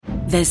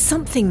There's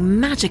something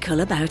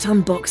magical about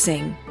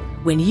unboxing.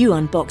 When you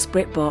unbox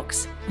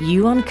BritBox,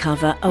 you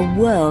uncover a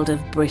world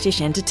of British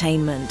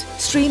entertainment.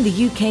 Stream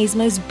the UK's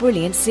most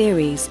brilliant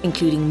series,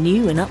 including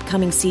new and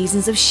upcoming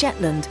seasons of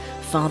Shetland,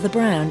 Father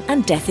Brown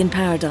and Death in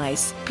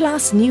Paradise.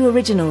 Plus new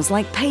originals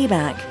like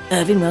Payback,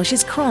 Irving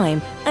Welsh's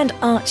Crime and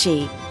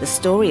Archie, the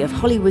story of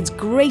Hollywood's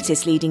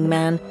greatest leading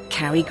man,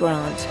 Cary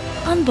Grant.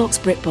 Unbox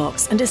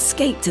BritBox and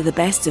escape to the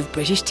best of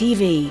British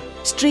TV.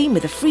 Stream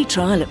with a free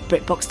trial at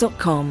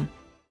BritBox.com.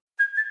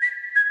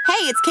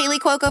 Hey, it's Kaylee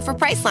Cuoco for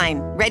Priceline.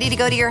 Ready to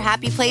go to your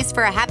happy place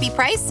for a happy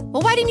price?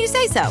 Well, why didn't you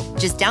say so?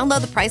 Just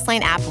download the Priceline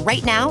app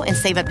right now and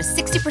save up to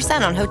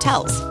 60% on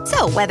hotels.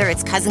 So whether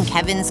it's Cousin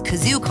Kevin's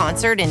Kazoo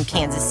Concert in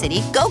Kansas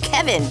City, go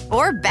Kevin,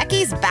 or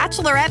Becky's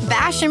Bachelorette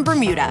Bash in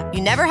Bermuda,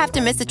 you never have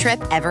to miss a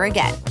trip ever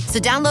again. So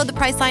download the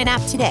Priceline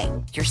app today.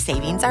 Your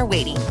savings are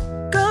waiting.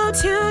 Go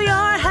to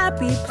your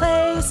happy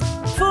place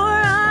for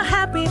a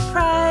happy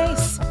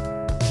price.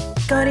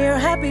 Go to your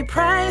happy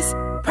price,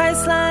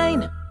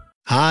 Priceline.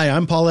 Hi,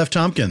 I'm Paul F.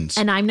 Tompkins.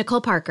 And I'm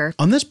Nicole Parker.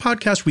 On this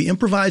podcast, we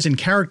improvise in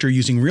character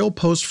using real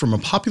posts from a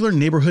popular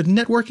neighborhood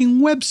networking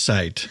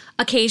website.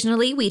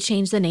 Occasionally, we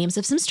change the names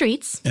of some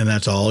streets. And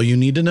that's all you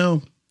need to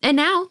know. And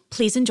now,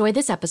 please enjoy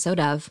this episode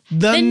of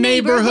The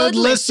Neighborhood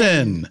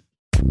Listen.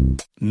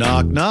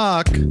 Knock,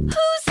 knock. Who's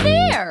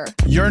there?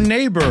 Your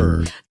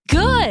neighbor.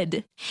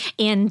 Good.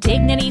 In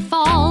Dignity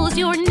Falls,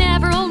 you're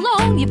never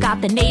alone. You've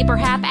got the Neighbor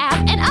Half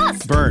app and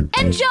us. Bert.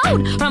 And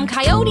Joan. From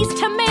coyotes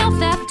to mail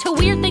theft to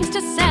weird things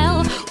to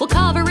sell, we'll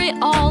cover it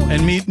all.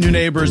 And meet new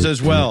neighbors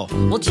as well.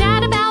 We'll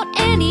chat about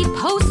any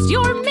post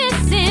you're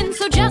missing,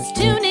 so just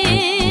tune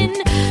in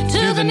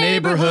to the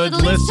Neighborhood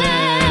Listen.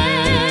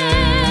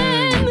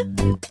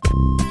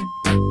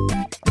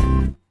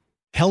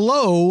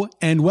 Hello,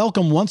 and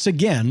welcome once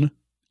again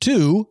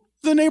to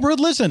The Neighborhood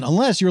Listen,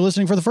 unless you're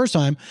listening for the first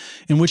time,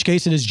 in which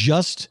case it is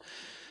just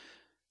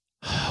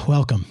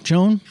welcome.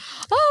 Joan?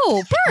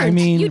 Oh, Bert, I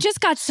mean, you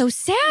just got so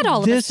sad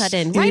all of a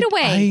sudden, right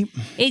away.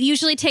 It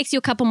usually takes you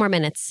a couple more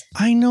minutes.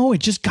 I know, it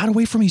just got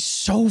away from me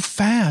so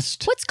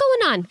fast. What's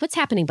going on? What's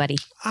happening, buddy?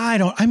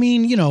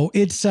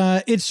 It's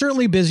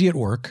certainly busy at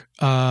work.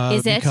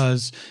 Is it?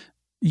 Because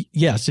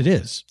yes, it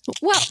is.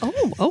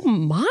 Well,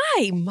 my.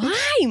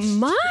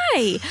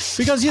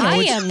 Because,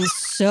 I am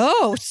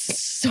so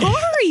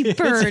sorry,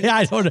 Bert.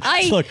 I don't know.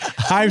 Look,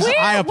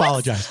 I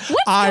apologize.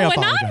 What's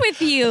going on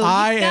with you?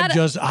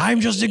 I'm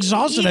just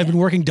exhausted. I've been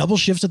working double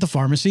shifts at the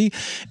pharmacy,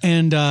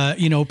 and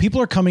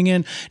people are coming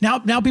in now.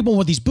 People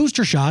want these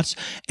booster shots,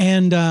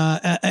 and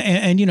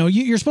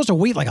you're supposed to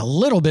wait like a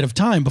little bit of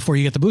time before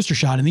you get the booster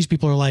shot, and these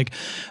people are like,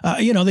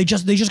 they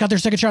just got their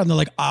second shot, and they're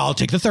like, I'll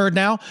take the third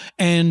now,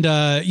 and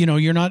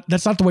you're not.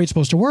 That's not the way it's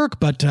supposed to work,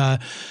 but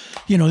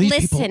these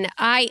people. Listen,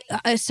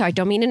 sorry,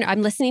 don't mean.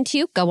 I'm listening to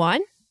you. Go on.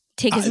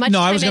 Take as much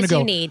time as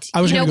you need.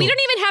 We don't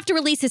even have to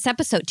release this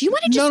episode. Do you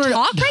want to just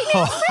talk right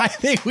now? I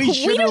think we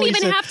should. We don't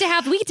even have to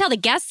have. We can tell the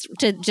guests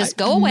to just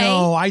go away.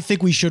 No, I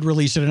think we should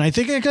release it, and I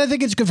think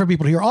it's good for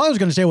people to hear. All I was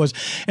going to say was,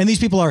 and these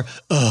people are.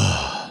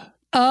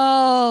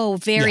 Oh,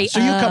 very. Yeah, so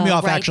you cut me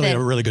off right actually then.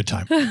 at a really good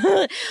time.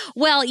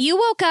 Well, you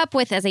woke up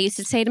with, as I used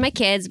to say to my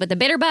kids, with a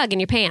bitter bug in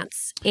your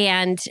pants,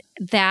 and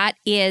that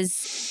is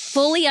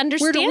fully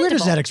understandable. Where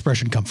does that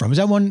expression come from? Is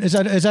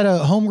that a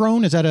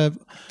homegrown? Is that a?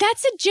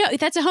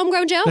 That's a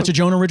homegrown Joan. That's a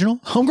Joan original.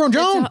 Homegrown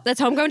Joan. That's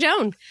homegrown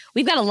Joan.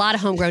 We've got a lot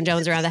of homegrown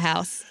Joans around the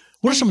house.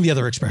 What are some of the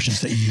other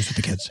expressions that you use with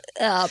the kids?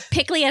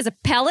 Pickly as a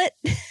pellet.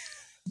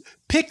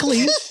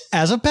 Pickly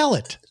as a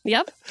pellet.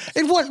 Yep.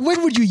 And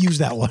when would you use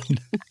that one?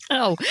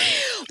 Oh,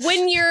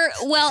 when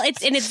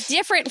it's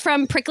different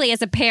from prickly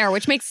as a pear,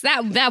 which makes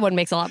that one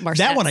makes a lot more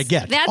sense. That one I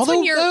get. That's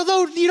although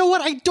you know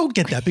what? I don't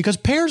get that because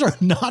pears are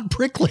not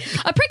prickly.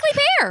 A prickly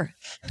pear.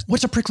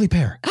 What's a prickly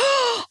pear?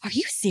 Are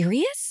you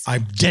serious?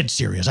 I'm dead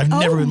serious. I've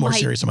never been more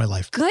serious in my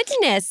life.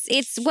 Goodness.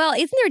 Isn't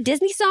there a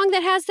Disney song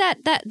that has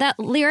that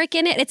lyric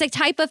in it? It's a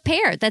type of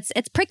pear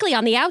it's prickly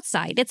on the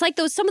outside. It's like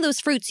some of those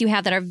fruits you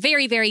have that are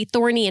very, very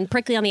thorny and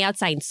prickly on the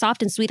outside and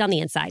soft and sweet on the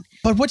inside.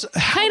 But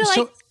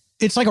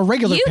it's like a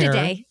regular you pear.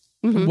 Today.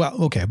 Mm-hmm.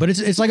 Well, okay, but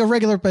it's like a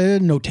regular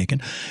note taken.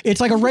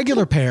 It's like a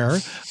regular pear,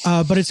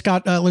 but it's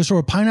got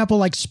sort of pineapple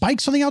like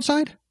spikes on the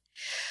outside.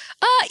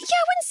 Yeah, I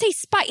wouldn't say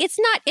spike. It's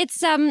not.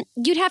 It's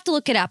you'd have to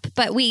look it up.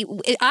 But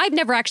I've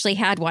never actually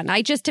had one.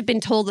 I just have been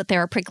told that there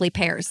are prickly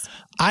pears.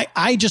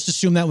 I just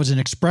assumed that was an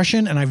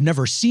expression, and I've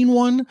never seen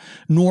one,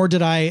 nor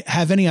did I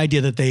have any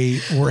idea that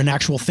they were an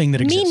actual thing that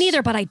exists. Me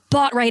neither. But I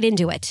bought right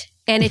into it,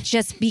 and it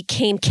just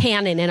became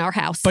canon in our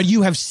house. But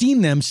you have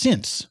seen them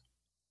since.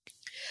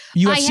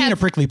 You have seen a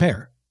prickly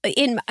pear.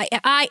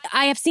 I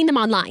have seen them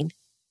online.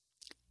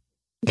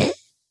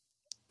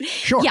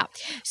 Sure. Yeah.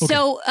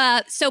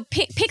 Okay. So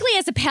pickly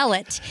as a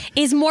pellet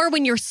is more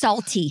when you're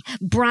salty,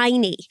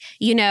 briny,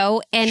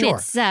 and sure.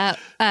 it's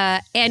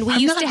and we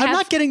used to have. I'm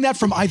not getting that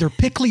from either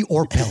pickly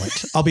or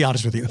pellet. I'll be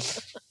honest with you.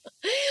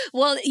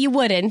 Well, you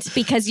wouldn't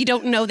because you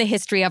don't know the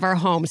history of our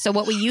home. So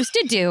what we used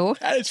to do.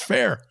 That is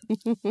fair.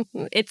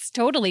 It's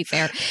totally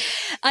fair.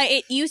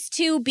 It used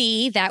to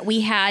be that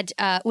we had,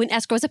 when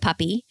Esco was a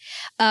puppy,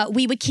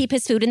 we would keep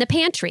his food in the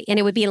pantry, and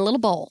it would be in a little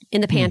bowl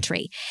in the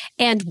pantry.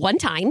 And one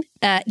time,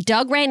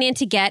 Doug ran in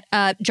to get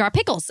a jar of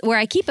pickles where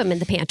I keep them in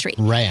the pantry.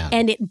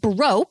 And it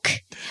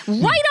broke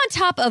right on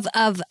top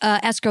of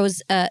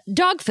Esco's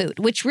dog food,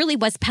 which really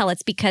was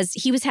pellets because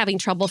he was having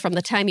trouble from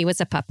the time he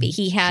was a puppy.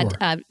 He had,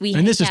 and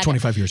this is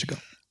 25 years ago.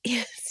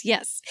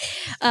 Yes.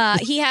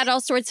 He had all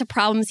sorts of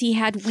problems. He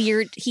had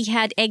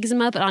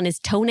eczema, but on his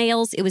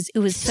toenails. It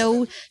was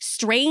so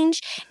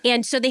strange.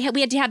 And so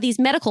we had to have these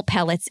medical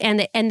pellets,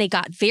 and they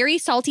got very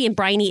salty and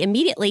briny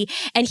immediately.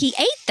 And he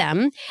ate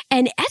them,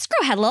 and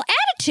Escrow had a little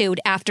attitude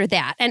after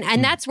that.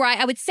 And that's where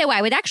I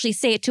would actually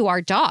say it to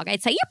our dog.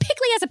 I'd say, "You're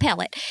pickly as a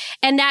pellet."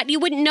 And that you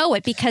wouldn't know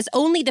it because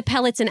only the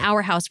pellets in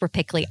our house were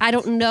pickly. I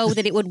don't know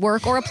that it would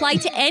work or apply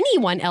to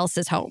anyone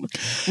else's home.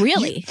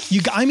 Really.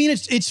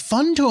 It's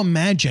fun to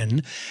imagine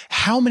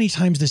how many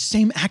times the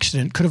same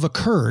accident could have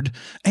occurred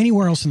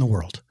anywhere else in the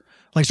world.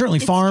 Like certainly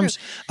farms,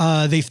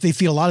 they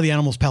feed a lot of the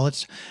animals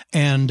pellets,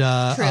 and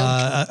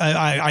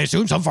I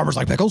assume some farmers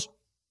like pickles.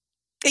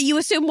 You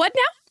assume what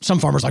now? Some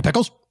farmers like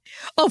pickles.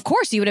 Oh, of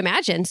course, you would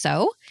imagine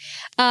so.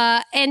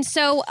 And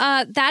so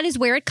that is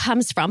where it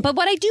comes from. But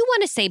what I do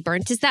want to say,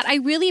 Bernd, is that I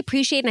really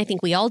appreciate, and I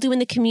think we all do in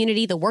the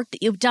community, the work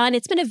that you've done.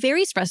 It's been a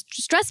very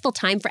stressful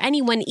time for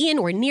anyone in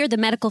or near the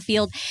medical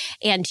field.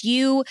 And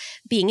you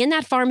being in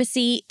that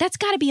pharmacy, that's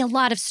got to be a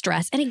lot of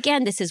stress. And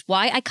again, this is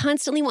why I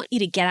constantly want you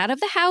to get out of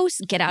the house,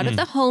 get out of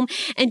the home,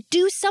 and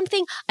do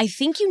something. I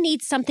think you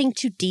need something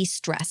to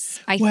de-stress.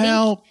 I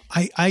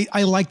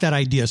like that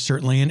idea,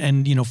 certainly.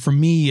 And you know, for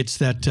me, it's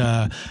that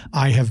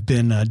I have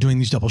been doing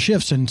these double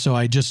shifts. And so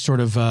I just sort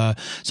of,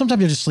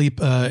 sometimes I just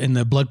sleep in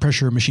the blood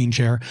pressure machine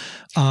chair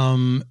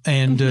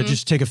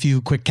just take a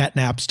few quick cat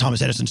naps,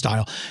 Thomas Edison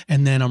style.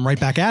 And then I'm right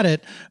back at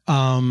it,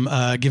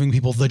 giving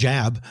people the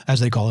jab, as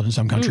they call it in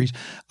some countries.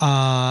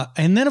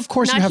 And then, of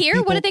course, not you have here.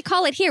 people, what do they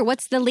call it here?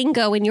 What's the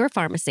lingo in your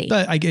pharmacy?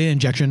 I get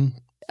injection.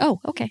 Oh,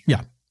 okay.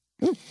 Yeah.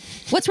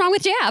 What's wrong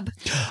with jab?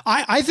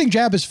 I think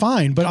jab is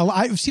fine, but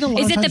I've seen a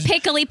lot of times. Is it the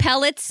pickly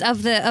pellets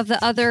of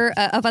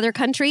other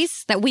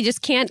countries that we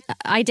just can't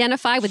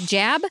identify with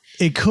jab?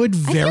 It could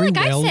very well be.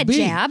 I feel like I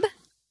said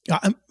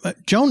jab.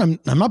 Joan,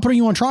 I'm not putting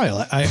you on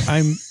trial.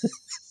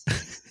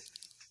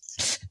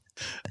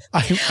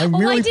 I'm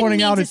merely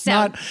pointing out it's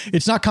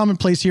not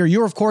commonplace here.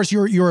 You're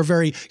a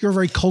very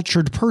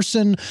cultured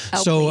person,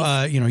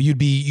 you'd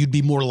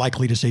be more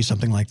likely to say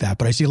something like that.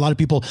 But I see a lot of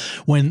people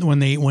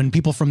when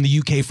people from the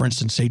UK, for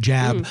instance, say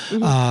jab,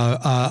 there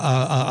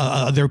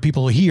are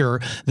people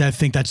here that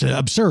think that's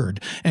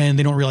absurd, and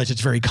they don't realize it's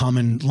very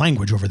common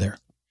language over there.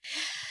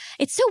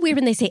 It's so weird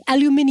when they say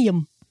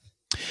aluminium.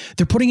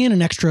 They're putting in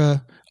an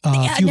extra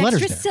few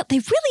letters there. They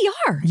really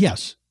are.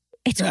 Yes.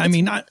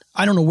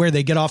 I don't know where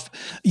they get off.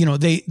 You know,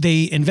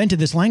 they invented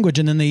this language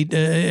and then they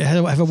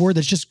have a word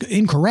that's just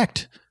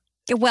incorrect.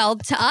 Well,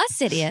 to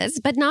us it is,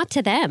 but not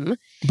to them.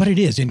 But it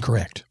is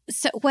incorrect.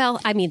 So,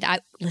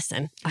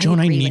 listen. Joan,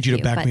 I need you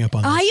to back me up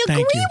on this. I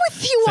agree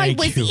with you. I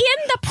was in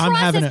the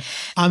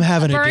process. I'm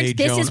having a day,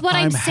 Joan. This is what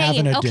I'm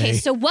saying. Okay, day.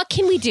 so what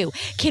can we do?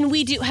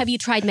 Have you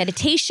tried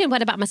meditation?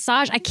 What about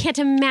massage? I can't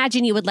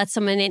imagine you would let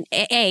someone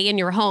in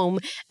your home,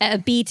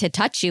 B, to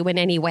touch you in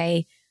any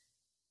way.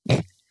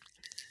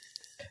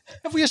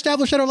 Have we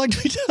established that I like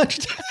to be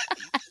touched?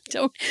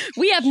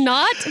 We have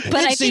not,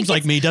 but it seems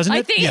like me, doesn't it?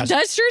 I think it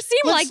does sure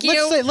seem like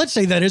you. Let's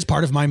say that is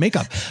part of my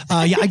makeup.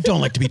 I don't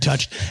like to be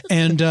touched,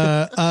 and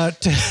to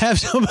have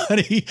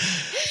somebody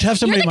You're in my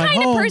home. You're the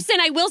kind of person.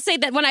 I will say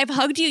that when I've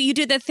hugged you, you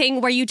do the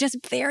thing where you just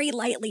very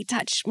lightly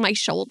touch my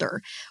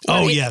shoulder.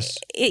 Oh yes,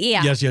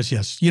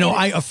 yes. You know,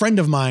 a friend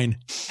of mine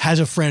has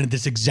a friend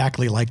that's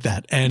exactly like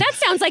that, and that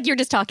sounds like you're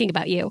just talking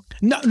about you.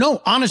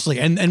 No, honestly,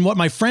 and what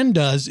my friend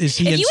does is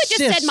he. If you had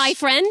just said my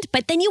friend,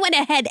 but then you went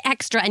ahead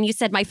extra and you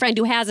said my friend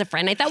who has a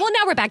friend. I thought, well,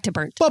 now we're back to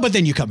Bernd. Well, but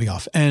then you cut me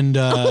off, and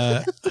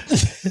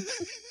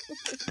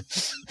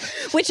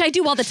which I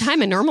do all the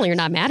time, and normally you're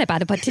not mad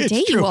about it, but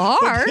today you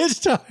are. This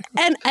time.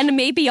 And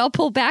maybe I'll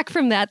pull back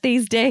from that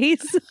these days.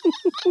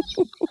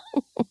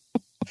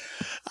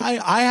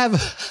 I have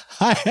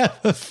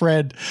a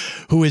friend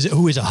who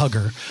is a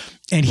hugger.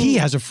 And he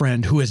has a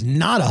friend who is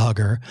not a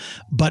hugger,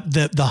 but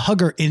the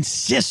hugger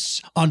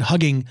insists on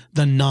hugging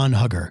the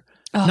non-hugger.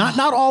 Oh.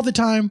 Not all the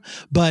time,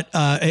 but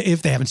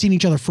if they haven't seen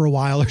each other for a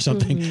while or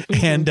something.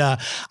 And I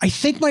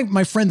think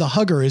my friend the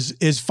hugger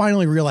is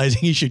finally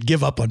realizing he should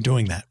give up on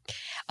doing that.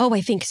 Oh,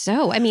 I think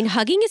so. I mean,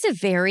 hugging is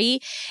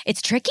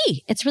it's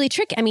tricky. It's really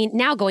tricky. I mean,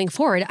 now going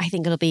forward, I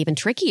think it'll be even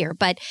trickier.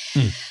 But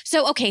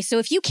so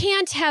if you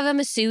can't have a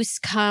masseuse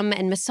come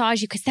and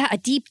massage you, because a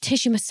deep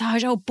tissue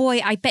massage, oh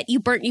boy, I bet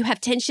you have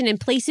tension in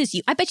places.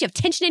 I bet you have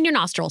tension in your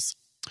nostrils.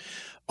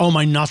 Oh,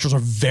 my nostrils are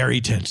very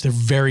tense. They're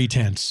very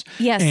tense.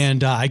 Yes.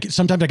 And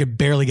sometimes I could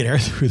barely get air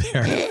through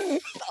there.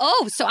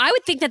 Oh, so I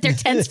would think that they're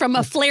tense from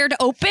a flared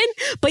open,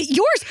 but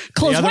yours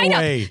close right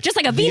up, just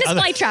like a Venus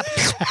flytrap.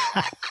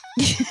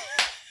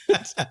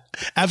 That's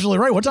absolutely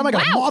right. One time I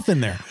got a moth in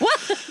there.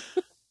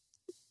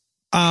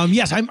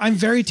 Yes, I'm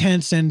very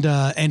tense and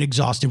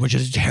exhausted, which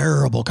is a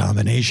terrible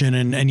combination.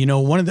 And you know,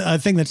 one of the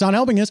thing that's not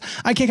helping is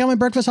I can't get my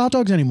breakfast hot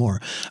dogs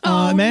anymore.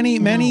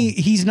 Manny,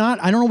 he's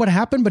not. I don't know what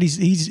happened, but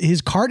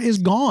his cart is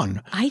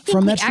gone. I think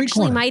from we that street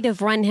actually corner. might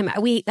have run him.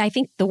 I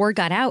think the word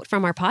got out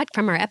from our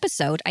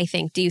episode. I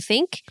think. Do you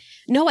think?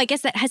 No, I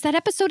guess has that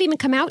episode even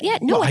come out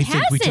yet? No, Well, it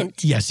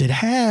hasn't. Yes, it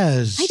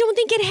has. I don't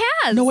think it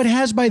has. No, it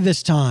has by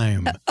this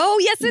time.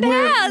 Yes, it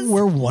has.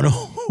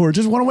 We're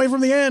just one away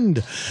from the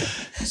end.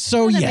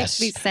 So that yes,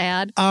 makes me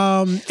sad.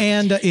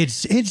 And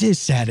it's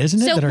sad,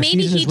 isn't it? So that our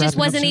maybe season he is just wrapping up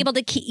wasn't soon? able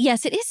to keep.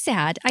 Yes, it is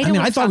sad.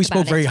 I thought we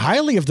spoke very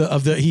highly of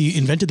the he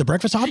invented the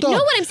breakfast hot dog. No,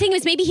 what I'm saying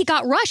is maybe he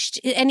got rushed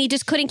and he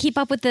just couldn't keep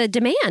up with the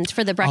demand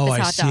for the breakfast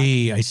hot dog.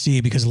 I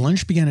see. Because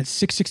lunch began at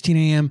 6:16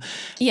 a.m.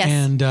 Yes.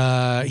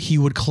 And he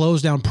would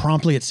close down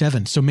promptly at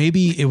 7. So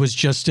maybe it was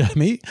just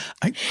me.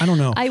 I don't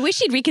know. I wish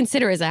he'd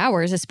reconsider his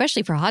hours,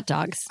 especially for hot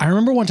dogs. I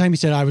remember one time he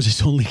said I was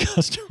his only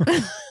customer.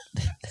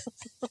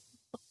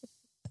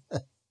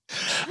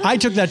 I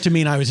took that to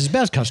mean I was his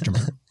best customer.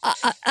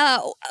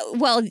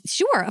 Well,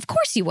 sure, of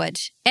course you would.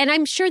 And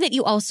I'm sure that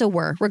you also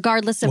were,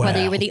 regardless of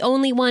whether you were the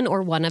only one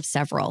or one of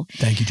several.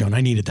 Thank you, Joan.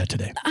 I needed that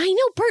today. I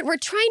know, Bert, we're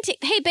trying to,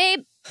 hey,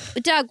 babe,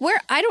 Doug,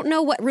 I don't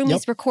know what room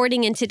he's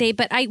recording in today,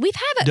 but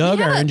Doug,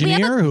 our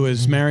engineer, who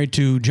is married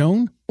to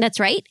Joan. That's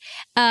right.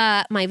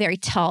 My very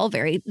tall,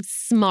 very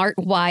smart,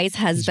 wise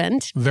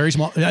husband. Very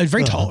small,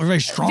 very tall, very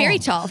strong. Very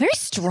tall, very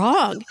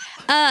strong.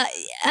 There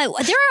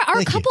are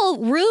a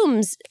couple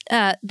rooms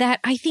that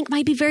I think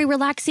might be very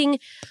relaxing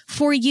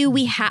for you.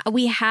 We have.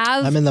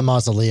 I'm in the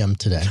mausoleum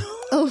today.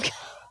 Okay.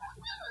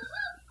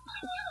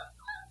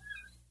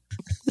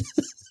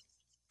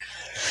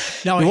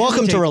 Now, You're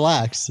welcome to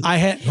relax.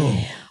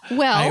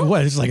 Well,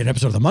 this is like an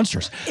episode of The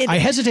Munsters. I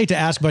hesitate to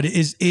ask, but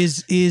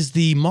is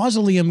the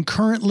mausoleum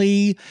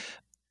currently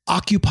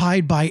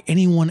occupied by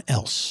anyone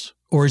else,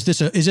 or is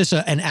this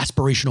an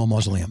aspirational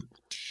mausoleum?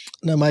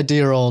 No, my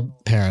dear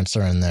old parents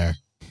are in there.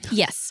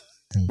 Yes,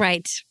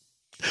 right.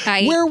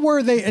 Where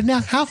were they? And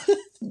now, how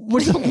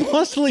was the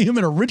mausoleum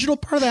an original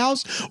part of the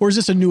house, or is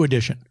this a new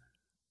addition?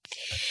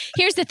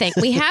 Here's the thing.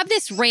 We have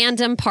this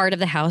random part of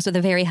the house with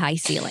a very high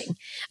ceiling.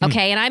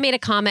 Okay. And I made a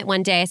comment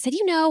one day. I said,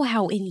 you know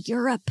how in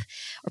Europe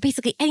or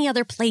basically any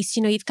other place,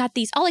 you've got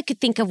these, all I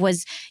could think of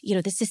was,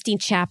 the Sistine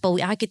Chapel.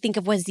 I could think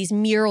of was these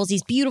murals,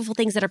 these beautiful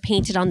things that are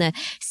painted on the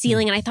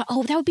ceiling. And I thought,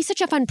 that would be such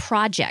a fun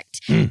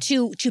project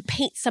to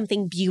paint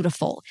something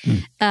beautiful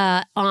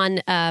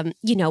on,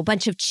 a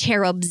bunch of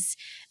cherubs,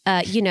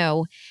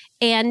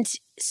 and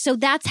so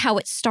that's how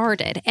it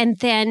started. And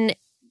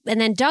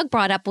then Doug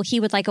brought up, he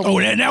would like a...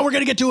 now we're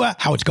going to get to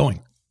how it's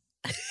going.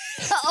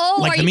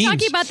 Like are you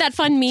talking about that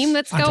fun meme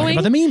that's going? I'm talking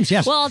about the memes,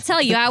 yes. Well, I'll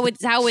tell you how does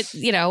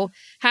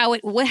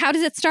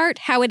it start?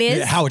 How it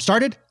is? How it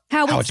started?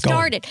 How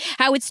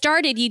it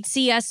started, you'd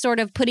see us sort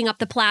of putting up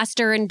the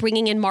plaster and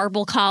bringing in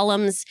marble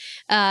columns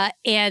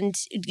and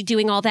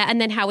doing all that. And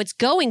then how it's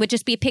going would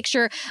just be a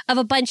picture of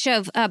a bunch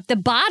of the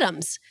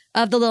bottoms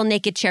of the little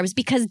naked cherubs,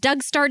 because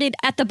Doug started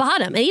at the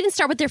bottom. And he didn't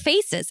start with their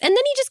faces. And then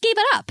he just gave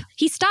it up.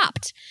 He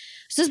stopped.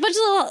 So there's a bunch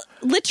of little,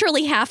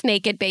 literally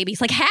half-naked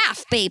babies, like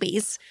half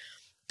babies.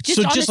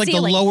 Just like the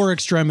lower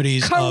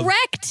extremities.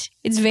 Correct.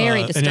 It's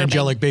very disturbing. An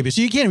angelic baby.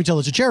 So you can't even tell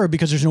it's a cherub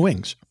because there's no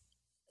wings.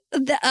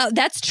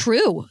 That's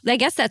true. I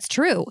guess that's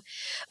true.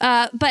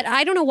 But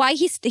I don't know why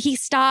he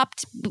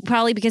stopped.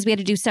 Probably because we had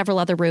to do several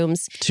other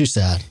rooms. Too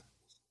sad.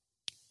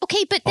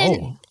 Okay, but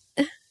then...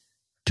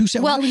 Too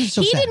sad. Well, he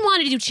didn't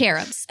want to do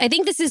cherubs. I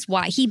think this is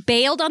why. He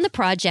bailed on the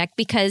project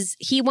because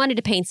he wanted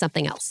to paint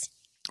something else.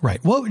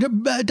 Right. Well,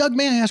 Doug,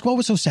 may I ask, what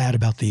was so sad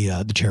about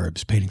the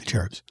cherubs, painting the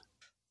cherubs?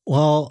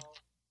 Well,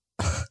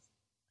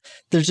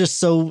 they're just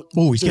so...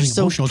 Oh, he's getting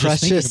so emotional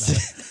precious.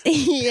 just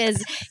thinking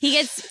about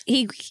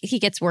it. He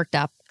gets worked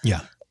up.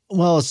 Yeah.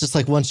 Well, it's just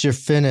like once you're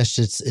finished,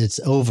 it's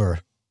over.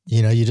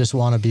 You just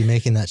want to be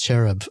making that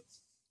cherub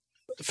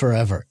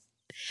forever.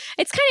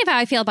 It's kind of how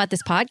I feel about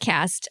this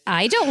podcast.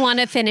 I don't want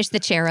to finish the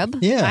cherub.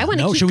 Yeah. I want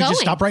to keep should we going.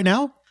 just stop right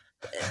now?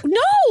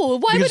 No.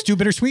 Why Because it's too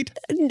bittersweet?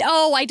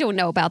 No, I don't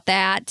know about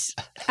that.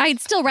 I'd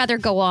still rather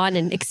go on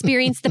and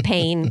experience the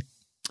pain.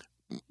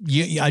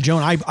 Yeah,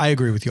 Joan, I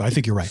agree with you. I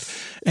think you're right.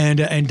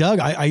 And Doug,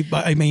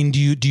 I mean, do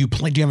you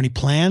have any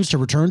plans to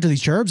return to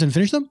these cherubs and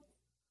finish them?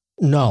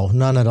 No,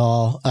 none at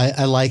all.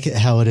 I like it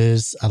how it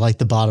is. I like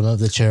the bottom of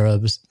the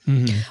cherubs.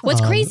 Mm-hmm.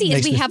 What's crazy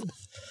is we have...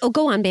 Oh,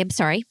 go on, babe.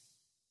 Sorry.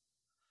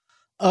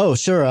 Oh,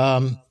 sure.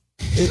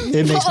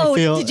 It makes me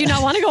feel... Did you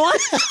not want to go on?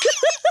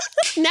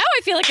 Now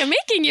I feel like I'm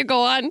making you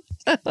go on.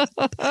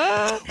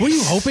 Were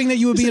you hoping that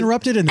you would be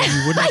interrupted and that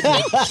you wouldn't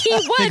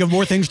think of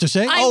more things to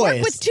say? I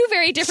work with two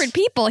very different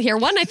people here.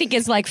 One I think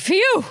is like,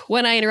 phew,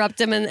 when I interrupt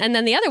him. And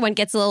then the other one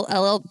gets a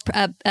little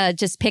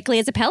just pickly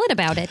as a pellet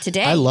about it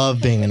today. I love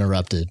being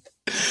interrupted.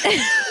 I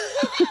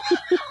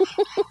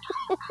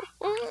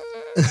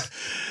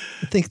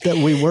think that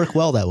we work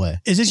well that way.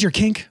 Is this your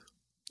kink?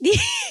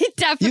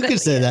 Definitely. You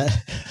could say that.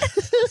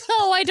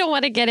 Oh, I don't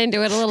want to get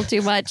into it a little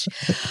too much.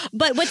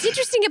 But what's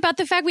interesting about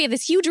the fact we have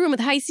this huge room with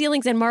high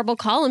ceilings and marble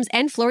columns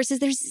and floors is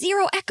there's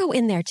zero echo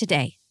in there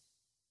today.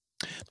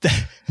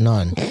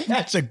 None.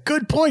 That's a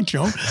good point,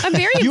 Joan. I'm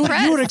very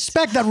impressed. You would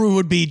expect that room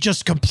would be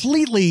just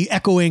completely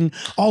echoing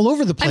all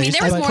over the place. I mean,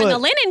 there was more in the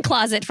linen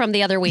closet from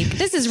the other week.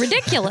 This is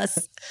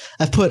ridiculous.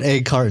 I've put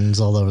egg cartons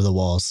all over the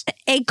walls.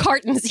 Egg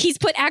cartons. He's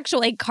put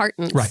actual egg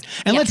cartons. Right.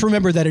 And let's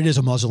remember that it is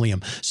a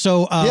mausoleum.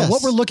 So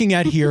what we're looking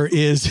at here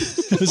is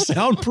a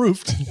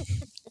soundproofed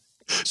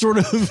sort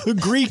of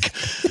Greek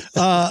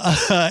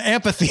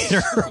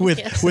amphitheater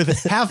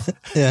with half...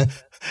 Yeah.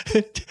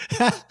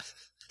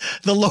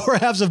 The lower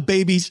halves of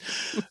babies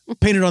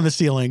painted on the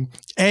ceiling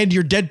and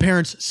your dead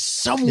parents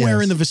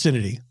somewhere in the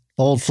vicinity.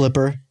 Old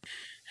Flipper.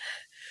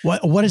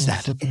 What is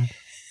that? Flipper.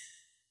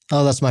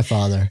 Oh, that's my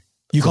father.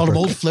 You called him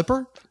Old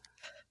Flipper?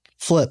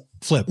 Flip.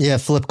 Yeah,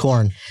 flip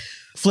corn.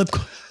 Flip.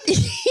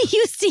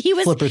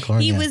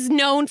 He was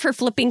known for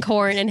flipping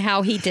corn and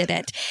how he did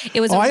it.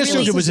 It was. I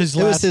assumed it was his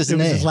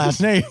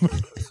last name.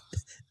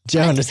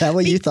 Joan, is that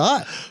what you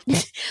thought?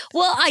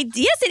 Well,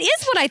 yes, it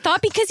is what I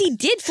thought because he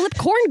did flip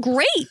corn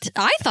great.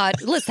 I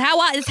thought, listen,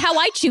 it's how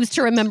I choose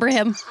to remember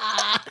him.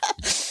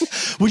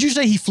 Would you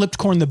say he flipped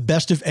corn the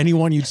best of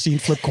anyone you'd seen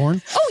flip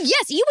corn? Oh,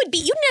 yes, you would be.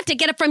 You didn't have to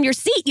get up from your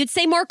seat. You'd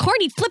say more corn.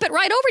 He'd flip it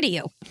right over to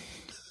you.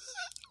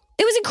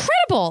 It was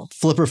incredible.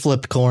 Flipper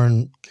flipped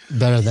corn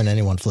better than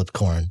anyone flipped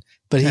corn.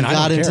 But he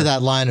got into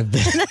that line of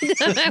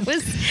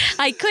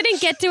I couldn't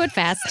get to it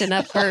fast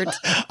enough, Bert.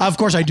 Of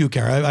course I do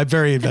care. I'm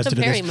very invested in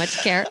this. Very much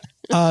care.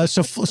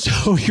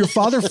 So your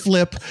father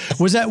Flip,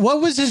 what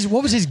was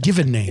his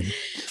given name?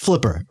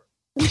 Flipper.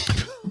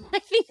 I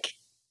think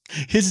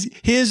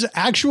his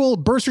actual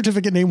birth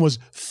certificate name was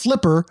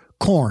Flipper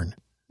Corn.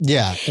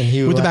 Yeah, and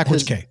he with the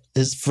backwards K.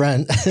 His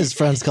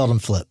friends called him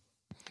Flip.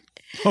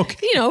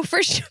 Okay.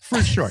 For sure.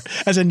 For sure.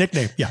 As a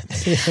nickname. Yeah.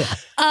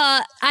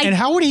 And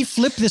how would he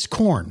flip this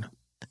corn?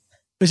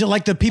 Is it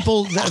like the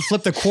people that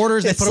flip the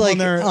quarters? They put them on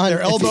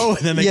their elbow and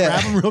then they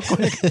grab them real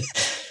quick?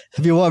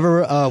 Have you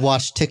ever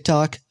watched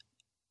TikTok?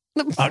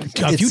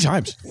 A few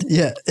times.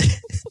 Yeah.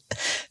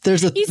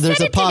 There's a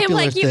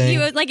popular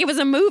thing. Like it was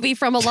a movie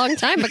from a long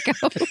time ago.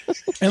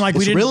 And like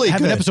we didn't really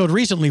have an episode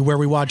recently where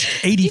we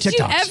watched 80 TikToks. Did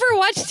you ever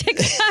watch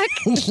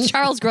TikTok?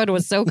 Charles Grodin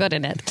was so good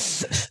in it.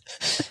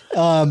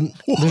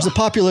 There's a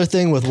popular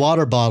thing with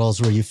water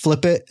bottles where you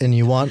flip it and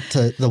you want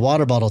the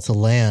water bottle to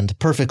land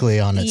perfectly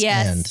on its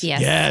end.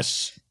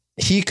 Yes.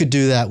 He could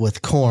do that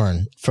with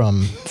corn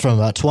from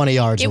about 20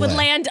 yards away. It would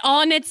land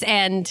on its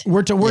end.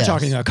 We're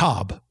talking a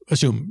cob, I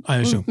assume.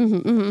 Mm-hmm,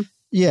 mm-hmm.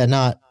 Yeah,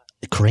 not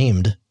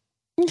creamed.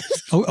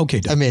 Oh,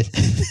 okay. I mean...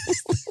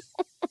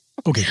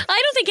 Okay.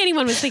 I don't think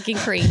anyone was thinking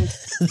creamed.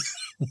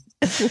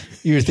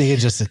 You were thinking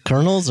just the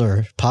kernels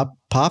or pop?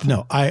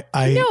 No,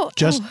 No.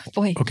 Just... Oh,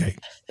 boy. Okay.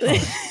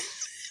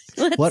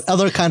 What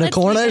other kind of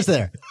corn is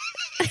there?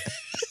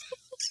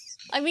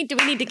 I mean, do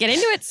we need to get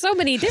into it? So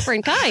many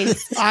different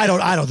kinds. I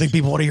don't think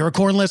people want to hear a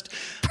corn list.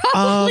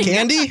 Probably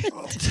candy?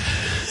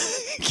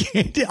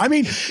 Candy. I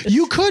mean,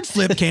 you could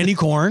flip candy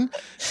corn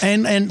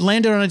and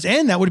land it on its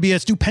end. That would be a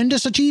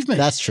stupendous achievement.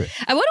 That's true.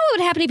 I wonder what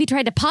would happen if you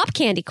tried to pop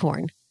candy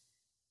corn.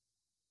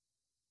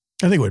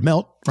 I think it would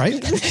melt, right?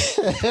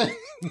 I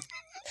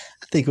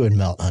think it would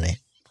melt, honey.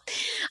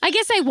 I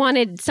guess I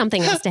wanted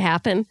something else to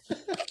happen.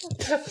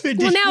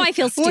 Well, now I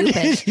feel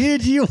stupid.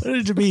 You wanted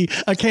it to be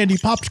a candy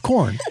popped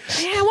corn.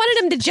 Yeah, I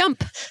wanted him to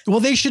jump.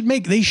 Well, they should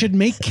make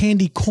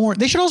candy corn.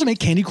 They should also make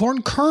candy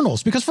corn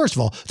kernels because, first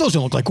of all, those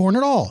don't look like corn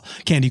at all.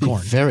 Candy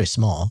corn. Very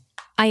small.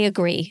 I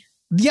agree.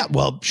 Yeah,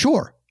 well,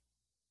 sure.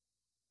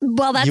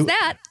 Well, that's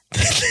that.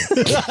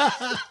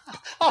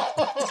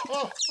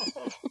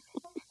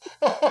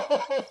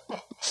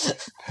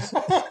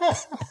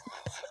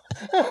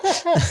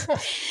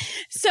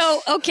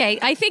 So, okay,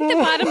 I think the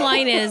bottom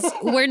line is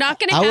we're not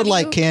going to have I would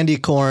like candy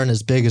corn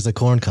as big as a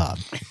corn cob.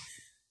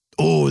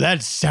 Oh,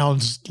 that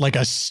sounds like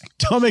a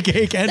stomach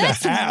ache and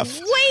That's a half.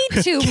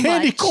 Way too much.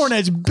 Candy corn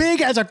as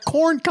big as a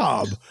corn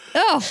cob.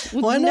 Oh,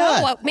 why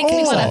not? No, making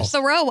me want to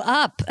throw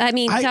up. I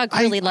mean, Doug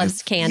really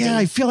loves candy. Yeah,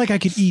 I feel like I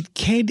could eat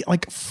candy,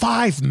 like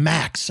 5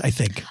 max, I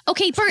think.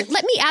 Okay, Bert,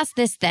 let me ask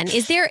this then.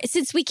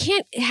 Since we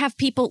can't have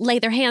people lay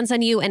their hands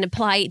on you and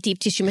apply deep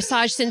tissue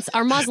massage, since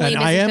our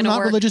mausoleum isn't going to work. I am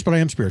not religious, but I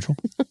am spiritual.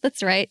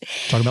 That's right.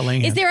 Talking about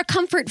laying hands. Is there a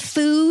comfort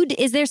food?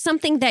 Is there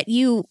something that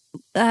you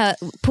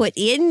put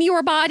in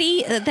your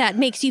body that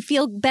makes you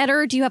feel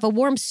better? Do you have a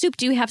warm soup?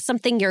 Do you have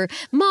something your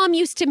mom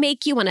used to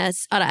make you on a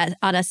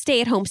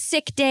stay-at-home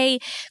sick day?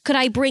 Could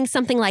I bring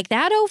something like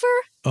that over?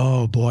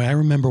 Oh boy, I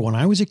remember when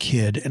I was a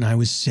kid and I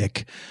was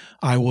sick,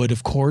 I would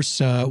of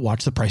course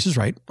watch The Price is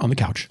Right on the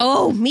couch.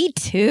 Oh, me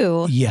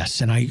too.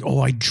 Yes, and I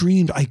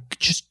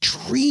just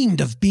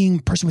dreamed of being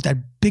a person with that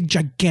big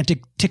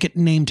gigantic ticket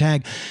name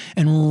tag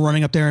and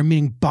running up there and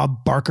meeting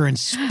Bob Barker and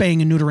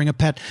spaying and neutering a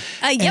pet.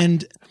 Yep.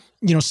 And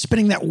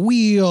spinning that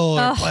wheel,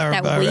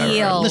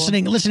 wheel.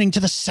 listening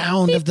to the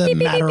sound of the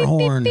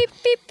Matterhorn. Beep,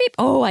 beep, beep.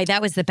 Oh,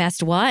 that was the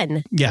best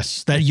one.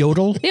 Yes, that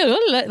yodel.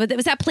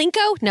 Was that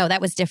Plinko? No, that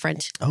was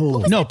different.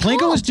 Oh no,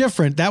 Plinko was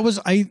different. That was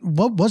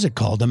what was it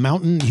called? The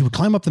mountain. He would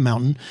climb up the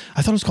mountain.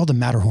 I thought it was called the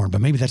Matterhorn, but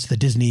maybe that's the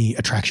Disney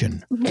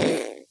attraction.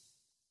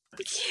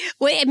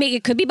 Well,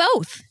 it could be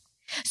both.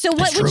 So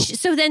what would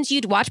so then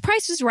you'd watch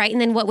Price is Right,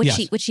 and then what would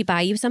she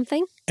buy you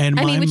something? And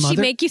would she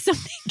make you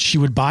something? She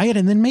would buy it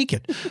and then make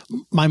it.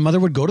 My mother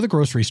would go to the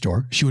grocery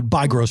store. She would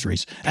buy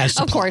groceries as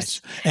supplies. Of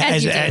course.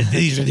 As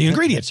these are the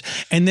ingredients.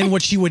 And then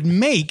what she would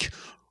make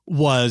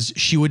was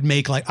she would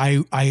make like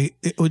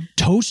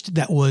toast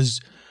that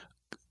was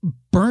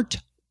burnt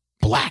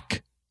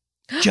black,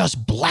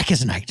 just black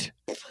as night.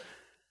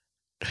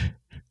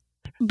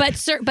 But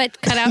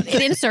cut out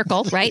it in a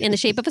circle, right? In the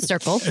shape of a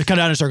circle. Cut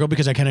out in a circle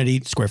because I cannot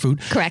eat square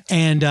food. Correct.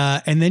 And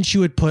then she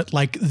would put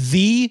like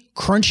the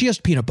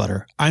crunchiest peanut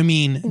butter. I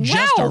mean,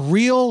 just a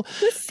real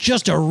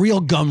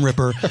gum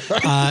ripper.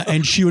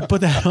 And she would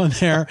put that on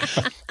there.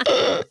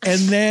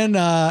 And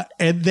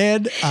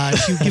then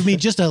she would give me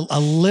just a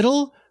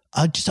little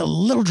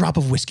drop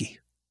of whiskey.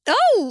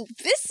 Oh,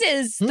 this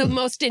is the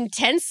most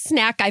intense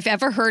snack I've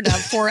ever heard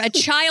of for a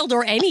child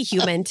or any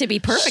human, to be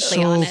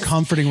perfectly honest. So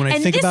comforting when I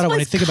think about it. When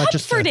I think about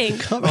just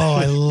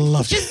I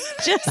love it.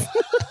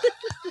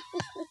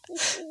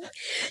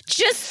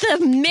 Just the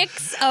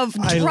mix of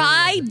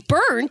dry,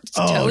 burnt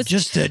toast,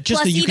 just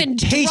plus you even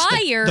could taste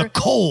drier. the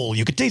coal.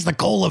 You could taste the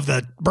coal of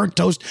the burnt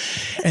toast,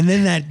 and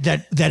then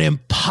that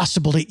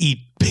impossible to eat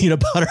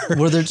peanut butter.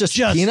 Were there just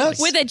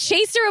peanuts with a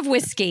chaser of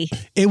whiskey?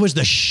 It was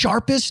the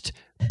sharpest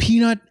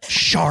peanut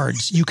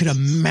shards you could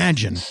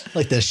imagine,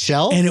 like the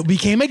shell, and it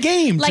became a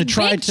game like to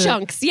try big to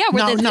chunks. Yeah,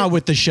 not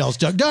with the shells.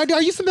 Doug,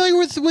 are you familiar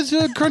with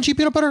crunchy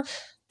peanut butter?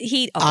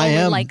 He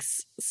only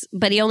likes,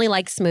 but he only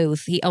likes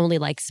smooth. He only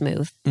likes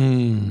smooth.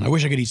 I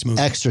wish I could eat smooth.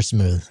 Extra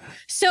smooth.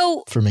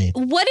 So for me,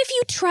 what if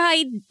you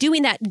tried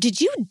doing that?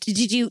 Did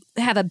you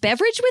have a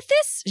beverage with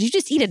this? Did you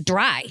just eat it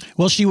dry?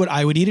 Well,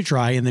 I would eat it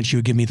dry, and then she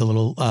would give me the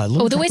little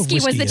the whiskey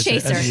was the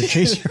chaser. As a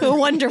chaser.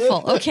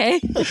 Wonderful. Okay.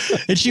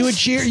 And she would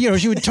cheer.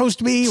 She would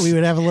toast me. We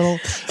would have a little.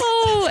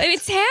 Oh,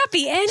 it's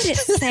happy and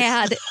it's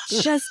sad. It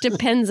just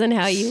depends on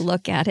how you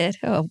look at it.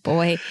 Oh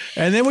boy.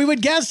 And then we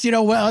would guess.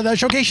 The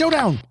Showcase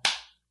Showdown.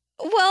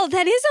 Well,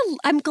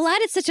 I'm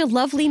glad it's such a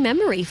lovely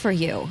memory for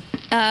you.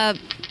 Babe,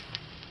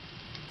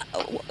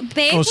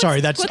 oh, sorry.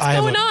 What's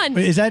going on?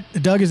 Is that,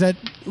 Doug,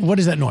 what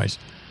is that noise?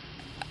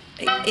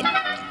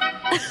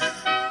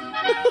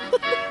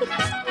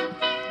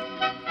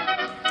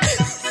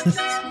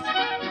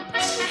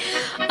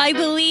 I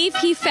believe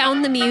he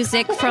found the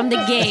music from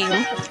the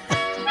game.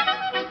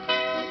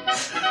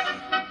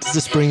 Does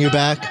this bring you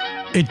back?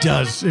 It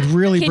does. It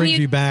really brings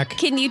me back.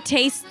 Can you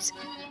taste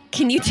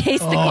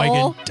the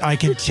coal? I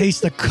can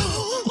taste the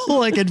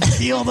coal. I can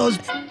feel those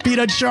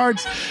peanut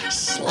shards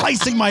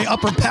slicing my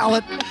upper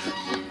palate.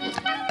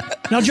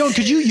 Now, Joan,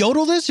 could you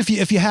yodel this if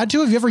you had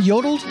to? Have you ever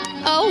yodeled?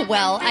 Oh,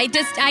 well,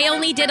 I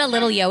only did a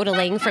little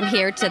yodeling from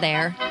here to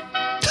there.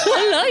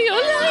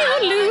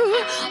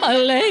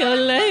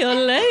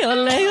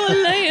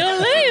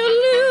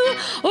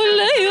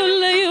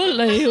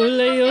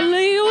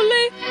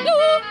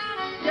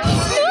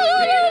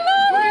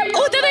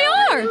 Oh, there they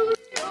are.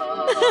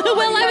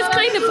 Well, I was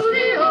kind of...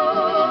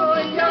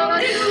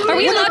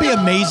 Wouldn't it be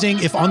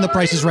amazing if on The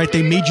Price is Right,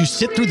 they made you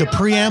sit through the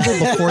preamble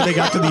before they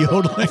got to the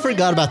yodeling? I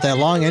forgot about that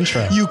long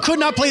intro. You could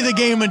not play the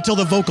game until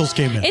the vocals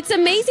came in. It's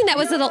amazing it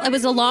was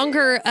a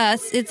longer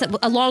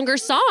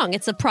song.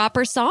 It's a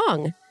proper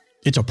song.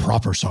 It's a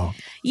proper song.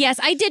 Yes,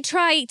 I did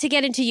try to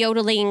get into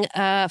yodeling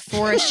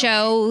for a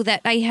show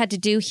that I had to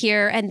do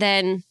here, and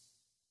then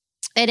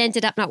it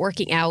ended up not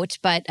working out.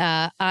 But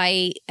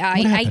I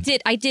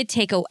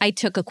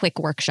took a quick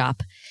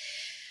workshop.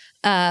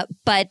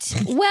 But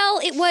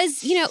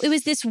it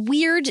was this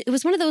weird. It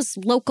was one of those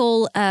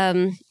local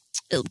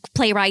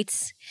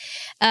playwrights,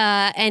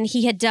 and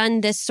he had done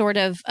this sort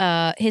of.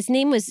 His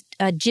name was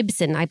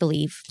Gibson, I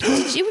believe.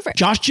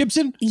 Josh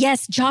Gibson?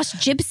 Yes,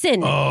 Josh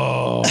Gibson.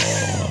 Oh.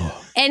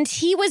 And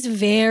he was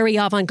very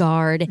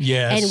avant-garde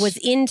and was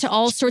into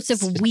all sorts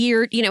of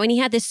weird, and he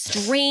had this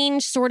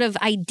strange sort of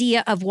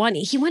idea of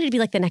he wanted to be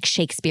like the next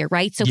Shakespeare,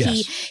 right? So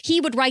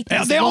he would write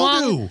these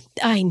all do.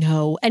 I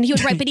know. And he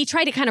would write, but he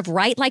tried to kind of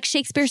write like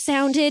Shakespeare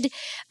sounded.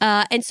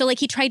 And so like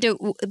he tried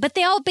to, but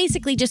they all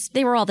basically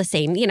they were all the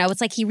same. It's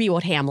like he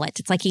rewrote Hamlet.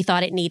 It's like he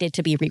thought it needed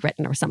to be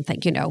rewritten or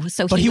something,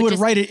 So but he would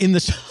write it in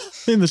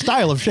the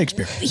style of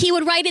Shakespeare. He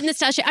would write it in the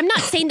style. I'm not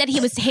saying that he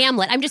was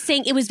Hamlet. I'm just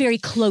saying it was very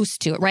close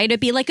to it, right? It'd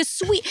be like a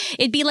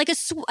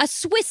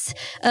Swiss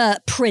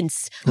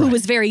prince who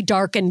was very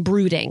dark and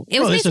brooding. It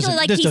was basically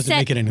like this doesn't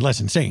make it any less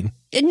insane.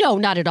 No,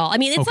 not at all. I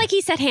mean, it's like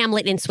he set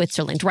Hamlet in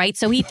Switzerland, right?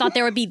 So he thought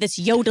there would be this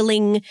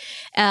yodeling,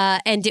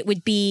 and it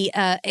would be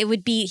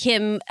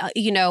him,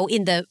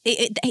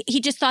 he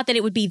just thought that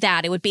it would be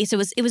that. It would be, so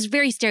it was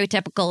very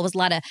stereotypical. It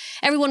was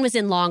everyone was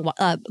in long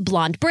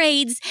blonde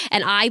braids,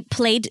 and I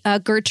played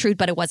Gertrude,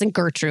 but it wasn't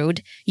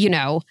Gertrude,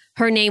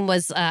 Her name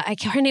was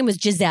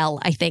Giselle,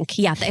 I think.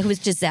 Yeah, it was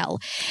Giselle.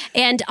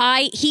 And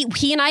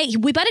he and I,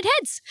 we butted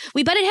heads.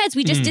 We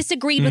just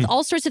disagreed with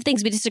all sorts of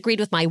things. We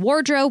disagreed with my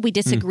wardrobe. We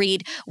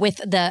disagreed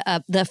with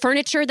the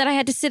furniture that I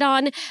had to sit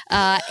on.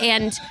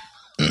 And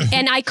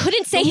And I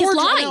couldn't say his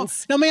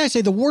lines. Now, may I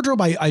say the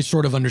wardrobe I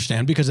sort of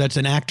understand because that's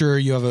an actor.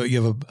 You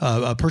have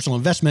a personal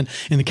investment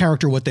in the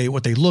character, what they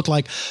look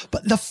like.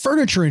 But the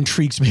furniture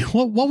intrigues me.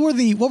 What were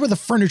the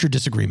furniture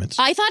disagreements?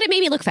 I thought it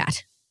made me look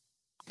fat.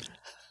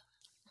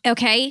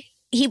 Okay.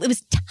 It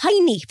was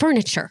tiny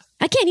furniture.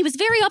 Again, he was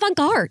very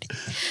avant-garde.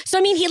 So,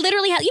 I mean, he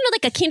literally had,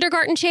 like a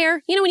kindergarten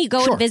chair. You know, when you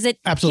go and visit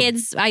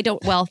kids, I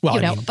don't, but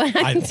what I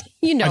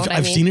mean.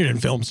 I've seen it in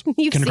films.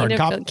 You've Kindergarten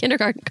seen it, Cop.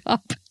 Kindergarten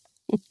Cop.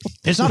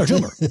 It's not a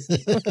tumor.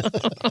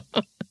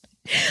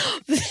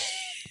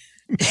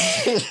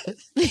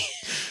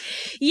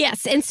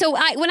 Yes. And so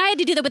when I had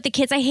to do that with the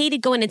kids, I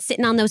hated going and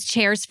sitting on those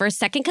chairs for a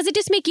second because it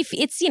just make you,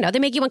 they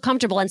make you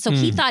uncomfortable. And so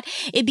he thought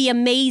it'd be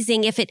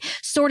amazing if it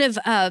sort of,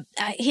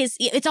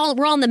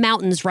 we're all in the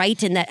mountains,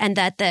 right?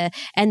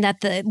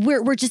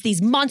 We're just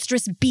these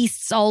monstrous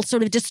beasts all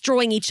sort of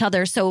destroying each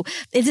other. So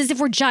it's as if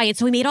we're giants.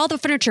 So we made all the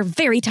furniture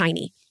very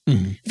tiny.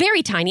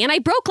 Very tiny. And I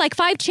broke like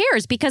 5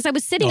 chairs because I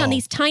was sitting on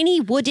these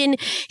tiny wooden,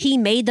 he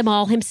made them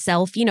all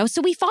himself,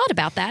 so we fought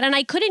about that. And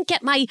I couldn't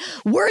get my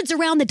words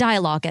around the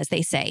dialogue, as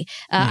they say.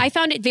 I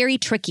found it very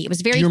tricky. It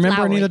was very Do you remember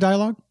flowery. any of the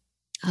dialogue?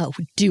 Oh,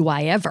 do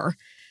I ever?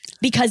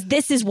 Because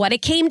this is what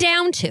it came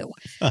down to.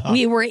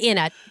 We were in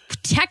a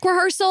tech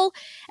rehearsal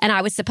and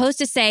I was supposed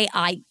to say,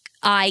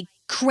 I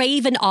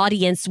crave an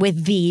audience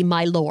with thee,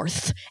 my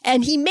lorth.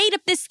 And he made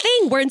up this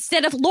thing where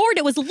instead of Lord,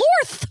 it was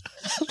Lorth.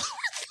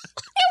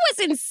 It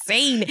was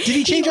insane. Did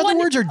he change other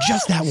words or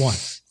just that one?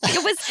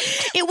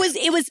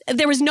 It was,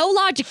 there was no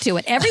logic to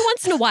it. Every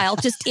once in a while,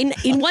 just in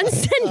one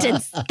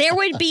sentence, there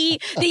would be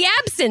the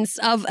absence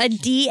of a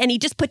D and he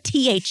just put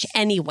TH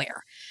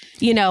anywhere,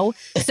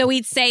 So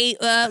he'd say,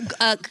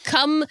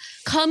 come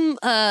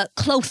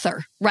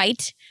closer,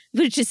 right?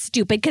 Which is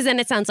stupid because then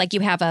it sounds like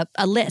you have a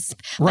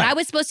lisp. Right. But I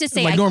was supposed to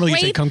say, like normally you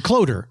say come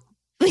closer.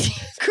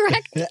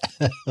 Correct.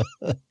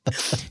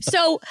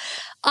 So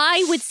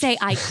I would say,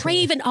 I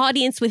crave an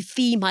audience with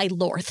thee, my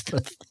lorth.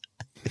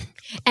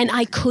 And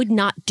I could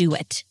not do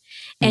it.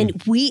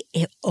 And he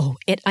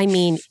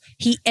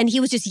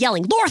was just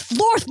yelling, Lorth,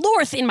 Lorth,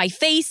 Lorth in my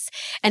face.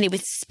 And it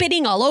was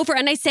spitting all over.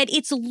 And I said,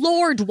 it's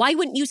Lord. Why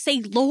wouldn't you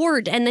say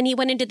Lord? And then he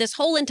went into this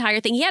whole entire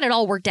thing. He had it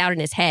all worked out in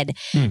his head.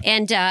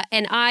 And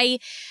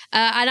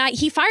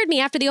he fired me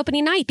after the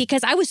opening night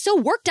because I was so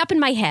worked up in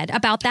my head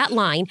about that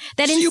line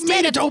that so you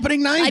made it to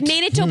opening night? I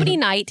made it to opening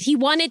night. He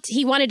wanted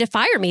to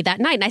fire me that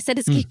night. And I said,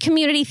 it's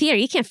community theater.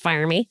 You can't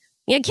fire me.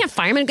 You can't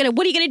fire me.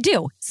 What are you going to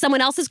do? Someone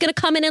else is going to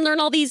come in and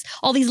learn all these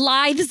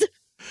lives.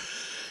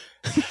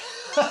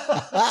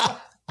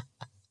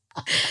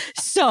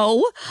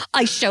 So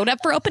I showed up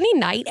for opening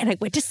night and I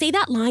went to say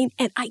that line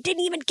and I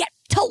didn't even get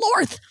to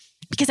Lorth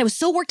because I was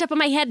so worked up in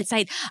my head. And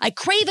said, I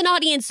crave an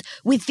audience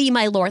with thee,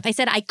 my Lorth. I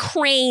said, I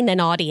crane an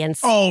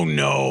audience. Oh,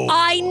 no.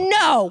 I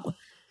know.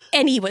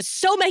 And he was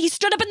so mad. He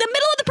stood up in the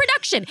middle of the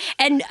production.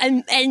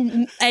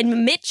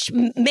 And Mitch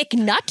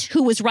McNutt,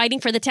 who was writing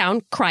for the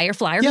Town Crier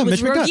Flyer, who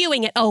was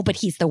reviewing it. Oh, but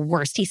he's the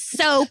worst. He's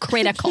so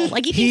critical.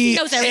 Like he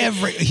knows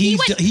everything. He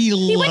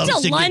went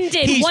to London one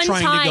time. He's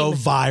trying to go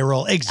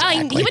viral.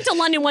 Exactly. He went to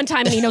London one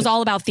time and he knows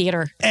all about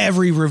theater.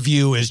 Every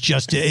review is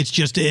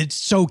it's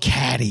so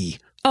catty.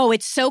 Oh,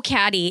 it's so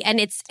catty, and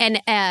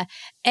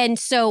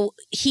so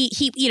he's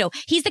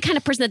the kind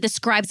of person that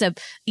describes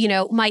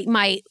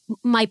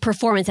my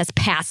performance as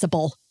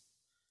passable.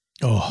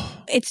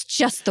 Oh, it's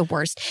just the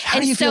worst. How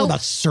do you feel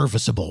about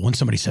serviceable when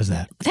somebody says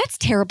that? That's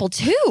terrible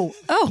too.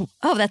 Oh,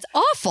 that's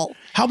awful.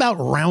 How about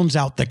rounds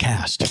out the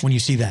cast when you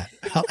see that?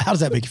 How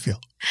does that make you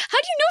feel? How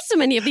do you know so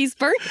many of these,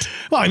 Bert?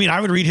 Well, I mean,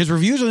 I would read his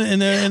reviews in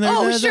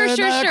the sure.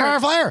 Crier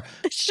Flyer.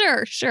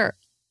 Sure.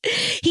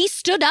 He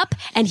stood up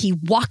and he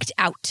walked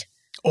out.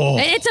 Oh.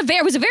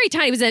 It was a very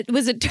tiny. It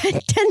was a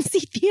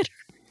 10-seat theater.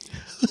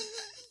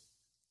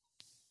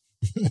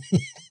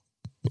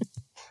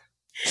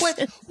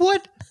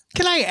 What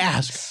can I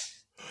ask?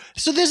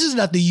 So this is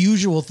not the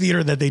usual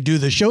theater that they do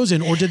the shows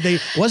in, or did they?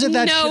 Was it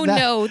that?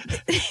 No.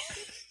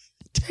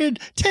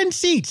 10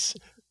 seats.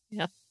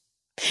 Yeah,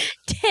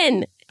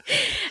 10.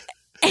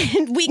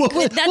 And what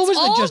was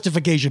the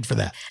justification for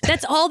that?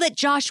 That's all that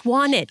Josh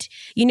wanted.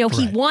 He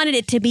wanted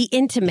it to be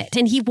intimate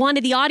and he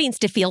wanted the audience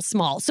to feel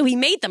small. So he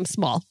made them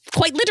small,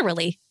 quite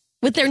literally,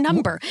 with their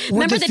number.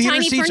 Remember the theater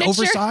tiny seats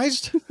furniture?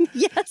 Oversized?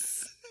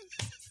 Yes.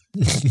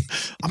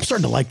 I'm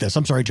starting to like this.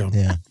 I'm sorry, Joan.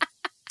 Yeah.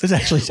 This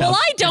actually sounds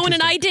I don't,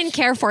 and I didn't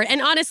care for it.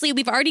 And honestly,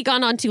 we've already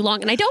gone on too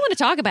long, and I don't want to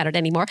talk about it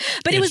anymore.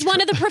 But it was one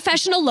of the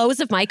professional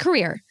lows of my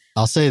career.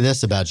 I'll say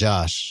this about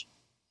Josh.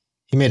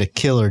 He made a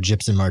killer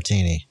Gypsum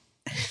Martini.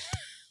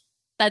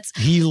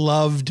 He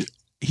loved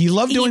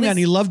doing that, and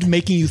he loved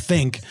making you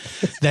think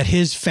that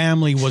his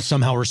family was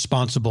somehow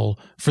responsible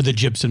for the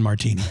Gibson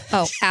Martini.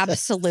 Oh,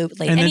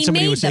 absolutely. And then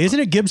somebody would say, isn't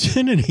it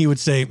Gibson? And he would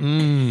say,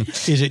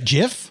 is it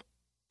Jif?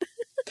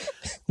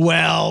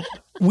 Well,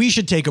 we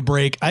should take a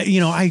break. I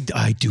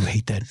do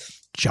hate that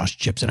Josh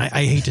Gibson.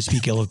 I hate to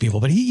speak ill of people,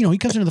 but he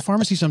comes into the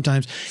pharmacy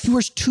sometimes. He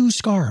wears 2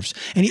 scarves,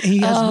 and he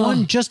has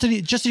one just so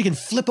he can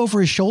flip over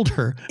his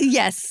shoulder.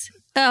 Yes.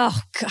 Oh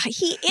God,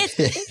 he is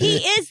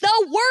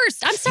the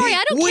worst. I'm sorry,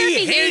 I don't care if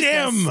he hate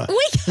him. I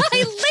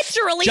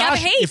literally Josh, have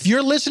hate. if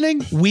you're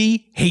listening,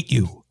 we hate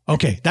you.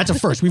 Okay, that's a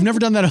first. We've never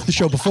done that on the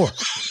show before.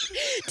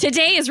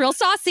 Today is real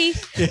saucy.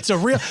 It's a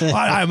real.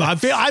 I'm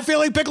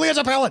feeling pickly as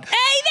a pellet. Hey,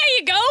 there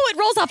you go. It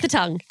rolls off the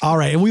tongue. All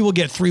right, and we will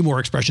get 3 more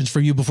expressions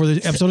from you before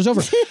the episode is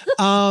over.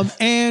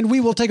 And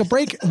we will take a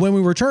break. When we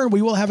return,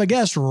 we will have a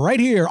guest right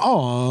here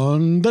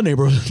on The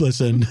Neighborhood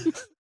Listen.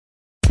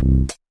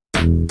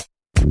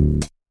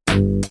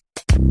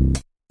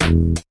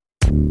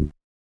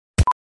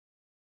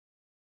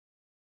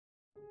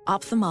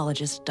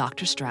 Ophthalmologist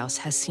Dr. Strauss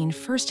has seen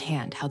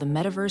firsthand how the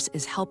metaverse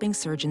is helping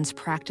surgeons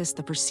practice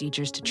the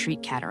procedures to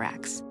treat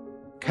cataracts.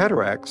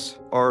 Cataracts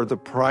are the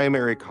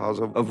primary cause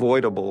of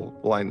avoidable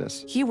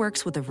blindness. He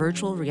works with a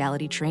virtual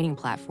reality training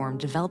platform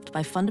developed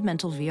by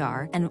Fundamental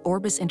VR and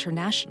Orbis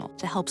International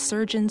to help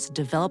surgeons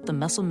develop the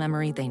muscle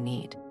memory they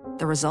need.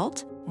 The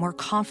result? More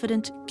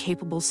confident,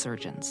 capable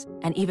surgeons.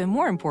 And even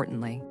more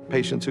importantly,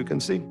 Patients who can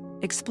see.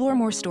 explore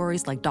more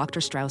stories like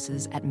Dr.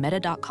 Strauss's at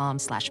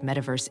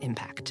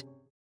meta.com/metaverseimpact.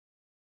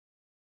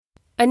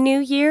 A new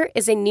year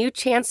is a new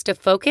chance to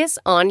focus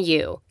on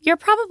you. You're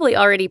probably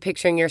already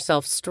picturing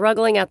yourself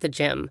struggling at the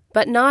gym,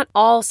 but not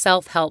all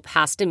self-help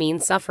has to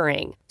mean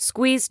suffering.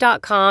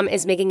 Squeeze.com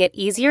is making it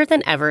easier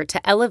than ever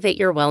to elevate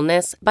your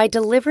wellness by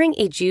delivering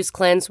a juice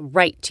cleanse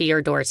right to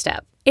your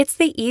doorstep. It's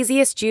the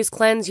easiest juice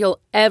cleanse you'll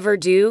ever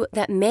do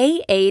that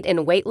may aid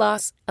in weight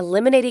loss,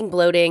 eliminating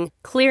bloating,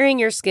 clearing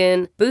your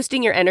skin,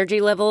 boosting your energy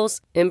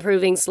levels,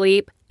 improving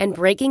sleep, and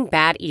breaking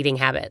bad eating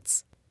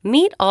habits.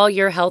 Meet all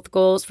your health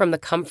goals from the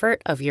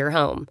comfort of your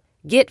home.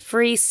 Get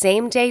free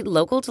same-day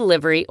local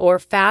delivery or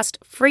fast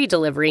free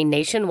delivery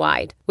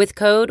nationwide with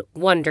code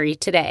WONDERY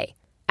today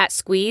at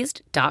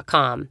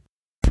squeezed.com.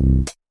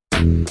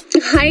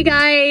 Hi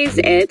guys,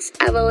 it's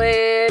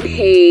Evelyn.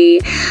 Hey,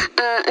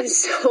 I'm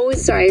so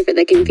sorry for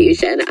the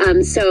confusion.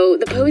 So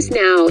the post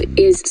now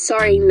is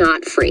sorry,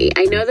 not free.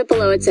 I know that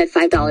below it said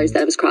 $5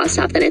 that it was crossed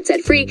off, then it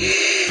said free.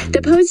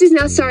 The post is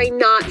now sorry,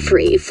 not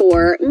free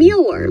for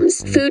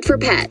mealworms, food for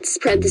pets,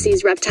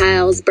 parentheses,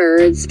 reptiles,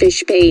 birds,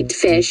 fish bait,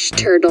 fish,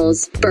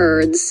 turtles,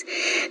 birds.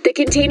 The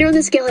container on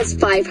the scale has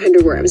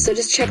 500 worms, so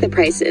just check the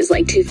prices,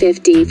 like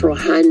 $2.50 for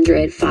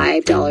 100,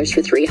 $5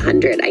 for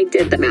 300. I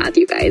did the math,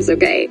 you guys,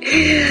 okay?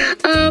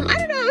 I don't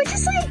know, it's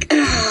just like,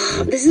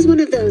 this is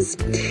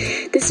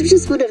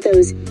just one of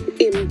those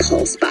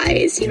impulse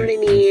buys, you know what I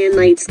mean?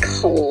 Like, it's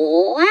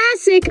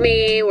classic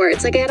me, where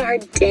it's like I had a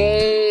hard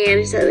day, and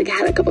I just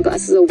had a couple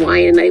glasses of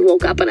wine, and I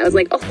woke up and I was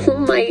like, oh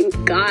my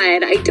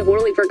God, I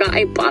totally forgot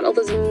I bought all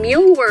those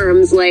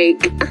mealworms. Like,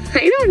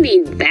 I don't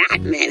need that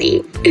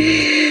many,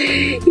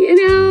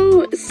 you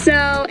know?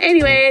 So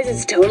anyways,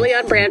 it's totally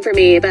on brand for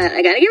me, but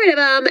I gotta get rid of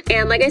them.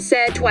 And like I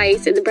said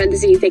twice in the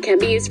parentheses, they can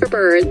be used for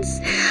birds.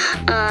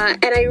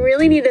 And I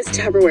really need this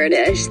Tupperware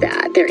dish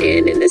that they're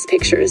in this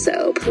picture,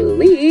 so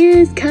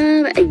please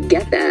come and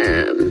get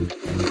them.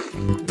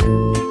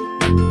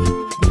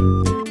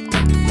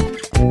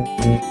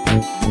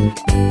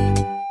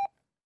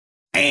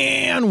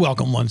 And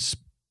welcome once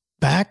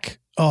back.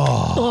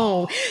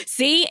 Oh,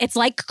 see, it's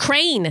like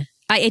Crane.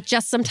 It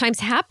just sometimes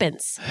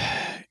happens.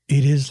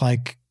 It is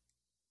like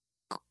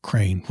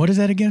Crane. What is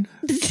that again?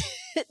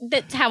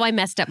 That's how I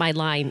messed up my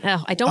line.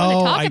 Oh, I don't want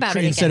to talk about it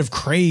again. Instead of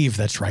crave,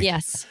 that's right.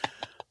 Yes.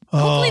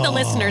 Hopefully the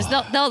listeners,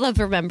 they'll have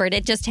remembered.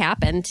 It just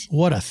happened.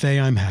 What a day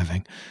I'm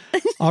having.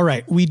 All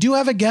right. We do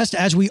have a guest,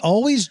 as we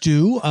always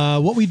do.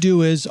 What we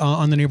do is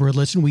on the Neighborhood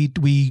Listen,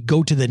 we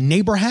go to the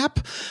Neighbor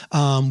App,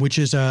 which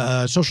is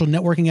a social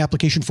networking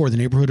application for the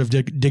neighborhood of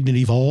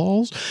Dignity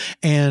Falls.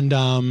 And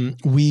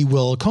we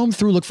will comb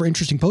through, look for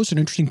interesting posts and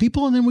interesting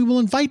people, and then we will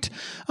invite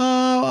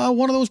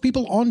one of those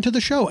people onto the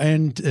show.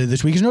 And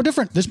this week is no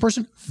different. This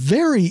person,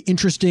 very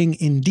interesting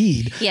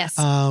indeed. Yes.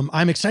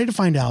 I'm excited to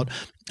find out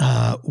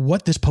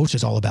what this post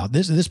is all about.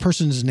 This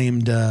person is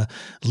named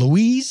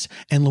Louise,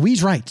 and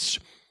Louise writes,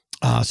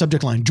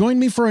 subject line, join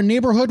me for a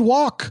neighborhood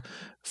walk,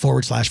 /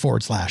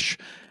 The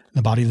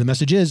body of the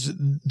message is,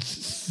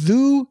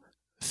 through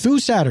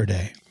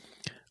Saturday,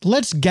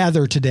 let's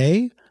gather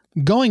today,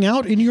 going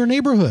out in your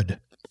neighborhood.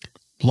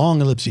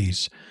 Long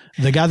ellipses.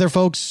 The gather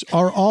folks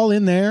are all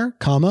in there,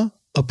 comma,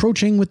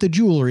 approaching with the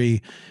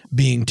jewelry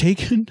being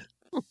taken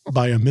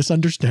by a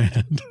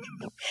misunderstand.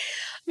 I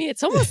mean,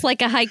 it's almost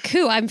like a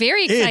haiku. I'm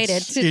very excited.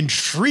 It's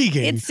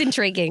intriguing. It's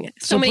intriguing.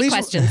 So many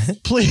questions.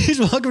 Please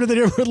welcome to the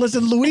Neighborhood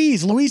Listen,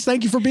 Louise. Louise,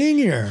 thank you for being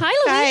here. Hi,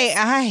 Louise.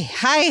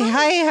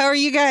 Hi. How are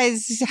you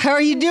guys? How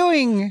are you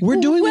doing?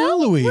 We're doing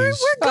well, Louise. We're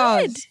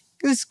good.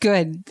 That's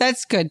good.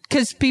 That's good.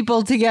 Because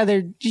people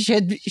together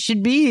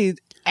should be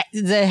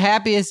the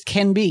happiest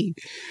can be.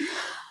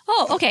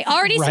 Oh, okay.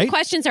 Already some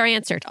questions are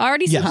answered.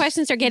 Some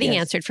questions are getting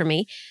answered for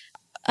me.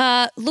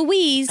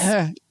 Louise,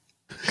 can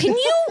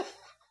you...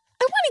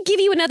 I want to give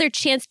you another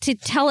chance to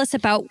tell us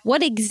about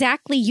what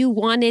exactly you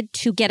wanted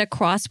to get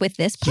across with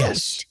this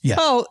post. Yes.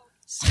 Oh,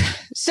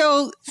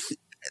 so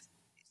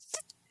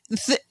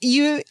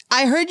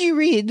I heard you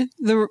read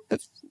the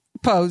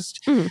post.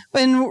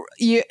 And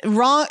you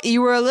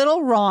were a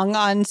little wrong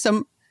on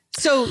some.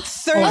 So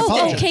Thursday.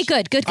 apologize. Okay,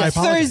 good. I apologize.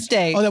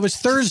 Thursday. Oh, that was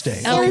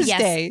Thursday. Oh,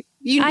 Thursday.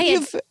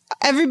 yes.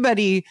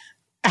 Everybody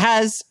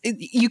has,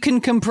 you can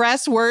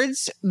compress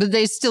words, but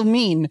they still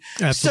mean.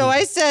 Absolutely. So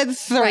I said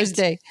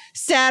Thursday,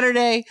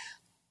 Saturday,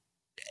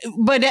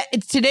 but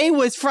today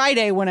was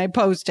Friday when I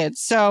posted.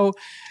 So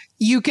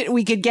we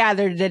could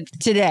gather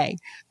today.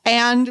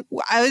 And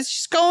I was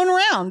just going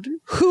around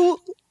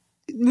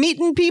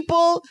meeting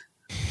people,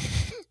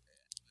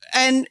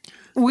 and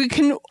we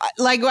can,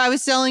 like, I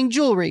was selling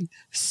jewelry.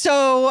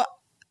 So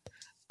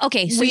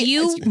Okay, so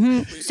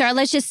sorry,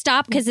 let's just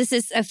stop because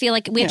I feel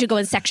like we have to go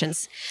in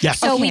sections. Yes.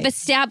 So Okay. we've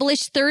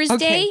established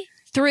Thursday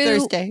through.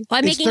 Thursday. Well,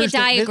 I'm It's making Thursday.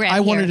 a diagram.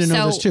 I wanted here. to know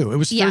So- this too. It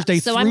was yeah, Thursday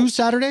so through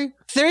Saturday?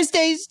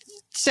 Thursday's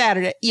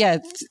Saturday. Yeah.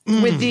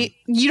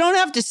 You don't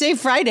have to say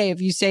Friday if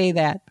you say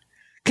that,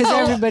 because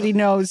everybody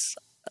knows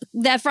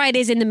that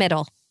Friday's in the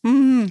middle.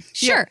 Mm-hmm.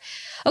 Sure.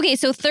 Okay,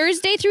 so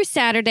Thursday through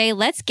Saturday,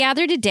 let's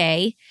gather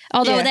today.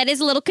 Although that is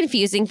a little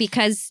confusing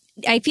because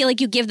I feel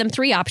like you give them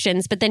 3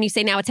 options, but then you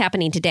say now it's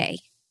happening today.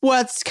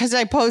 Well, it's because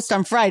I post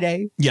on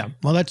Friday. Yeah.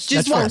 Well, that's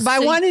fair. I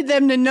wanted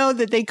them to know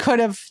that they could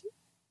have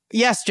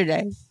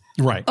yesterday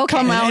Right. Okay.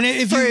 come out And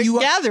if for you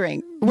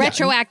gathering.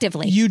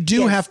 Retroactively. You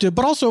do have to,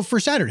 but also for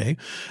Saturday,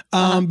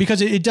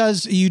 because it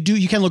does.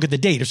 You can look at the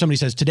date. If somebody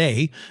says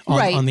today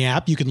on the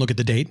app, you can look at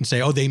the date and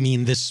say, oh, they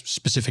mean this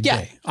specific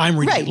day. I'm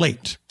reading it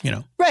late.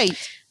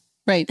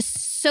 Right.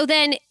 So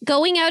then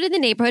going out in the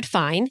neighborhood,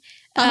 fine.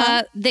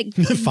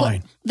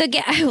 Fine.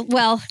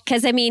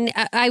 Because I mean,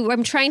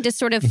 I'm trying to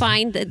sort of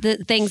find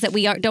the things that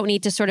we don't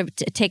need to sort of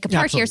take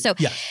apart here. So,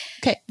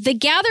 okay, the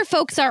gather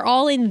folks are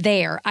all in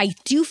there. I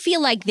do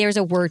feel like there's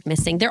a word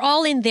missing. They're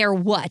all in there.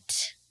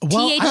 What?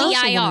 Well,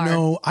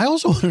 TADIR. I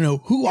also want to know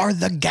who are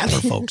the gather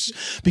folks,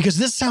 because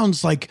this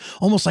sounds like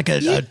almost like a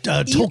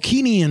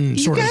Tolkienian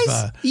sort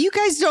of. You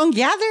guys don't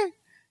gather.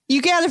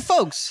 You gather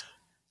folks.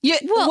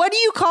 What do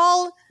you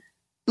call?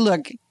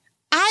 Look,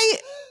 I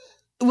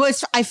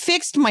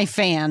fixed my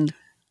fan,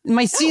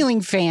 my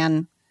ceiling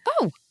fan.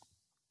 Oh.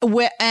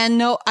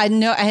 And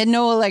I had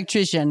no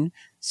electrician.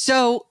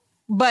 So,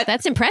 but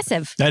that's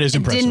impressive. That is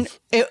impressive.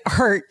 It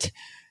hurt.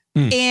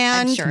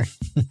 And I'm sure.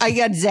 I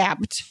got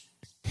zapped.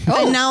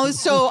 And now,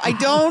 so I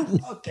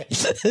don't. Okay.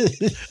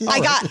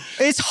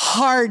 It's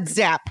hard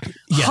zap.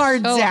 Yes.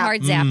 Hard zap.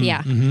 Hard zap,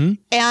 yeah. Mm-hmm.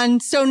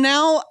 And so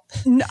now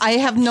I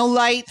have no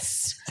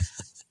lights,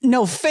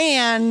 no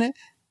fan.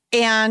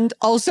 And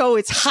also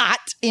it's hot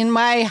in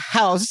my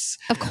house.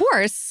 Of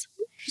course.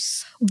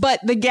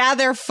 But the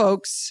gather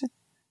folks,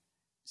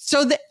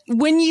 so that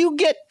when you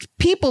get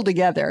people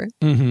together,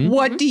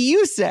 what do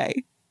you say?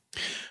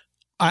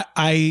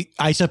 I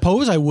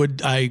suppose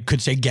I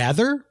could say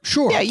gather.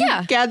 Sure. Yeah,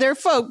 you gather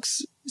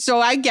folks. So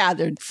I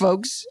gathered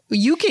folks.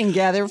 You can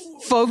gather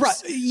folks.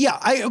 Right. Yeah,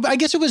 I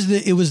guess it was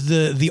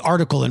the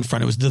article in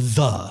front. It was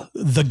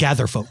the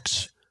gather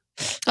folks.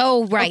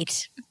 Oh,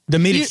 right. That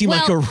made it seem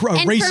like a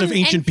race of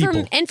ancient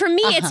people. And for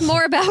me, it's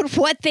more about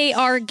what they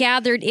are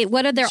gathered.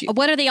 What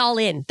are they all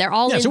in? They're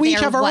all in. So we each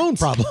have our what? own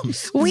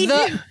problems. We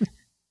do.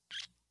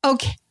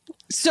 Okay.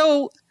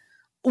 So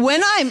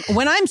when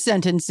I'm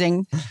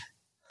sentencing,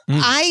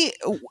 I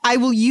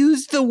will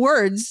use the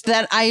words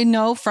that I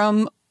know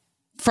from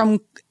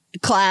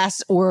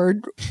class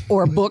or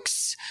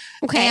books.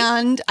 Okay.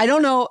 And I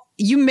don't know,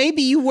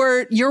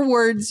 your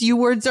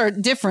words are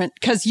different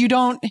because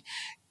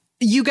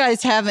you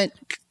guys haven't,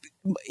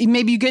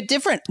 maybe you get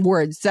different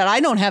words that I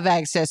don't have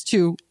access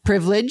to,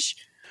 privilege.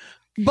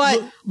 But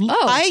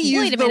I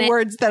use the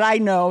words that I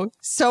know.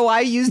 So I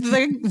use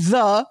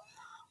the,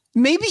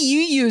 maybe you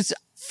use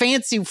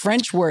fancy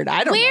French word.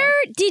 I don't know.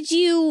 Where'd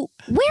you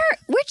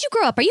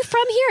grow up? Are you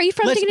from here? Are you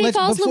from Dignity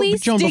Falls, Louise?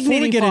 Joan,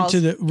 before we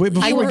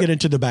get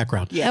into the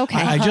background,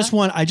 okay. I just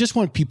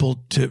want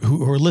people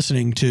who are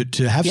listening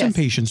to have some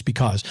patience,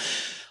 because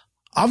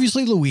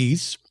obviously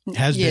Louise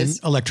has been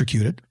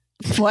electrocuted.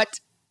 What?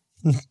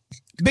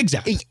 Big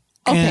zap.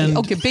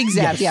 Okay, big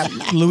zap. Yeah,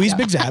 Louise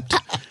big zapped.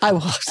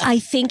 I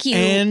think you.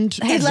 And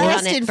it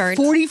lasted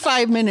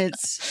 45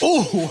 minutes.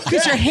 Oh,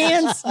 because your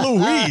hands,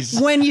 Louise,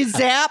 when you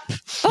zap,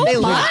 they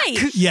lock.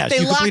 Yes,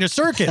 you complete a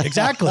circuit.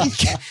 Exactly.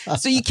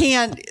 So you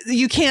can't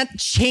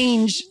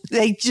change.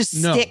 They just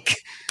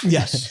stick.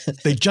 Yes,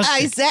 they just.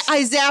 I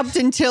zapped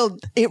until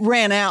it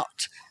ran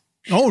out.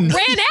 Oh no!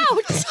 Ran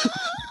out.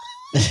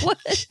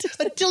 What?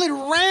 Until it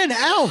ran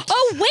out.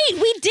 Oh wait,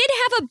 we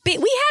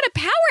had a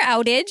power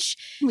outage.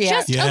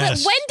 Yeah.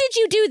 When did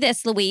you do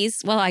this,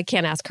 Louise? Well, I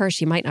can't ask her.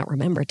 She might not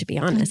remember, to be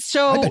honest.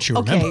 So I bet she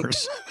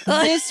remembers.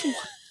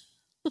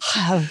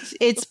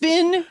 It's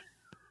been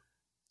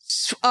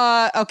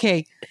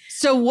okay.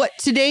 So what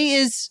today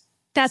is?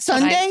 That's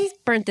Sunday.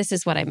 Burnt. This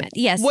is what I meant.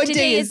 Yes. What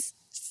today day is?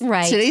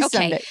 Right. Today's okay.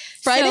 Sunday.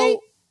 Friday.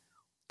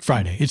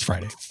 Friday. It's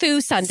Friday.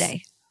 Foo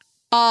Sunday.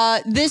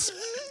 This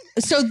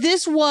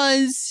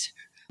was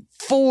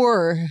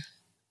four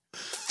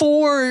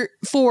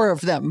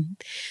of them.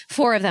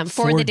 4 of them.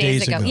 4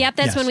 days ago. Yep,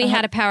 that's when we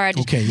had a power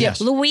outage. Okay,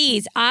 yes.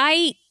 Louise,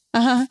 I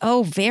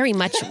Oh, very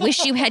much.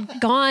 Wish you had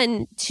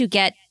gone to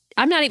get.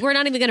 We're not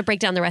even going to break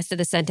down the rest of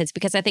the sentence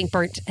because I think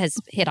Burnt has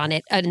hit on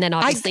it. And then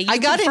obviously you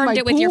got confirmed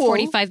it with your pool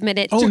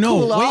 45-minute. Oh, no.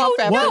 cool Wait, off what?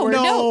 afterwards.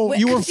 No.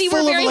 You were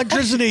full of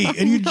electricity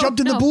and you jumped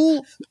in the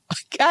pool?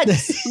 God,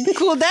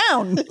 cool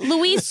down.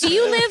 Louise, do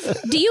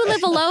you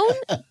live alone?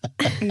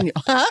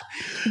 Huh?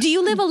 Do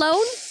you live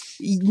alone?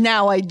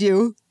 Now I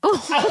do.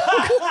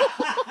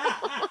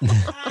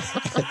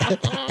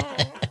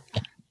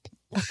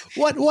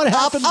 What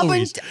happened,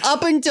 Louise?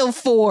 Up until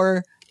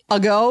 4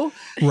 ago,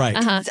 Right.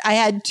 I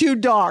had 2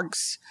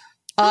 dogs.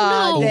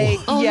 no.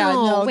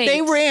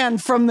 They ran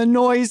from the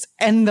noise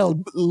and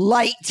the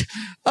light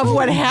of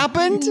what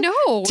happened. To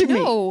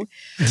me.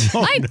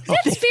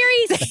 That's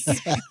very.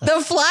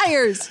 The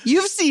flyers.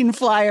 You've seen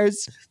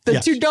flyers. The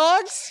Yes. 2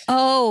 dogs.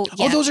 Oh,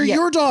 yeah. Oh, those are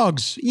your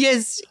dogs.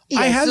 Yes,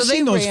 I have so they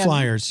seen those ran.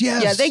 flyers.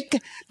 Yes. Yeah,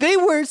 they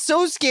were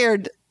so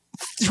scared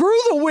through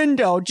the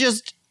window,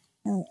 just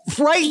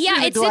right. Yeah,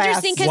 through the it's glass.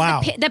 interesting because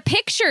Wow. the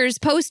pictures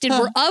posted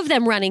were of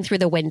them running through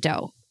the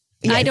window.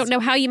 I don't know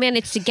how you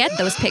managed to get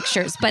those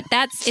pictures, but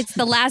it's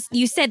the last.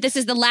 You said this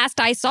is the last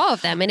I saw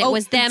of them, and it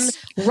was them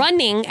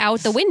running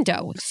out the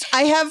window.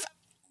 I have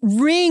the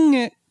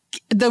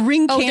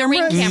ring camera. Oh, the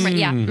ring camera,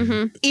 yeah.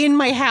 Mm-hmm. In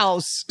my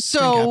house.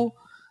 So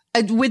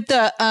with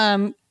the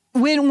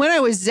when I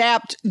was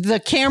zapped, the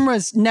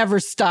cameras never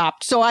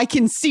stopped, so I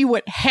can see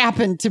what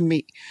happened to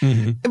me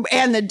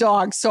and the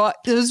dog. So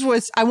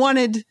I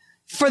wanted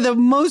for the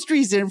most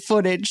recent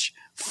footage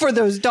for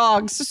those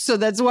dogs, so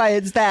that's why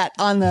it's that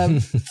on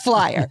the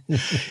flyer.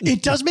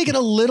 It does make it a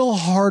little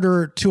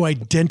harder to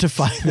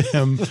identify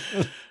them,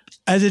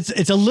 as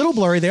it's a little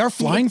blurry. They are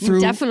flying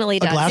through Definitely a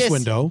does. glass Yes.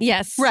 window.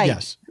 Yes, Right.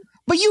 Yes.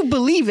 But you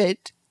believe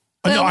it.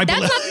 No, I that's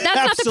believe- not the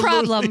Absolutely.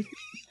 problem.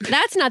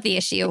 That's not the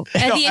issue. The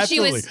issue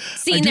absolutely. is I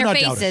seeing do their not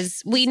doubt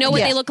faces. We know what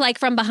Yeah. they look like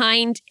from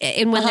behind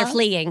and when they're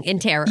fleeing in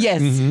terror.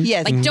 Yes,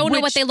 yes. Like, don't know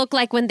what Which they look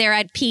like when they're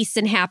at peace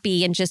and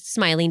happy and just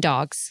smiling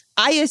dogs.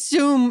 I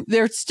assume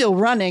they're still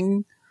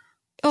running.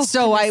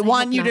 So I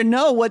want you to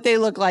know what they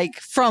look like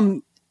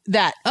from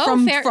that. Oh,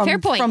 from, fair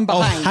point. From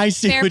behind. I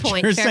see Fair what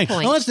point, you're fair saying.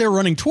 point. Unless they're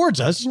running towards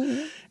us,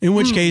 in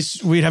which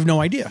case we'd have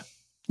no idea.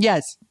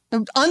 Yes.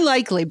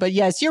 Unlikely, but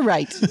yes, you're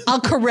right.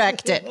 I'll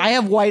correct it. I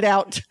have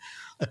whiteout.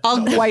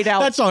 I'll white out.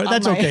 That's all. on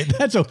That's my- okay.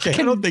 That's okay.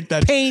 I don't think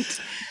that paint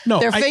No,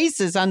 their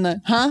faces on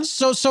the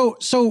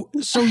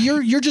So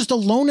you're just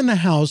alone in the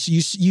house.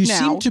 You Now.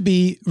 seem to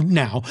be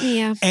now.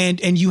 Yeah.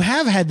 And you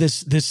have had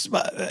this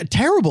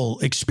terrible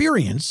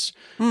experience.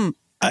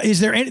 Is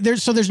there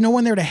so there's no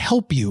one there to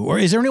help you, or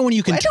is there anyone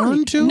you can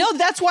turn to? No,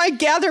 that's why I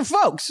gather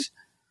folks.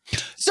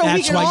 So That's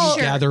we can why you all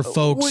gather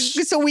folks.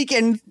 So we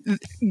can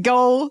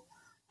go.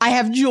 I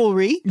have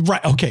jewelry.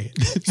 Right. Okay.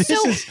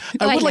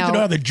 I would like to know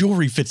how the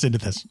jewelry fits into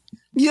this.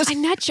 Yes.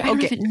 I'm not sure. I don't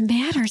know if it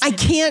matters. I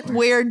can't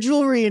wear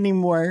jewelry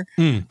anymore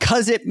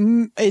because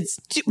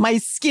my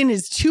skin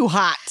is too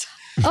hot.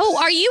 Oh,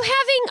 are you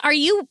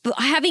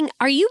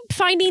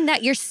finding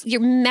that your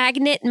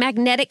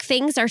magnetic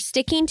things are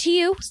sticking to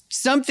you?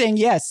 Something,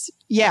 yes.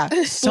 Yeah.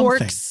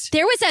 Forks. Do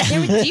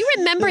you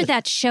remember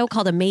that show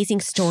called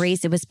Amazing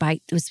Stories? It was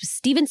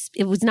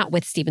not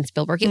with Steven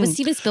Spielberg. It was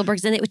Steven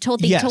Spielberg's, and they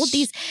told these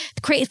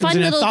fun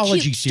an little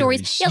anthology cute stories.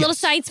 series. Yeah, little Yes.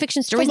 science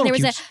fiction stories. Fun And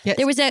little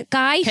there was a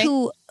guy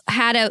who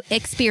had a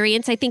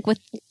experience, I think, with.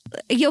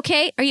 Are you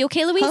okay? Are you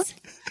okay, Louise? Huh?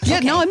 Yeah,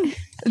 Okay. no,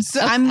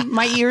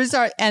 my ears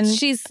are, and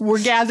we're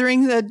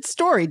gathering the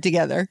story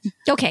together.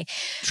 Okay.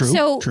 True,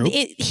 So true.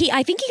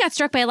 I think he got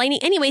struck by lightning.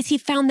 Anyways, he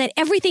found that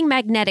everything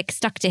magnetic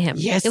stuck to him.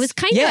 Yes. It was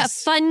kind of a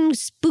fun,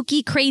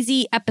 spooky,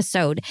 crazy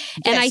episode.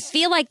 And I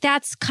feel like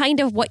that's kind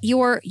of what you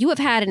have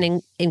had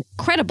an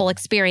incredible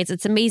experience.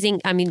 It's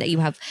amazing. I mean, that you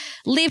have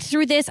lived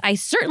through this. I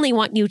certainly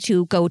want you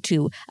to go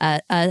to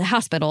a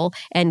hospital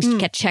and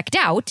get checked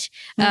out.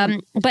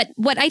 But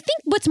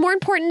what's more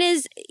important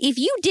is if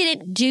you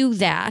didn't do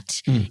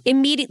that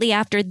immediately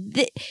after,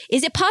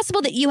 is it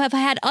possible that you have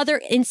had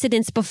other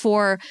incidents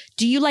before?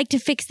 Do you like to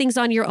fix things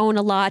on your own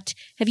a lot?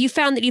 Have you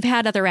found that you've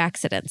had other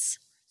accidents?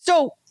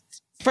 So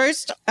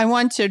first, I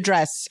want to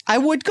address, I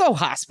would go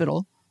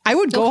hospital. I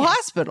would go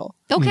hospital.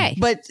 Okay.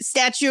 But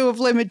statute of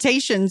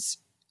limitations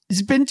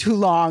has been too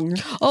long.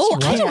 Oh,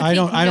 I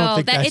don't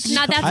think that's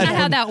not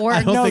how that works.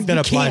 I don't think that you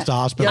applies can't. to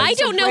hospitals. I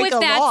don't know break if a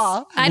that's.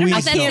 law. I don't know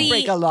if You that's can't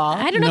break a law.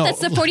 I don't know No. if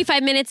that's the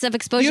 45 minutes of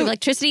exposure to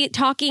electricity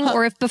talking,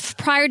 or if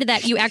prior to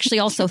that you actually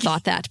also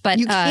thought that. But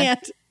You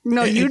can't.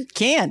 No, you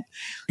can't.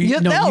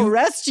 They'll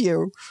arrest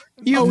you.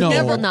 You No.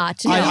 They will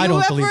not. No. I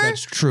don't You believe ever-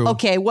 that's true.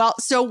 Okay, well,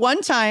 so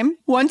one time,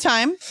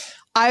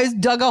 I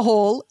dug a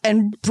hole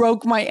and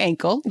broke my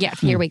ankle. Yeah,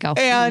 here we go.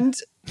 And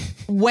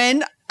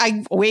when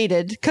I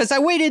waited, because I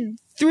waited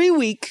 3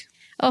 weeks,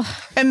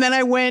 and then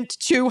I went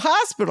to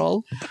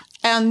hospital,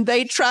 and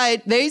they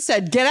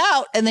said, get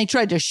out, and they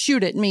tried to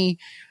shoot at me.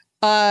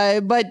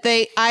 But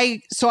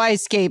I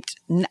escaped,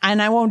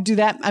 and I won't do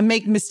that. I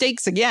make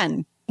mistakes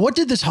again. What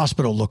did this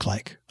hospital look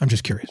like? I'm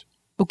just curious.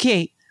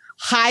 Okay,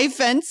 high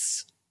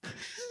fence.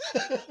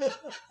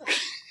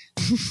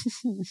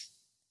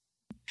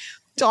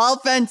 Tall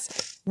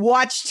fence,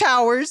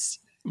 watchtowers,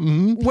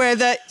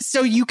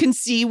 so you can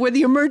see where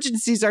the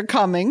emergencies are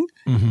coming.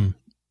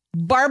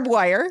 Barbed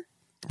wire.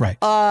 Right.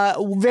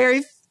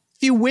 Very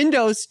few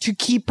windows to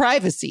keep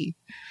privacy.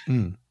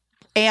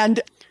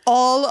 And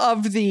all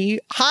of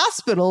the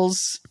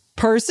hospitals,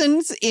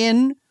 persons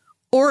in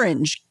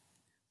orange.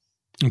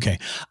 Okay.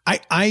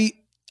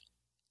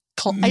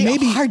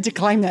 Maybe hard to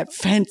climb that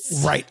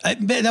fence. Right.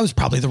 That was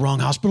probably the wrong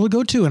hospital to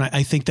go to. And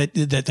I think that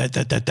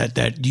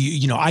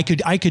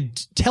I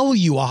could tell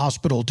you a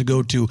hospital to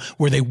go to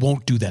where they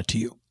won't do that to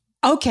you.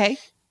 Okay.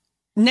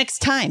 Next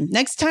time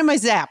I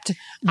zapped.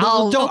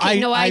 I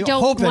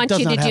don't want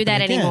you to do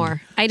that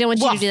anymore. I don't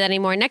want you to do that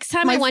anymore. Next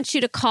time I want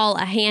you to call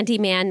a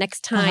handyman.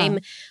 Next time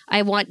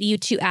I want you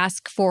to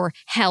ask for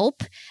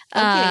help.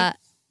 Okay.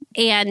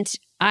 And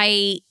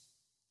I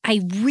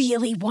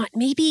really want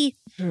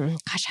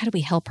gosh, how do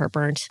we help her,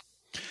 Bernd?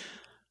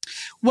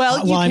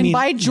 Well, you can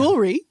buy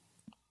jewelry.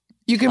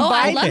 You can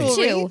buy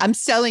jewelry. I'm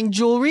selling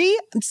jewelry.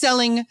 I'm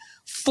selling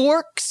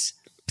forks,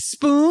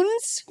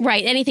 spoons.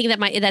 Right. Anything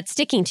that's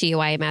sticking to you,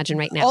 I imagine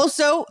right now.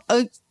 Also,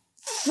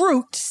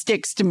 fruit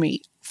sticks to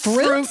me.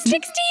 Fruit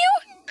sticks to you?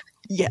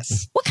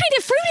 Yes. What kind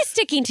of fruit is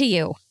sticking to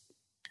you?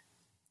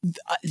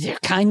 The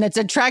kind that's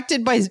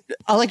attracted by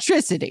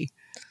electricity.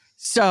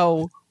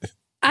 So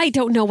I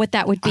don't know what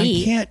that would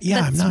be. I can't.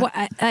 Yeah, I'm not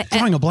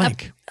drawing a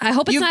blank. I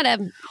hope it's not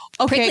a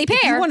prickly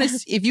pear.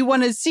 If you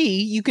want to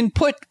see, you can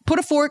put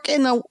a fork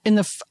in the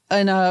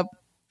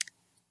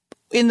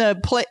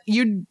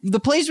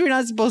place where you're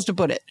not supposed to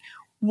put it.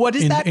 What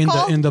is that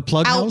called? In the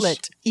plug outlet.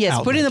 house? Yes,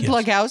 outlet, put it in the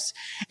plug house,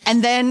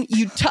 and then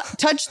you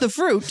touch the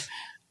fruit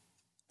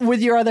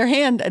with your other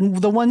hand, and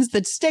the ones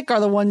that stick are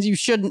the ones you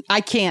shouldn't.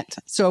 I can't.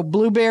 So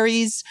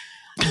blueberries,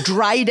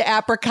 dried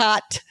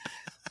apricot.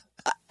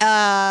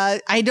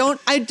 I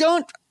don't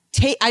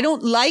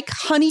like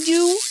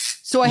honeydew,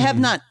 so I have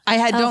not.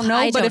 I don't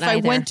know, but if I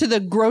went to the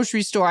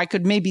grocery store, I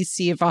could maybe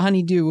see if a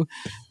honeydew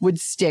would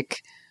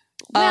stick.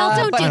 Well,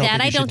 don't do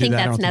that. I don't think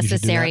that's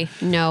necessary.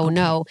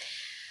 No.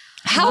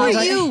 How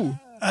are you?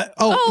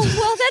 Well,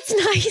 that's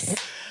nice.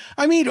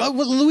 I mean,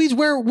 Louise,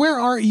 where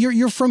are you?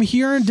 You're from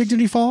here in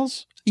Dignity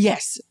Falls?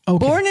 Yes.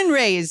 Okay. Born and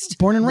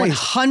raised.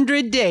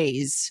 100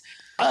 days.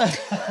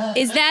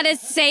 Is that a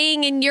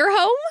saying in your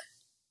home?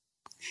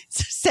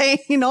 Saying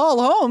in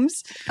all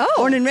homes.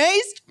 Born and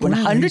raised,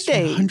 100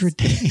 days. 100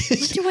 days. I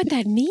wonder what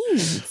that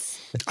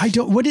means. I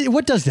don't.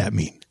 What does that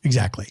mean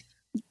exactly?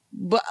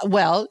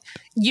 Well,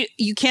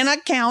 you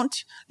cannot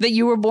count that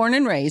you were born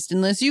and raised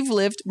unless you've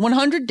lived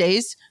 100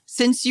 days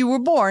since you were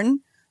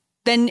born.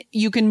 Then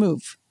you can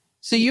move.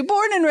 So you're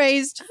born and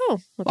raised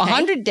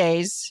 100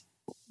 days.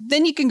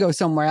 Then you can go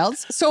somewhere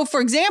else. So, for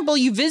example,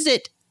 you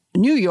visit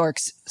New York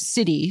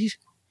City.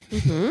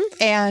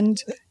 And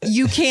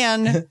you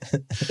can,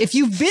 if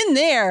you've been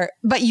there,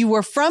 but you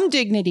were from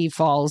Dignity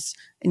Falls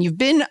and you've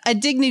been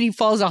at Dignity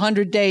Falls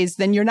 100 days,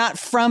 then you're not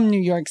from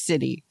New York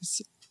City.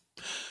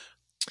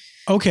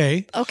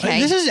 Okay.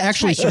 This is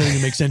actually starting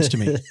to make sense to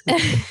me.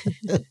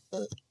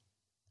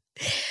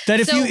 That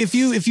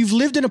if you've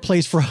lived in a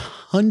place for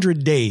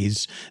 100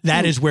 days,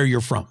 that is where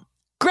you're from.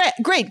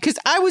 Great, because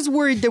I was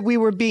worried that we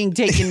were being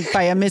taken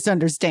by a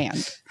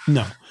misunderstand.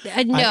 No.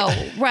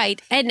 Right.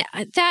 And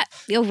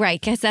right,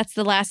 because that's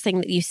the last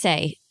thing that you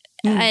say.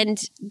 And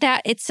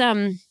that it's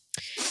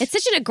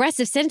such an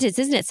aggressive sentence,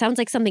 isn't it? Sounds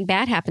like something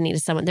bad happening to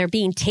someone. They're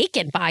being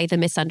taken by the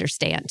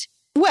misunderstand.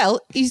 Well,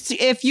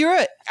 if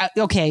you're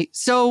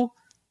so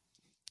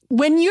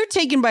when you're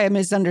taken by a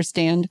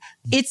misunderstand,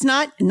 it's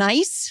not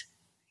nice.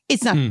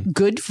 It's not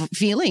good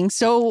feeling.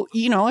 So,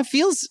 it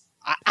feels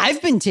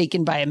I've been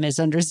taken by a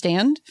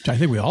misunderstand. I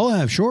think we all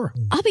have, sure.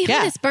 I'll be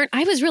honest, Bernd.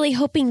 I was really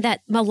hoping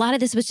that a lot of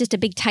this was just a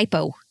big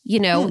typo,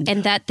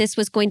 and that this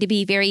was going to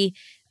be very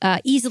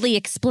easily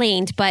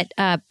explained. But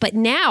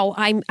now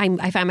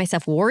I find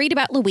myself worried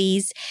about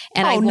Louise,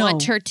 and I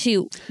want her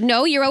to.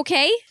 No, you're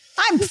okay.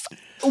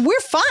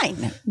 We're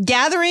fine.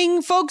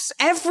 Gathering folks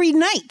every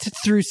night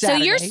through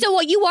Saturday.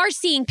 So you are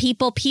seeing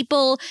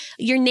people,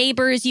 your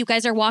neighbors. You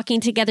guys are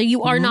walking together.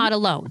 You are not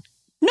alone.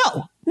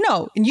 No.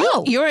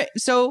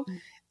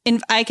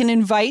 And I can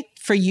invite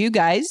for you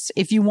guys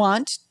if you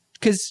want,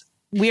 because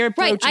we're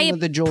approaching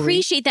with the jewelry. I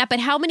appreciate that, but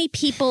how many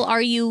people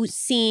are you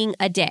seeing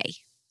a day?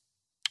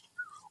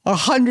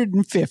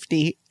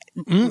 150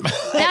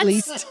 at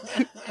least.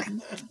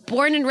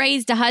 Born and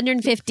raised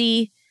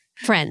 150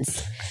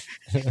 friends.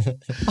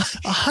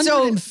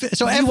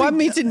 So you want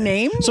me to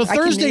name? So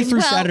Thursday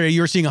through Saturday,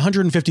 you're seeing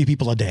 150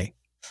 people a day.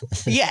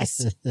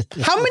 Yes.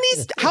 How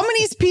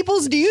many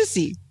peoples do you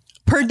see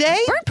per day?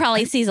 Bernd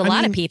probably sees a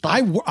lot of people.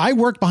 I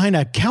work behind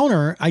a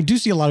counter. I do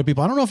see a lot of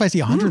people. I don't know if I see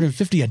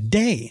 150 a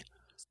day.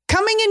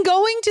 Coming and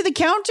going to the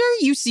counter,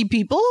 you see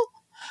people.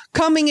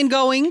 Coming and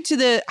going to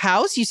the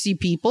house, you see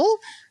people.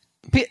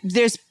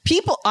 There's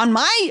people on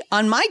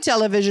my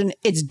television.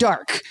 It's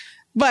dark,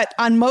 but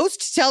on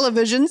most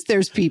televisions,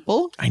 there's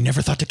people. I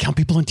never thought to count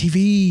people on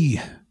TV.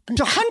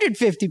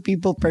 150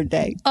 people per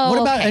day. Oh,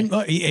 what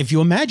about if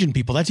you imagine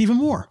people? That's even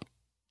more.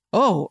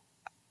 Oh,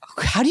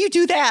 how do you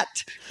do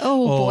that?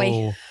 Oh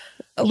boy.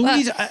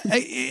 Louise,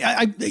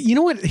 you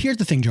know what? Here's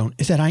the thing, Joan,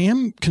 is that I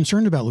am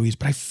concerned about Louise,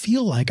 but I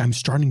feel like I'm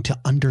starting to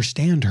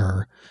understand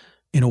her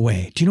in a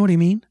way. Do you know what I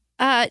mean?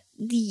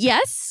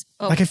 Yes.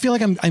 Oh. Like I feel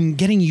like I'm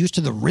getting used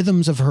to the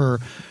rhythms of her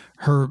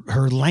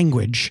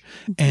language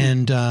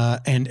and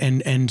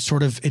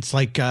sort of it's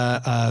like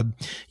Diane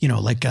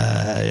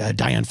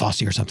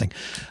Fossey or something,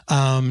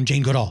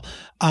 Jane Goodall.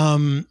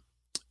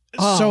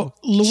 So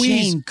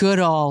Louise, Jane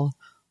Goodall.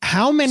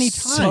 How many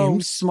times? So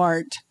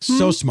smart.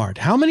 So smart.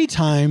 How many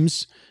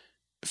times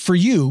for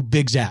you,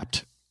 Big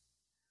Zapped?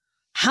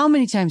 How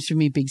many times for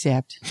me, Big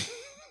Zapped?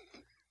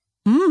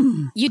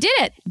 You did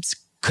it. It's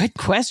good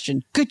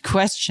question. Good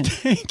question.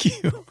 Thank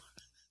you.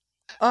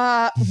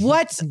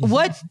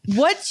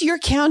 What's your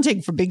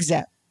counting for Big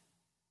Zap?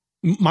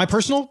 My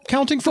personal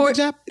counting for Big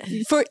Zap?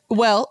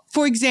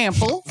 For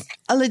example,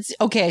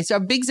 so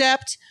Big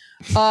Zapped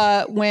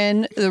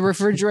when the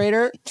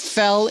refrigerator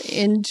fell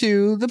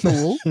into the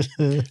pool.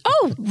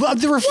 Oh, why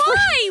would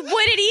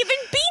it even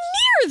be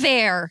near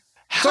there?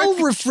 How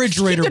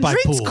refrigerator by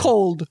drinks pool?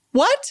 Cold.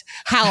 What?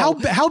 How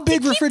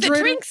big refrigerator?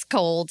 The drinks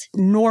cold.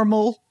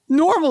 Normal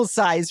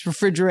size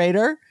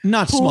refrigerator.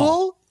 Not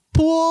small.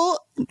 Pool,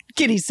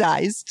 kitty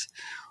sized.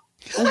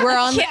 We're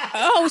on.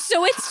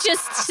 So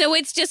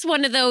it's just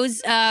one of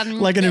those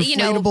like an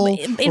inflatable,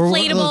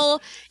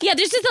 inflatable. Yeah,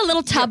 there's just a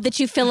little tub that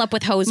you fill up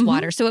with hose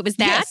water. So it was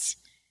that.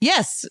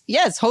 Yes,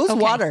 hose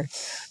water.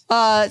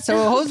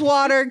 So hose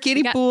water,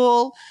 kiddie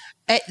pool,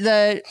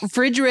 the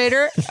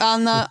refrigerator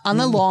on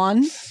the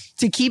lawn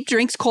to keep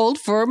drinks cold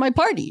for my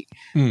party.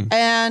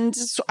 And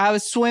so I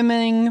was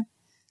swimming,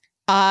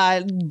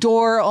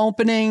 door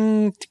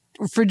opening,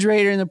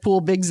 refrigerator in the pool,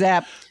 Big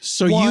Zap.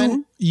 So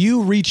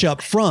you reach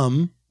up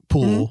from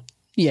pool.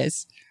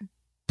 Yes.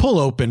 Pull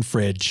open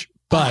fridge,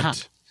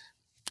 but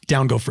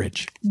down go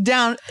fridge.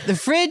 Down the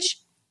fridge,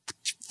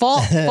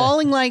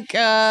 falling like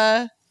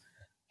a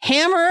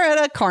hammer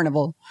at a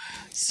carnival.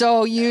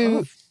 So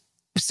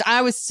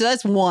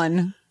that's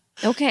one.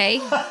 Okay.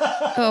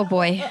 Oh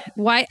boy.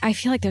 Why? I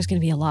feel like there's going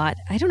to be a lot.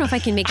 I don't know if I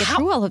can make it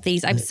through all of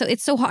these.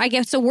 It's so hard. I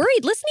get so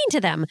worried listening to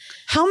them.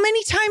 How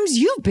many times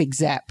you Big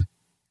Zap?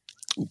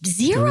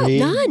 0,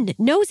 none,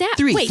 no Zap.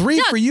 Wait, 3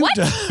 Doug, for you, what?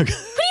 Doug. What are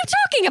you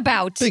talking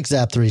about? Big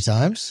Zap 3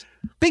 times.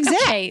 Big Zap.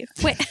 Okay.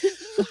 Wait.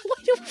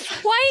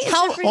 Why?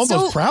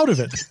 Almost proud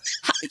of it.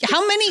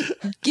 How many?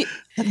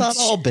 Not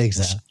all Big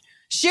Zap.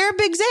 Share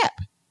Big Zap.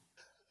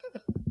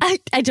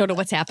 I don't know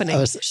what's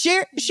happening.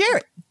 Share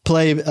it.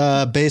 Play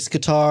bass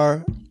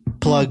guitar.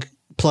 Plug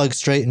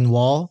straight in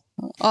wall.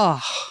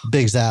 Oh,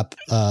 Big Zap.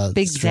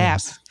 Big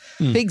strings. Zap.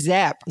 Big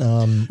Zap.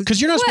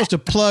 Because you're not supposed to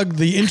plug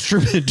the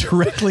instrument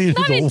directly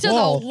into the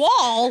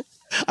wall.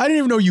 I didn't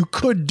even know you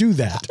could do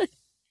that.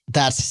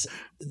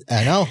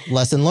 I know.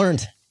 Lesson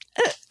learned.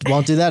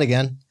 Won't do that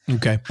again.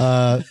 Okay.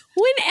 When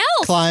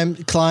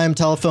else? Climb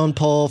telephone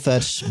pole,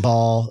 fetch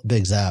ball,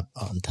 Big Zap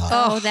on top.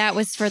 Oh, that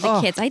was for the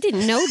kids. I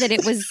didn't know that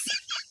it was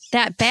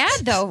that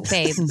bad, though,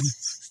 babe.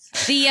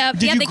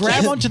 Did you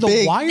grab onto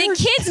the wires? The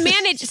kids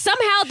managed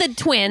somehow. The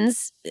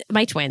twins,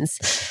 my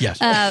twins.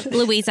 Yes.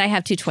 Louise, I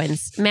have 2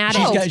 twins.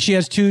 Matt. She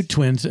has 2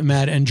 twins,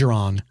 Matt and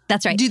Jerron.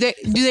 That's right. Do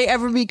they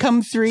ever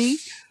become 3?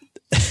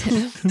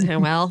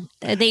 Well,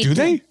 do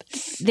they?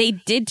 They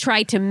did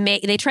try to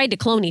They tried to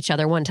clone each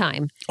other one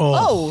time.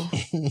 Oh.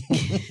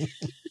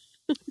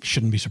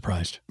 Shouldn't be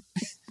surprised.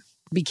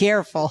 Be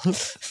careful.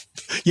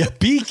 Yeah,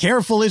 be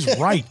careful is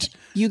right.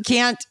 You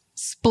can't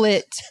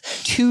split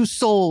 2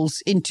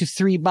 souls into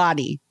 3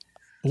 body.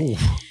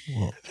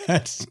 Oh,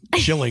 that's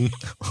chilling.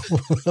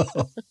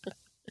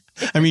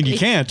 I mean, you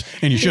can't,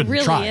 and you shouldn't it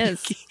really try.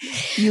 Is.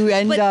 You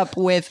end up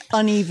with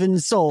uneven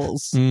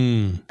souls.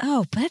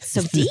 Oh, that's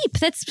so deep.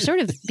 That's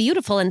sort of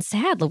beautiful and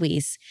sad,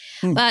 Louise.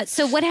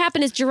 So what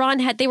happened is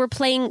they were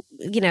playing,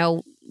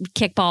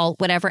 kickball,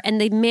 whatever,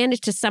 and they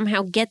managed to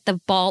somehow get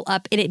the ball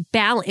up, and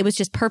it was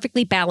just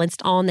perfectly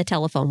balanced on the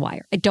telephone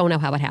wire. I don't know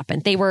how it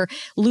happened. They were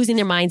losing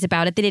their minds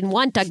about it. They didn't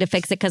want Doug to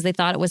fix it because they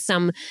thought it was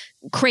some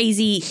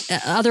crazy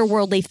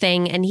otherworldly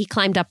thing, and he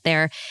climbed up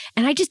there.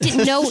 And I just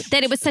didn't know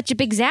that it was such a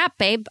big zap,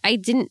 babe. I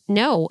didn't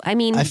know. I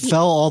mean, I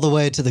fell all the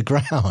way to the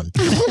ground.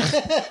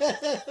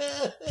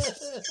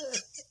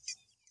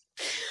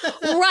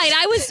 Right.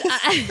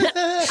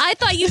 I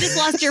thought you just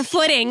lost your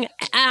footing.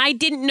 I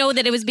didn't know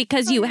that it was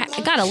because you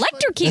got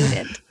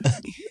electrocuted.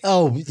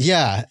 Oh,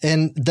 yeah.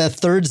 And the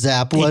third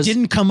zap was... It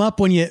didn't come up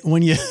when you...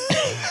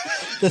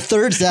 The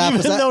third zap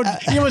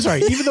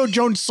even though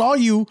Joan saw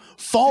you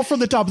fall from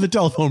the top of the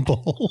telephone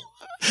pole,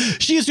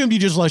 she assumed you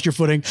just lost your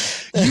footing.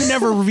 You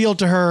never revealed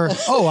to her,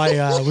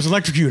 I was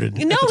electrocuted.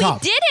 No,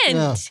 he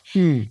didn't.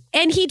 Yeah.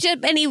 And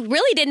he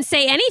really didn't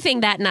say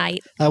anything that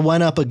night. I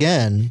went up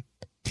again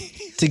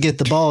to get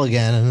the ball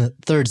again, and the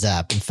third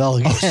zap and fell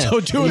again.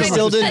 You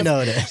still didn't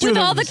notice. With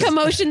all the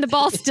commotion, the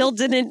ball still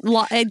didn't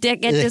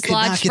get dislodged could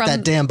not get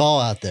that damn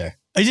ball out there.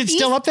 Is it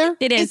still up there?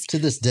 It is. To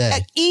this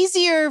day.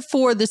 Easier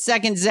for the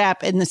second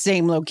zap in the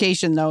same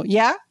location, though.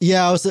 Yeah?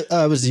 Yeah,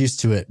 I was used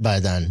to it by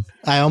then.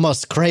 I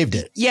almost craved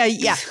it.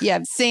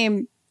 Yeah.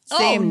 Same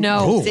Same. Oh,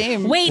 no.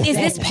 Same. Wait, is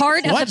this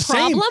part of What? the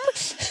problem?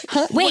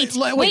 Wait,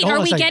 hold are on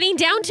a we second. getting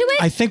down to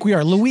it? I think we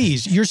are.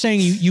 Louise, you're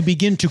saying you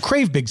begin to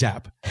crave Big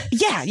Zap.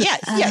 Yeah.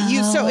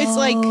 So it's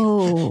like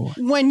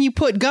when you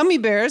put gummy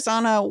bears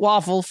on a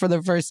waffle for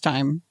the first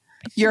time,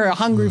 you're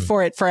hungry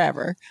for it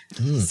forever.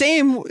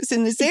 Same. It's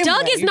in the same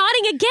Doug way. is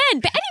nodding again.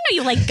 But I didn't know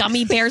you like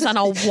gummy bears on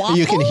a waffle.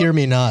 You can hear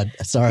me nod.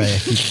 Sorry, I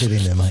keep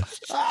hitting the mic.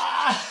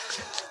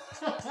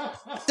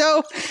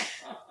 So,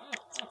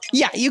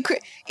 yeah,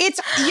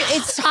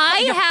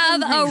 I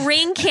have a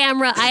ring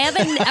camera. I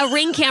have a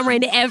ring camera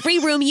in every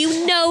room.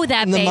 You know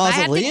that, In the babe. I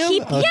have to mausoleum?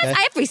 keep. Okay.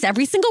 Yes,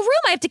 every single room.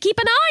 I have to keep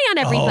an eye on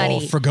everybody.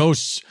 Oh, for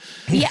ghosts.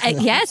 Yeah,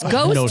 yes,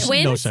 ghost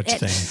twins. No such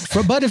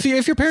thing. But if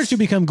your parents do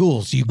become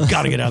ghouls, you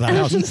got to get out of that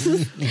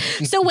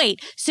house. So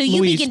wait, so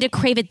you Louise. begin to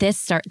crave it.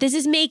 This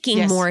is making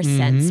Yes. more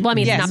sense. Well, I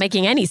mean, Yes. it's not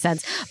making any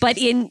sense. But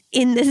in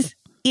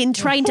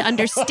trying to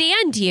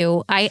understand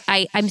you,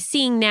 I'm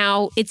seeing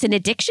now it's an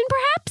addiction,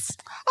 perhaps.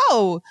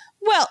 Oh,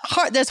 well,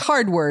 that's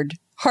hard word.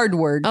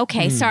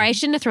 Okay, sorry, I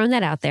shouldn't have thrown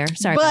that out there.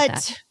 Sorry about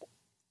that.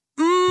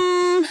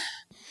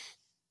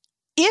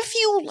 If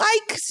you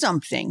like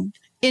something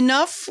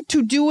enough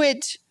to do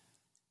it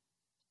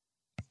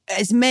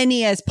as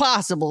many as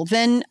possible,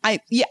 then I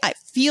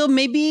feel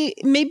maybe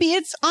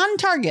it's on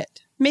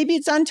target.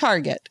 Big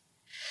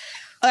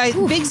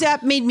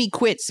Zap made me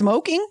quit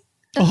smoking.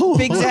 Oh,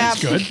 Big Zap.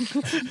 that's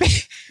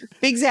good.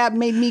 Big Zap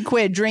made me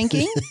quit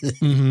drinking.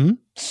 Mm-hmm.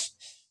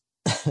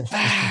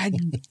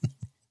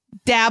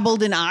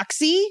 Dabbled in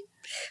Oxy.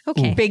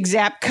 Okay. Big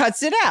Zap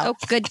cuts it out. Oh,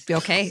 good.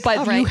 Okay, But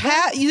all right.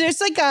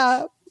 there's like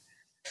a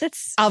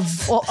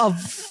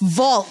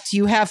vault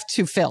you have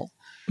to fill.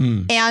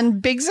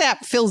 And Big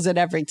Zap fills it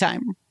every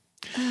time.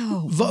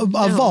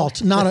 A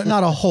vault, not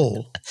a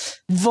hole.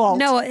 Vault.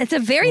 No, it's a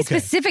very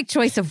specific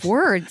choice of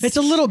words. It's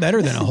a little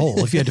better than a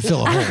hole if you had to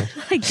fill a hole.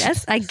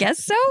 I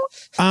guess so.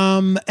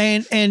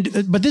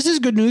 But this is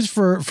good news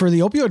for the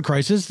opioid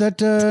crisis that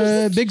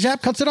Big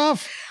Zap cuts it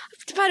off.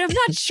 But I'm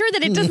not sure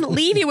that it doesn't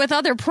leave you with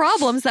other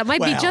problems that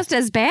might be Well. just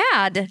as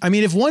bad. I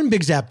mean, if one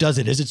Big Zap does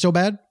it, is it so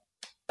bad?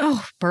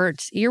 Oh,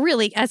 Bert, you're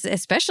really,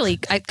 especially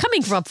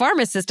coming from a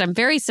pharmacist, I'm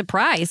very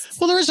surprised.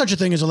 Well, there is such a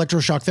thing as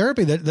electroshock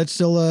therapy. That's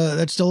still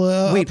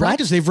a Wait,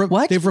 practice.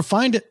 what? They've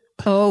refined it.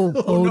 No.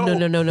 What?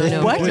 No,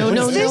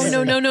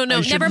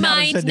 I should Never not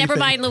have said Never anything.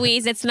 mind,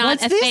 Louise. It's not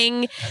What's a this?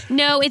 thing.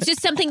 No, it's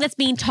just something that's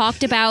being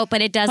talked about,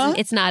 but it doesn't.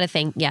 It's not a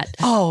thing yet.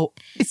 Oh,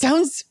 it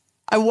sounds.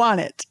 I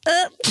want it.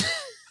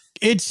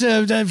 It's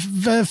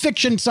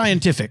fiction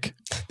scientific.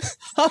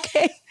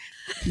 Okay.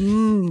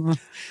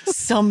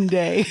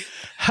 Someday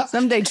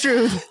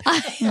truth. I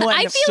feel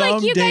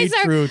like you guys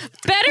are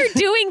better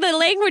doing the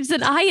language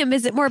than I am.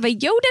 Is it more of a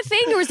Yoda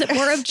thing, or is it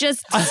more of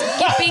just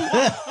skipping?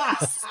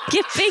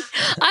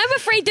 I'm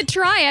afraid to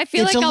try. I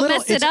feel like I'll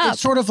mess it up.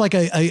 It's sort of like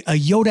a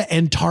Yoda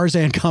and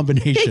Tarzan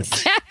combination.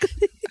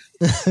 Exactly.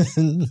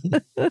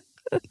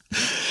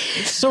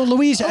 So,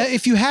 Louise,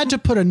 if you had to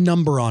put a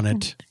number on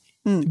it,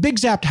 Big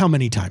Zapped how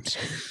many times?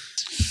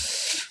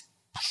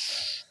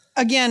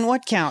 Again,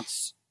 what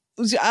counts?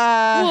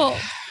 Well,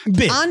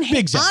 Big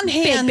Zap. On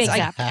hands, Big I,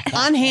 Zap.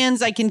 on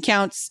hands, I can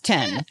count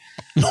 10.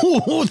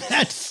 Oh,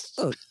 that's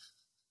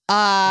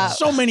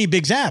so many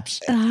Big Zaps.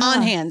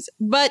 On hands,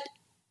 but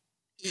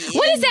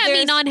what does that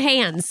mean on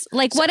hands?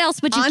 Like, what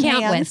else would you on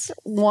count hands, with?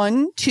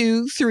 1,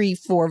 2, 3,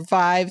 4,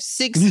 5,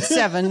 6,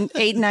 7,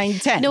 8, 9,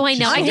 10. No, I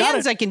know. On I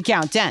hands, I can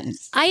count 10.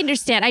 I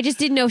understand. I just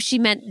didn't know if she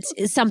meant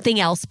something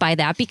else by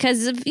that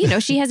because of,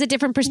 she has a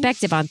different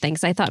perspective on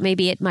things. I thought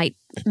maybe it might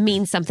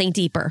mean something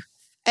deeper.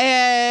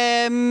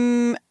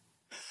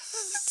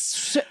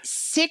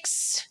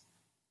 6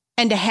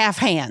 and a half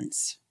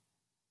hands.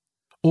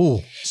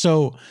 Oh,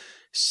 so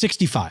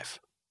 65.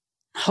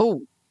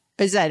 Oh,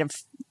 is that a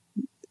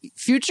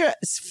future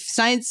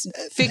science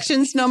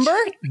fiction's number?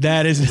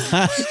 That is,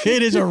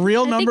 it is a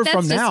real number that's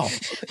from now.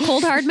 just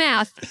cold hard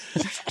math.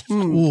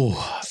 Ooh,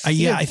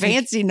 yeah, I think,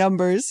 fancy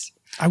numbers.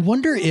 I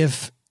wonder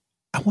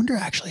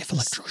actually if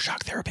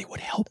electroshock therapy would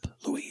help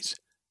Louise.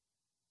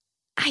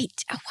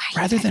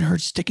 Rather than her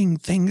sticking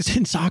things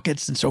in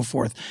sockets and so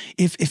forth,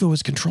 if it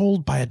was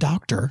controlled by a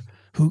doctor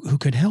who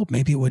could help,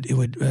 maybe it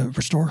would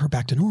restore her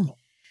back to normal.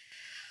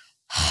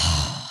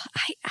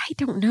 I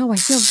don't know. I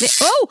feel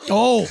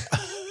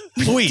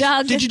Louise,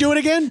 Doug. did you do it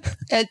again?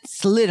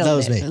 It's little. That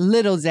was me.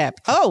 Little Zap.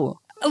 Oh,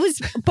 it was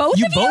both of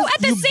you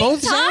at the same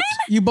time? Zapped?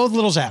 You both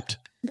little zapped.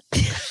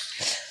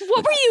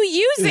 What were you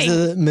It using?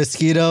 was a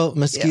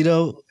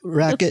mosquito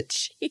racket.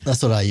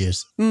 That's what I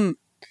use. Babe,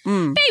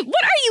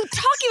 what are you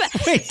talking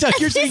about? Wait, Doug,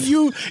 you're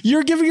saying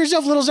you're giving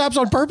yourself little zaps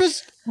on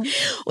purpose? Well,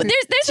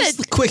 there's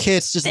Just quick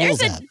hits, just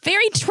There's little a zap.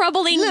 very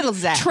troubling Little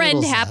zap. trend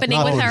Little zap, happening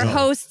not with whole our zap.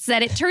 hosts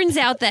that it turns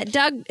out that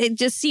Doug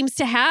just seems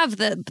to have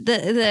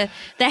the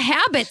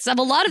habits of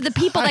a lot of the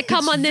people that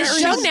come It's on this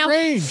very show now.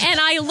 strange. And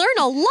I learn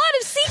a lot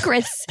of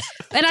secrets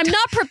and I'm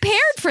not prepared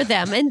for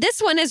them. And this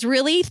one has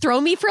really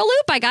thrown me for a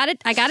loop. I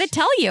gotta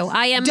tell you.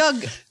 I am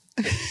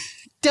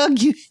Doug,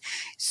 you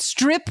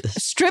strip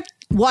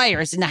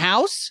wires in the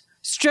house,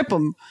 strip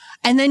them,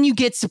 and then you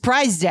get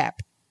surprise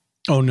zap.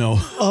 Oh, no.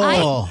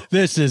 Oh,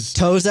 This is...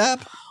 toe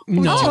zap?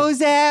 No. Toe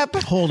zap.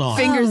 Hold on.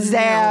 Finger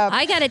zap.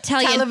 I got to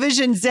tell you,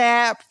 Television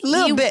zap.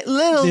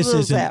 Little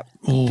zap.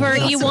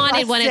 Bert, you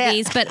wanted one of Zap.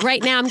 these, but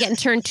right now I'm getting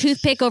turned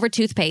toothpick over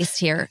toothpaste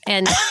here,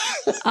 and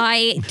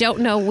I don't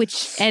know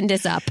which end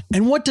is up.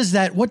 And what does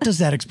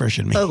that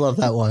expression mean? I love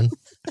that one.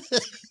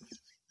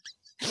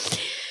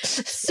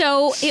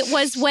 So it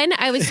was when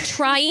I was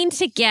trying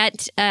to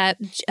get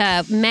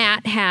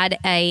Matt had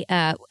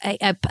a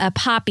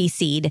poppy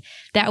seed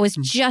that was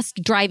just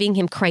driving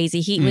him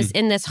crazy. He was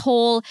in this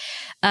whole,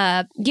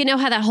 you know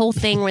how that whole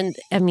thing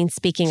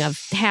speaking of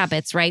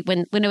habits, right?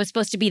 When it was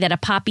supposed to be that a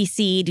poppy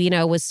seed,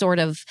 was sort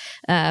of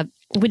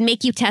would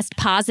make you test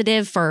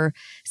positive for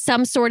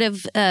some sort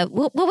of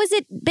what was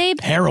it,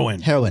 babe?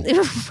 Heroin.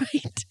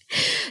 Right.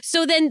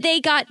 So then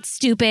they got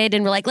stupid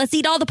and were like, let's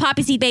eat all the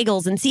poppy seed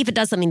bagels and see if it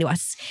does something to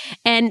us.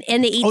 And they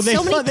eat they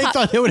so many. They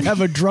thought they would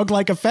have a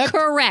drug-like effect.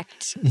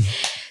 Correct.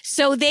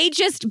 So they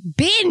just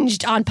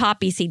binged on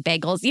poppy seed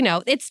bagels.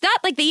 It's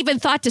not like they even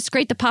thought to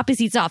scrape the poppy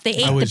seeds off. They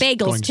ate the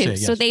bagels too.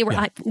 So they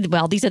were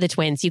well. These are the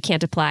twins. You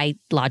can't apply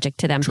logic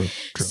to them. True.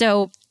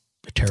 So.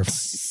 Terrifying.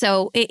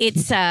 So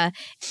it's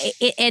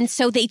and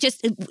so they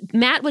just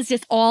Matt was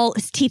just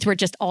his teeth were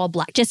just all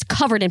black, just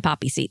covered in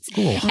poppy seeds,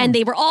 and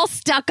they were all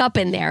stuck up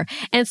in there.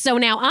 And so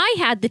now I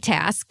had the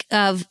task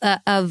of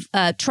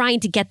trying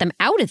to get them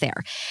out of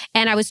there,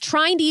 and I was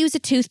trying to use a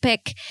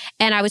toothpick,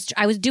 and I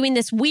was doing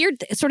this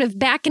weird sort of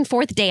back and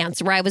forth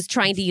dance where I was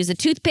trying to use a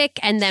toothpick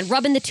and then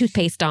rubbing the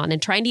toothpaste on,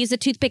 and trying to use a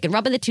toothpick and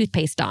rubbing the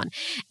toothpaste on,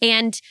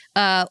 and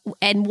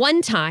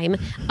one time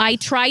I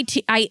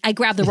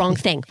grabbed the wrong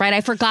thing, right?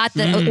 I forgot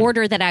the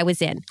order that I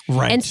was in.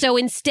 Right. And so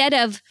instead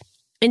of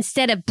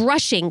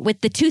brushing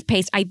with the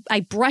toothpaste, I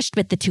brushed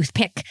with the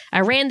toothpick.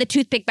 I ran the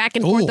toothpick back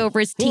and forth over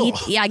his teeth.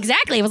 Yeah,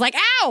 exactly. It was like,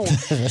 ow.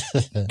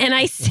 And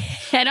I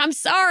said, I'm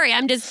sorry.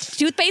 I'm just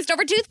toothpaste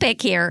over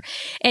toothpick here.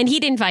 And he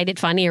didn't find it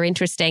funny or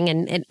interesting.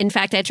 And in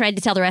fact, I tried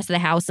to tell the rest of the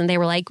house, and they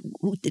were like,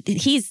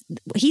 he's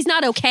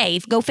not okay.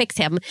 Go fix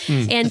him.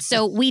 And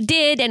so we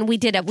did, and we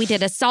did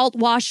a salt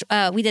wash.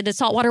 We did a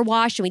saltwater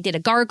wash, and we did a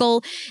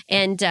gargle,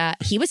 and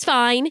he was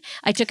fine.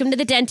 I took him to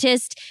the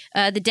dentist.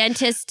 The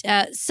dentist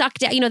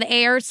sucked out, the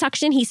air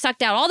suction. He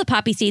sucked out all the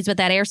poppy seeds with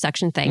that air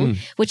suction thing,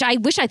 which I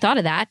wish I thought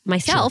of that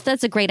myself. Sure.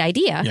 That's a great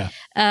idea.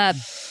 Yeah.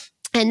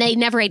 And they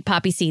never ate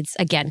poppy seeds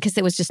again because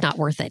it was just not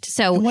worth it.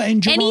 So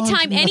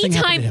anytime,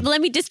 let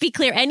me just be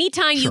clear.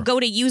 Anytime you go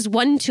to use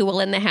one tool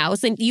in the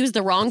house and use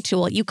the wrong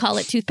tool, you call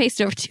it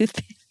toothpaste over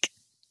toothpick.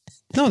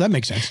 No, that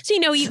makes sense.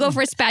 So, you go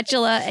for a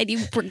spatula and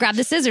you grab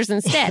the scissors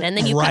instead, and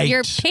then you cut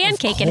your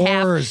pancake in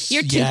half.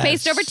 Your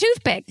toothpaste over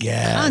toothpick.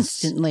 Yes.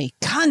 Constantly.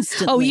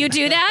 Oh, you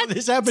do that?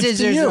 This happens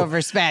Scissors to you.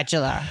 over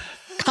spatula.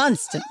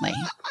 Constantly.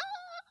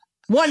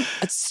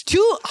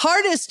 Two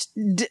hardest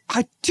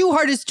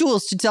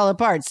tools to tell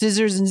apart: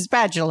 scissors and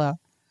spatula.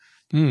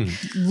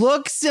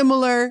 Look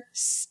similar,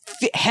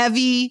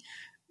 heavy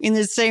in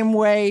the same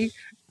way.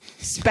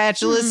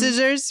 Spatula,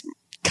 scissors,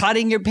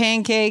 cutting your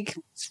pancake.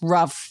 It's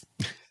rough.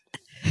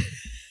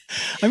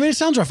 I mean, it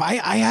sounds rough.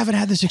 I haven't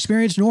had this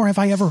experience, nor have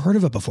I ever heard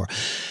of it before.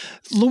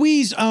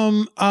 Louise,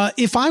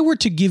 if I were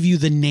to give you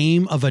the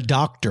name of a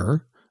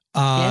doctor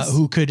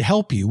who could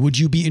help you, would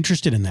you be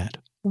interested in that?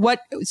 What?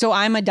 So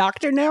I'm a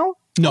doctor now?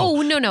 No.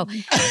 Oh, no.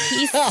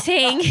 He's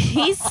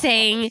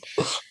saying,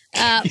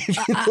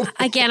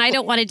 again, I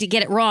don't want to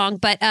get it wrong,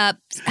 but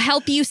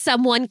help you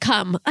someone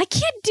come. I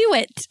can't do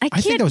it. I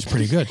think that was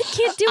pretty good. I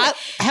can't do it.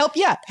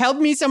 Help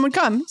me someone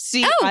come.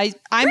 See, I'm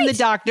great. the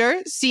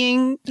doctor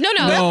seeing. No.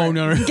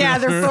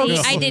 Gather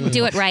folks. See, I didn't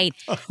do it right.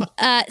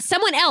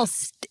 Someone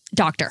else,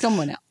 doctor.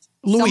 Someone else.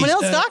 Louise, someone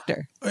else,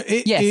 doctor.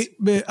 Yes.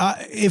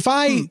 If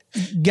I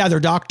gather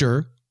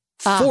doctor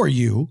for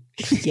you.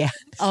 Yeah.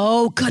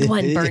 Oh, good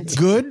one, Burnt.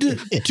 Good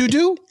to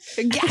do?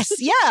 Yes.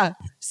 Yeah.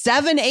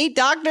 7-8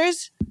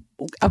 doctors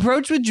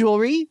approach with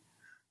jewelry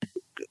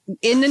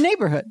in the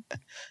neighborhood.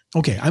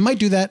 Okay. I might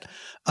do that.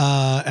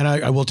 And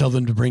I will tell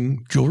them to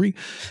bring jewelry.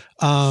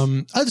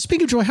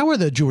 Speaking of jewelry, how are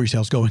the jewelry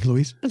sales going,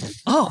 Louise?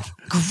 Oh,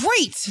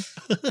 great.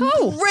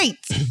 Great.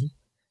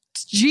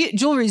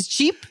 Jewelry's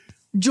cheap.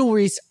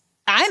 Jewelry's,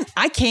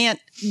 I can't,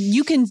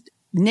 you can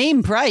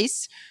name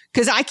price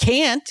because I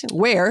can't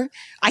wear.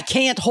 I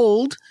can't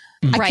hold.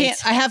 I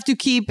have to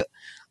keep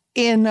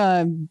in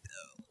a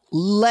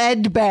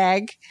lead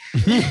bag.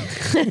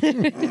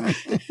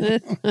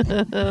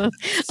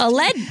 A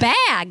lead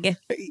bag?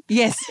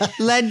 Yes, a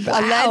lead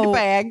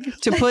bag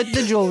to put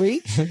the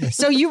jewelry.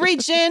 So you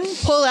reach in,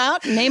 pull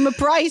out, name a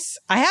price.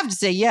 I have to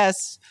say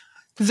yes,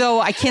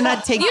 though I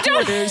cannot take orders. You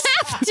don't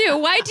have to.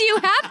 Why do you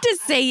have to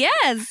say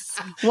yes?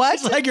 What?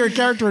 It's like you're a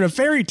character in a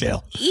fairy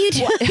tale.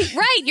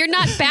 Right. You're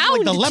not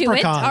bound like to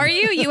it, are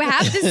you? You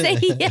have to say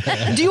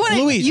yes. Do you want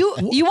to?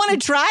 You want to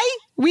try?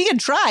 We can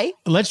try.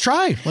 Let's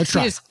try.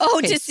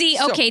 To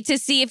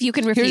see if you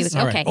can refuse.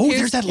 Okay. Right. Oh,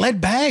 there's that lead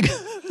bag.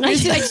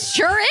 It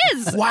sure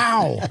is.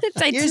 Wow.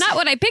 It's not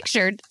what I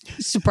pictured.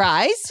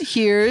 Surprise.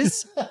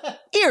 Here's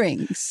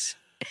earrings.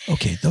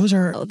 Okay. Those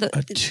are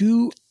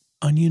 2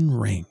 onion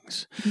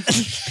rings.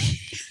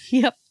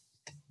 Yep.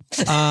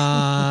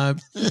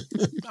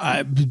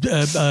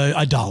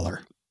 $1.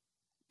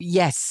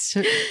 Yes.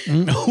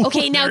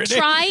 Okay, now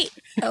try.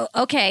 Oh,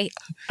 okay.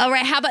 All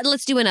right. How about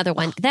let's do another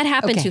one? That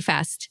happened too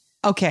fast.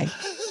 Okay.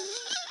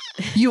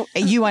 You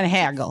want to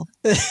haggle.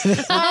 Be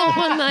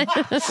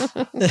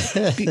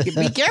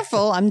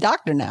careful. I'm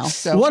doctor now.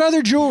 So what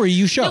other jewelry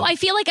you show? No, I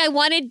feel like I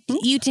wanted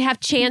you to have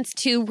chance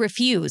to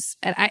refuse.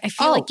 And I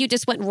feel like you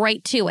just went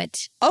right to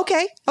it.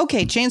 Okay.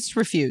 Chance to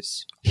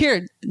refuse.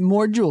 Here,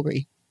 more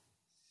jewelry.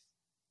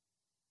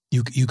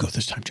 You go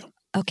this time, Joan.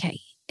 Okay.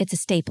 It's a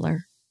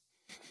stapler.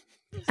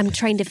 I'm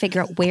trying to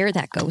figure out where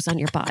that goes on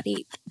your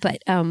body, but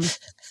because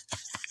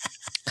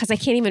I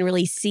can't even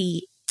really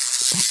see.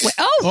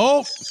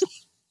 Oh!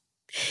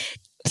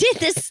 Did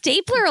the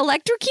stapler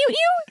electrocute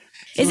you?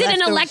 Is it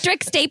an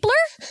electric stapler?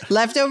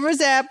 Leftover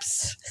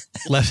zaps.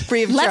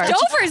 Free of charge.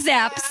 Leftover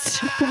zaps.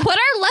 What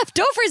are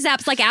leftover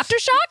zaps? Like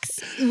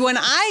aftershocks?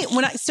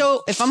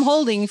 So if I'm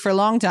holding for a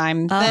long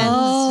time, then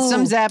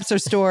some zaps are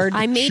stored.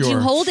 I made you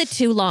hold it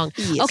too long.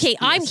 Yes, okay,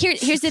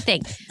 here's the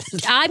thing.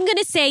 I'm going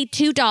to say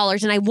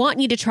 $2 and I want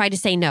you to try to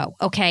say no,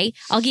 okay?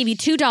 I'll give you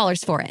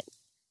 $2 for it.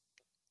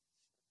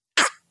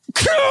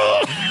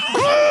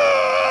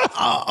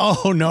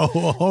 Oh no.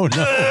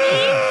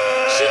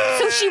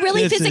 She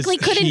really physically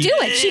couldn't do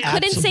it. She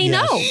couldn't say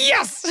no.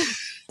 Yes.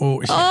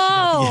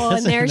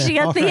 And there she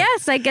got the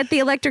yes. I get the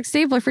electric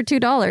stapler for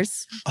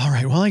 $2. All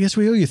right. Well, I guess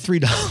we owe you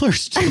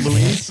 $3 to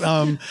Louise.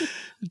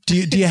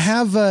 Do you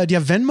have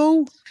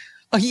Venmo?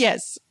 Oh,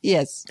 yes.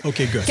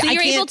 Okay, good. So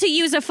you're able to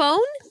use a phone?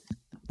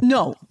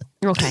 No.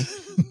 Okay.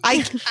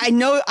 I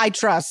know I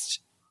trust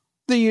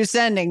that you're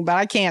sending, but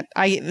I can't.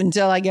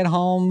 Until I get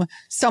home,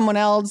 someone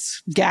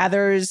else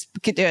gathers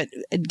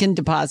can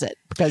deposit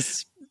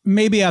because.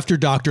 Maybe after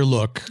Dr.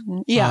 Look,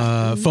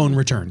 phone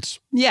returns.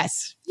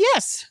 Yes.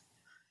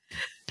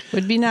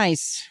 Would be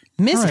nice.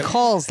 Missed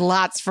calls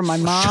lots from my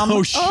mom.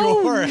 Oh, sure.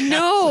 Oh,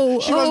 no.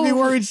 She must be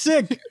worried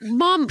sick.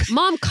 Mom,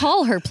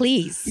 call her,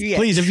 please. Yes.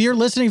 Please, if you're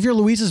listening, if you're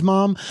Louise's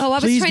mom, I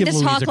was trying to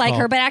talk like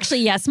her, but actually,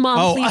 yes,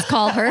 Mom, please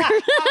call her.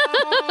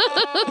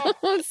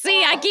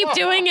 See, I keep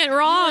doing it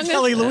wrong. You're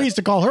telling Louise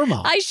to call her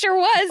mom. I sure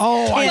was.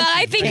 But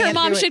I think her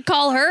mom should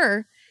call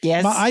her.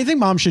 Yes. I think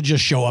Mom should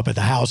just show up at the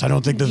house. I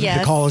don't think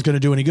the call is going to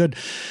do any good.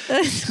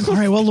 All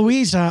right. Well,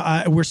 Louise,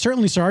 we're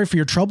certainly sorry for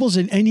your troubles.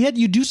 And yet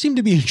you do seem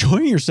to be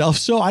enjoying yourself.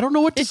 So I don't know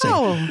what to say.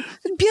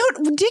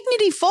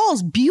 Dignity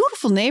Falls,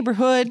 beautiful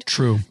neighborhood.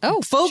 True.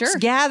 Oh, folks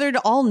gathered,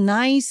 all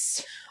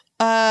nice.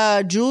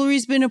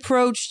 Jewelry's been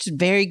approached,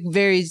 very,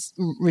 very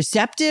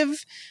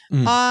receptive.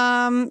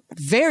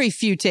 Very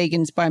few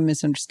takens by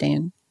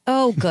misunderstanding.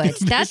 Oh, good.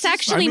 That's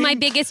actually my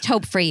biggest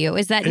hope for you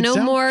is that no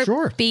more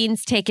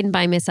beans taken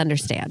by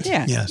misunderstand.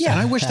 Yeah. Yes. Yeah.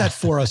 And I wish that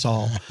for us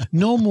all.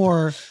 No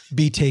more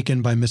be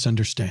taken by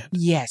misunderstand.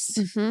 Yes.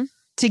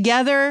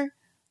 Together,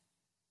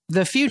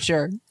 the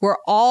future will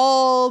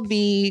all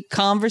be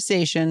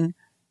conversation,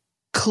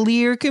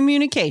 clear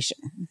communication.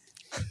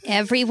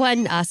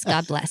 Everyone, us,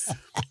 God bless.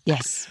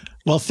 Yes.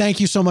 Well,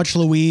 thank you so much,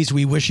 Louise.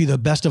 We wish you the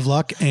best of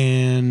luck,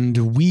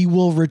 and we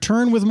will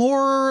return with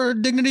more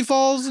Dignity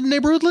Falls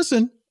Neighborhood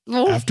Listen.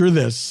 After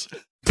this.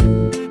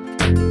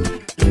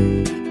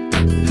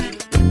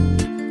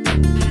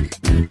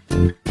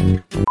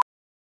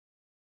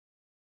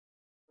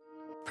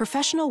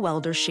 Professional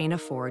welder Shayna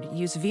Ford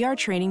used VR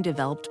training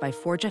developed by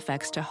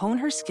ForgeFX to hone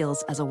her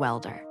skills as a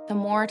welder. The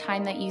more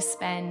time that you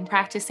spend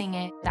practicing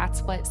it,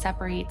 that's what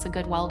separates a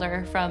good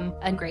welder from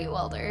a great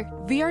welder.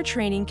 VR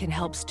training can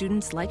help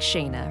students like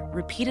Shayna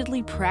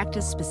repeatedly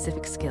practice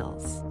specific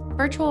skills.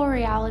 Virtual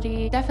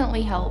reality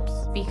definitely helps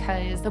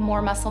because the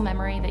more muscle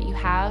memory that you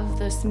have,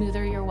 the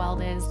smoother your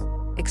weld is.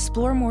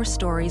 Explore more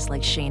stories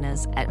like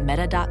Shayna's at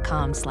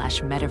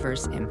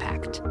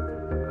meta.com/metaverseimpact.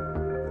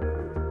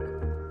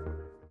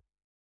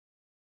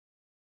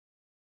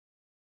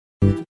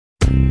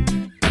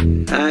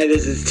 Hi,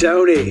 this is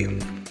Tony.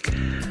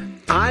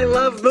 I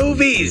love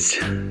movies.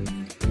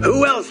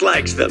 Who else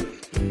likes them?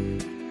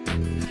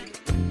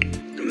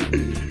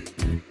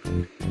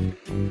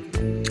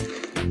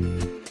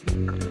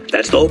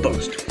 That's the whole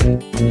post.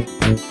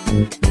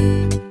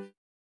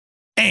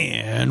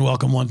 And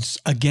welcome once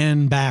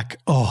again back.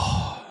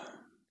 Oh.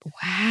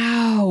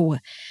 Wow.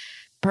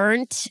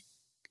 Burnt.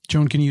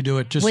 Joan, can you do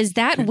it? Was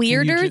that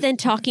weirder than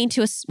talking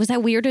to a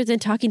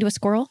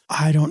squirrel?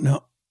 I don't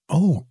know.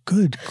 Oh,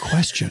 good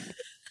question.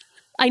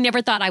 I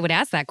never thought I would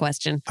ask that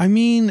question. I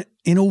mean,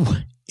 in a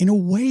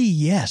way,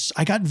 yes.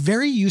 I got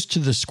very used to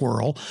the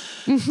squirrel.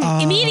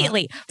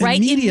 Immediately, right?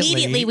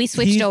 Immediately we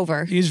switched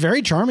over. He's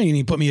very charming and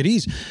he put me at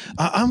ease.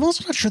 I'm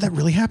also not sure that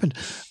really happened.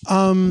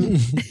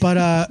 But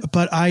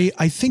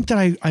I think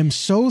that I'm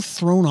so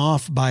thrown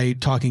off by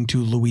talking to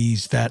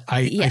Louise that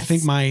I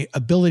think my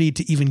ability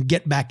to even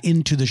get back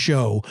into the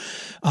show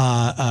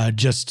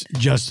just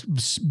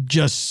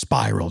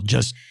spiraled,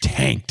 just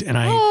tanked. And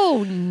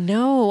oh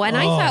no! And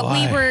I thought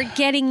we were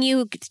getting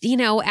you,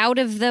 out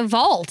of the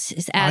vault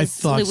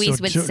as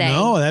Louise would say.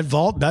 No, that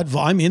vault,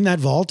 I'm in that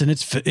vault, and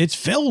it's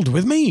filled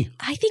with me.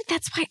 I think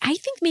that's why. I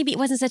think maybe it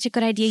wasn't such a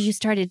good idea you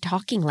started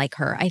talking like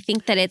her. I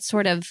think that it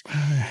sort of,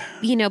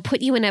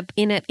 put you in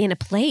a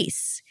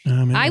place.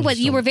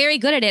 You were very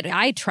good at it.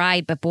 I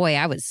tried, but boy,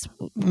 I was.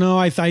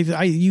 No,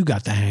 you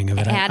got the hang of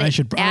it.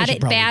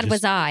 Bad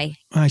was I.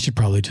 I should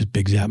probably just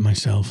big zap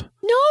myself.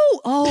 No.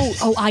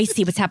 Oh, I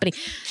see what's happening.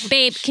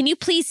 Babe, can you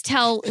please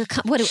tell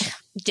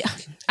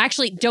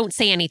actually, don't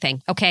say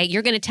anything, okay?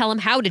 You're going to tell him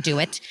how to do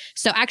it.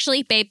 So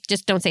actually, babe,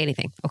 just don't say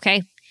anything,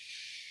 okay?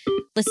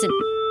 Listen.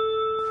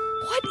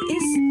 What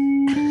is...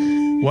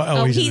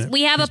 What?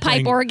 We have a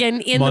pipe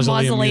organ in the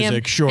mausoleum.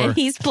 Music, sure. And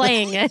he's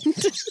playing it.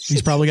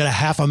 He's probably got a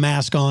half a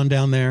mask on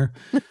down there.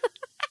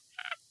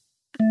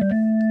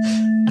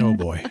 Oh,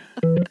 boy.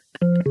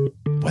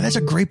 Boy, that's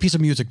a great piece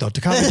of music, though.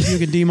 Toccata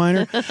Fugue in D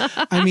minor.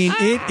 I mean,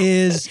 it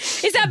is...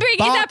 Is that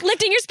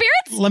lifting your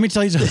spirits? Let me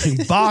tell you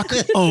something. Bach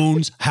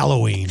owns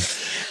Halloween.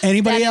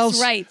 Anybody else?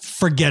 Right.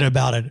 Forget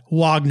about it.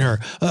 Wagner,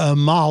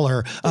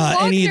 Mahler,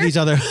 any of these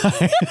other...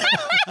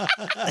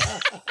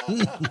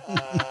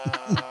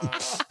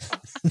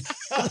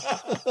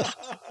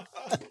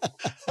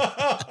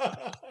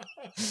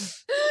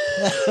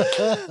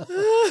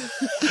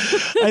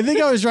 I think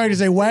I was trying to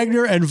say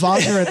Wagner and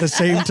Wagner at the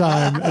same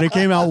time, and it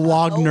came out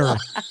Wagner.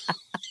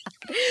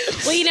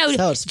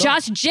 Well,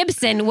 Josh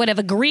Gibson would have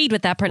agreed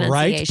with that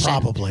pronunciation.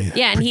 Right? Probably.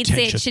 Yeah, and he'd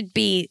say it should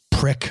be...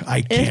 Prick.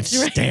 I can't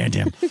stand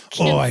him.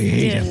 I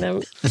hate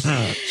him.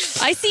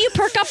 I see you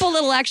perk up a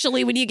little,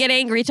 actually, when you get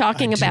angry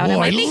talking about him.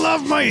 I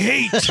love my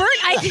hate. Bert,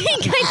 I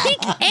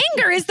think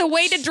anger is the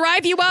way to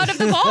drive you out of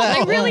the vault.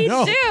 I really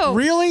do.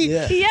 Really?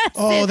 Yeah. Yes.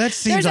 Oh, that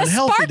seems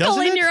unhealthy, doesn't it? There's a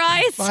sparkle in your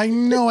eyes. I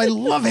know. I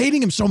love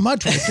hating him so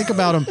much when I think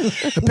about him.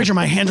 I picture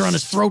my hand around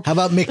his throat. How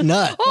about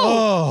McNutt?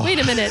 Oh, wait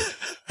a minute.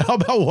 How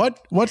about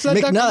what? What's that?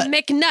 McNutt.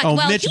 McNutt. Oh,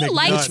 well, Mitch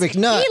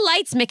McNutt. He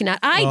likes McNutt.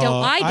 I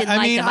don't. I didn't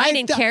like him. I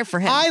didn't care for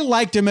him. I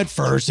liked him at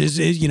first.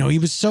 He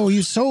was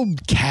so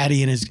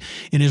catty in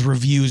his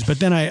reviews, but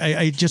then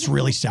I just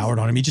really soured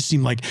on him. He just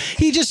seemed like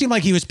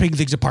he was picking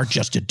things apart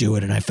just to do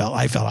it, and I feel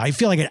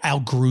like I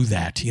outgrew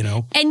that.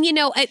 And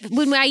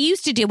when I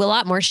used to do a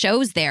lot more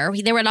shows there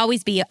would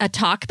always be a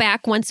talk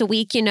back once a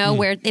week.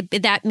 Where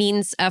that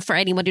means for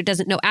anyone who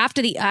doesn't know,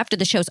 after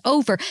the show's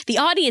over, the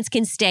audience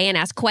can stay and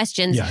ask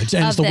questions. Yeah, it's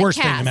the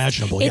worst thing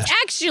imaginable. It's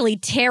actually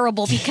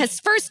terrible because,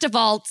 first of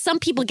all, some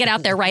people get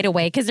out there right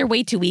away because they're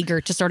way too eager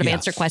to sort of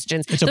answer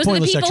questions. It's a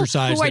pointless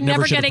exercise. Who are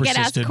never going to get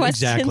asked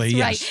questions. Exactly,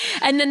 yes.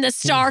 Right. And then the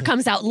star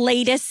comes out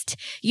latest,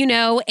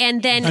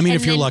 and then...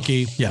 if you're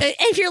lucky, yeah.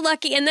 If you're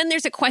lucky. And then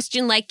there's a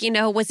question like,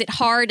 was it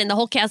hard? And the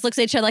whole cast looks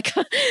at each other like,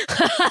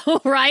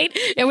 right?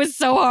 It was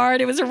so hard.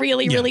 It was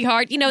really, really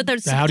hard.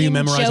 There's how do you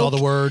memorize all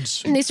the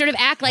words? And they sort of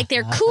act like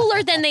they're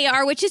cooler than they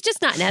are, which is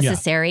just not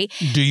necessary.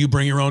 Yeah. Do you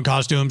bring your own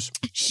costumes?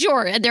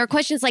 Sure. There are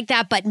questions like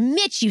that. But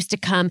Mitch used to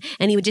come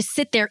and he would just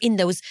sit there in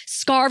those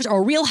scarves or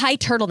a real high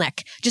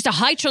turtleneck. Just a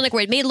high turtleneck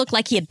where it made it look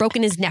like he had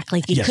broken his neck.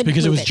 Like he couldn't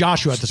because it move was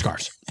Josh who had the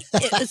scars.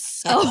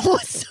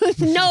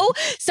 No,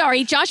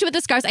 sorry, Joshua with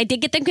the scars. I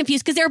did get them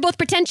confused because they were both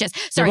pretentious.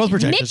 Sorry, both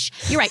pretentious.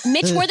 Mitch, you're right.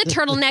 Mitch wore the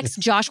turtlenecks.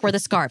 Josh wore the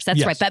scarves.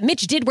 That's right. But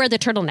Mitch did wear the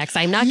turtlenecks.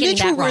 I'm not getting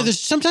that wrong.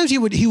 Sometimes he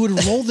would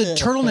roll the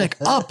turtleneck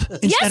up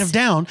instead of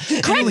down.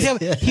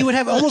 Correct. He would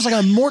have almost like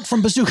a Mort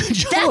from Bazooka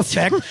Joe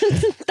effect.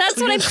 That's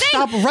what I'm saying.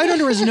 Stop right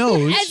under his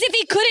nose, as if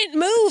he couldn't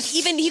move.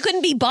 Even he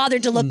couldn't be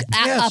bothered to look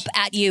up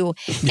at you.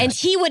 Yes. And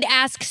he would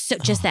ask. So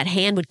just that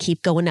hand would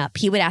keep going up.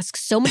 He would ask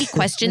so many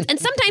questions, and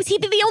sometimes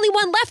he'd be the only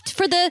one left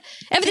for the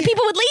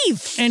people would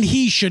leave. And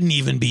he shouldn't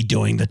even be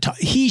doing the talk.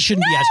 He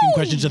shouldn't be asking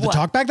questions at the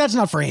talkback. That's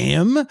not for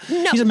him. No,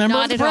 he's a member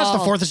of the press, the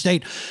fourth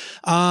estate.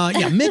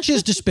 Mitch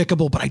is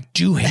despicable, but I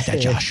do hate that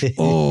Josh.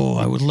 Oh,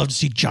 I would love to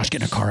see Josh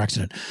get in a car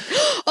accident.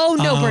 Oh,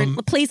 no,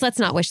 Bert. Please, let's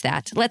not wish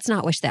that. Let's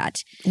not wish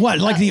that. What?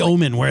 Like The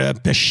Omen, where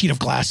a sheet of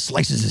glass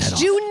slices his head off.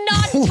 Do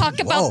not talk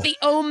about The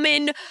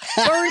Omen.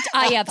 Bert,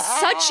 I have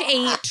such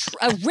a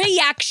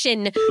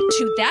reaction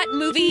to that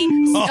movie.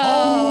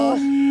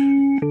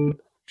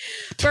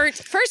 Bert,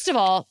 first of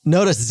all...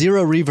 Notice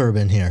zero reverb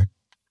in here.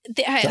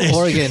 The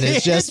organ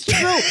is just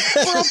for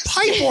a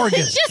pipe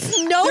organ. Just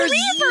no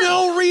reverb.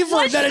 No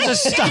reverb. That is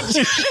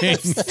astonishing.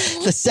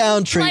 The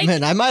sound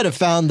treatment. I might have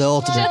found the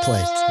ultimate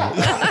place.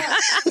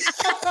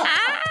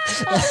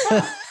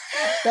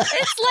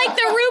 It's like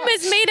the room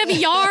is made of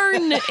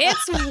yarn.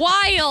 It's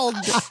wild.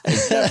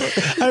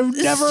 I've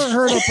never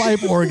heard a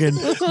pipe organ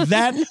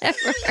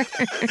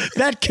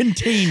that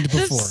contained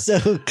before.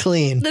 So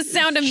clean. The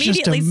sound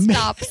immediately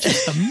stops.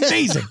 Just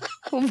amazing.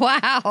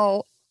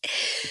 Wow.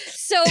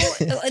 So,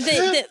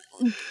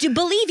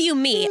 believe you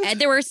me,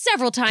 there were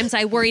several times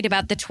I worried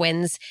about the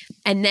twins,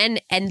 and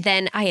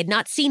then I had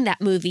not seen that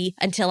movie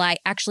until I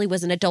actually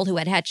was an adult who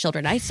had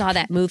children. I saw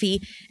that movie,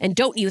 and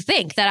don't you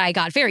think that I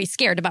got very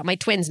scared about my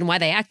twins and why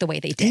they act the way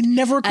they did? It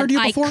never occurred to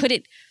you before? I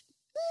couldn't.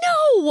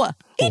 No,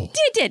 it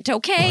didn't.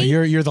 Okay,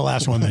 well, you're the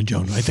last one then,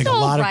 Joan. I think a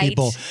lot of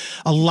people.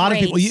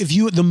 If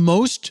you the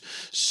most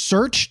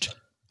searched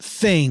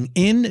thing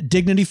in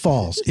Dignity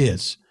Falls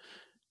is,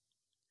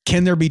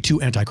 can there be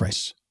two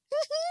antichrists?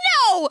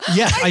 No, No.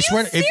 Yeah, I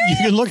swear. If you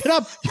can look it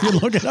up. You can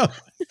look it up.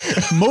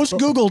 Most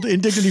Googled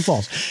in Dignity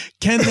Falls.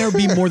 Can there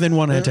be more than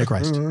one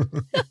Antichrist? Well,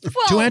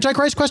 2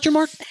 Antichrist? Question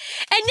mark.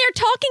 And they're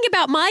talking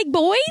about my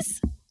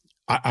boys.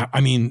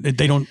 I mean,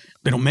 they don't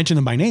mention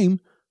them by name.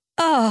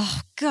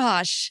 Oh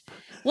gosh.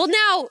 Well,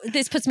 now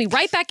this puts me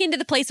right back into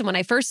the place of when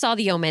I first saw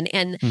The Omen,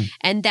 and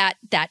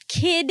that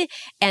kid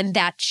and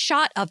that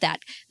shot of that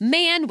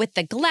man with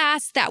the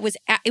glass.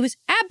 It was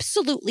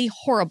absolutely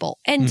horrible.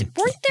 And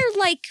weren't there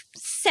like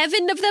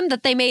 7 of them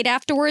that they made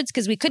afterwards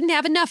because we couldn't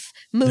have enough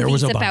movies There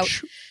was a about.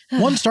 bunch.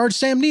 One starred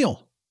Sam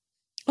Neill.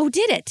 Oh,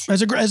 did it?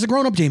 As a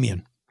grown up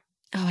Damien.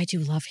 Oh, I do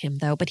love him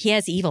though, but he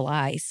has evil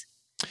eyes.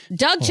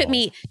 Doug took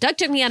me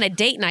on a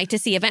date night to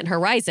see Event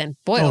Horizon.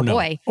 Boy, oh no.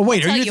 boy. Oh,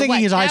 wait, are you thinking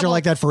his eyes are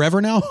like that forever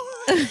now?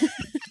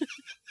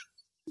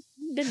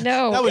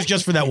 No. That was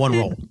just for that one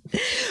role.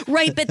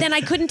 Right, but then I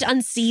couldn't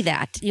unsee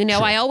that. You know,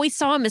 sure. I always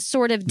saw him as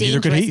sort of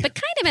Neither could dangerous, he. but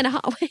kind of in a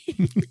hot way.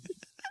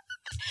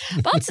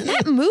 Well,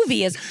 that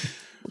movie is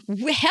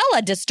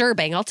hella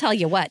disturbing, I'll tell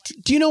you what.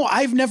 Do you know,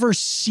 I've never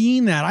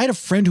seen that. I had a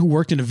friend who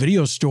worked in a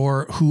video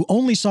store who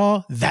only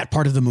saw that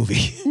part of the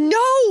movie.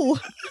 No.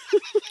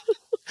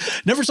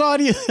 Never saw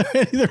any of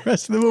the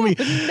rest of the movie.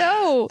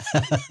 No.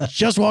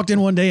 Just walked in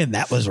one day and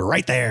that was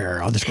right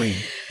there on the screen.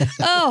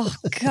 Oh,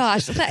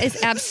 gosh. That is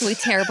absolutely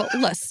terrible.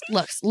 Lus.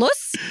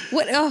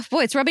 What? Oh,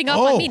 boy, it's rubbing off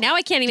on me. Now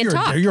I can't even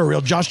talk. You're a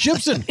real Josh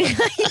Gibson.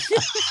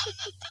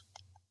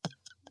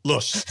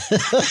 Lus.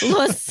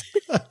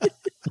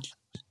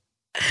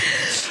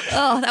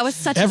 Oh, that was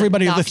such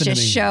Everybody an listen to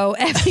obnoxious me. show.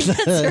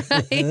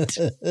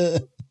 That's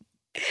right.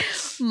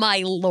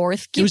 My Lord,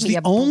 give me a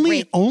It was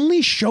break. the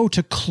only show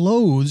to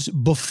close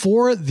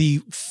before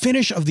the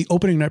finish of the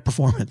opening night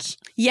performance.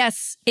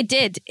 Yes, it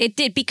did. It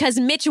did because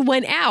Mitch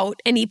went out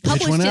and he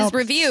published his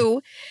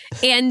review,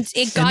 and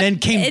it got and then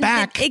came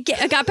back.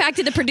 It got back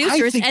to the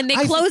producers, and they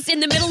closed in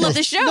the middle of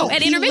the show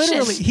at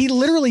intermission. He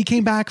literally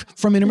came back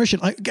from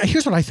intermission.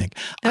 Here's what I think.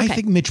 Okay. I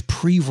think Mitch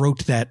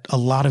pre-wrote a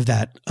lot of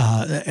that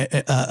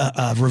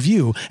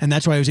review, and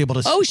that's why I was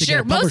able to. Oh, to sure.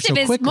 Get it published so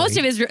quickly. Most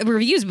of his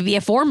reviews would be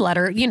a form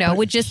letter. You know,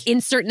 would just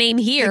insert name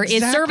here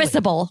is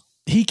serviceable.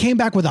 He came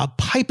back with a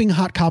piping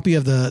hot copy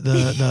of the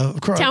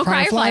Town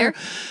Crier Flyer.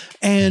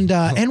 And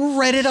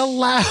read it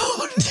aloud.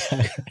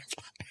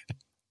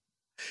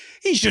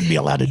 He shouldn't be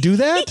allowed to do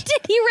that. He did.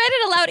 He read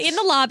it aloud in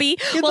the lobby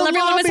while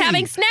everyone was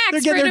having snacks They're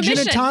for getting their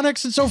intermission. gin and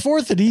tonics and so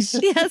forth, and he's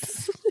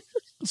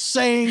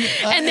saying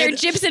and their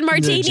Gibson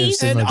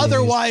martinis. And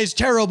otherwise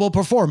terrible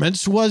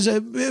performance was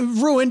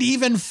ruined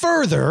even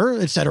further,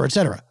 et cetera, et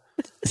cetera.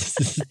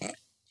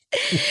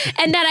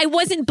 And that I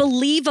wasn't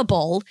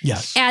believable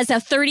as a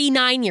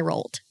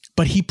 39-year-old.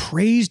 But he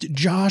praised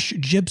Josh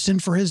Gibson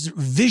for his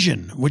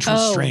vision, which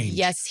was strange.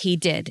 Yes, he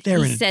did.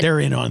 They're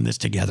in on this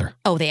together.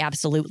 Oh, they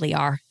absolutely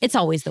are. It's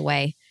always the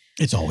way.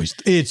 It's always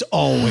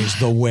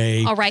the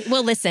way. All right.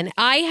 Well, listen,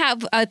 I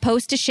have a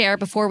post to share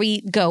before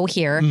we go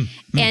here.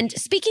 And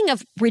speaking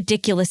of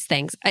ridiculous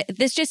things,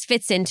 this just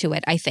fits into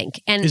it, I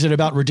think. And is it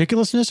about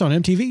ridiculousness on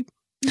MTV?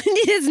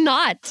 It is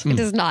not. It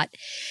is not.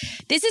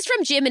 This is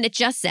from Jim, and it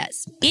just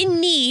says,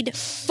 in need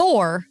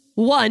for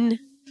 1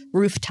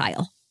 roof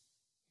tile.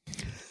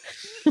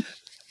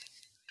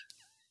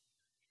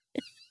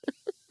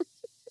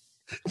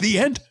 The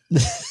end?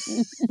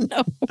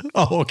 No.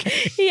 Oh, okay.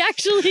 He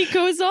actually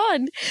goes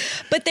on.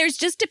 But there's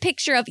just a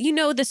picture of, you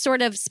know, the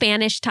sort of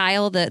Spanish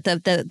tile,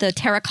 the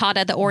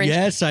terracotta, the orange.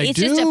 Yes, I do. It's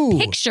just a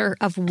picture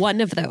of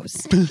one of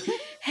those.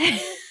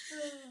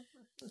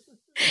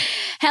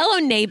 Hello,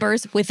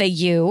 neighbors, with a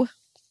U.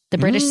 The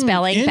British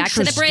spelling. Back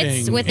to the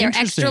Brits with their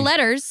extra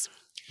letters.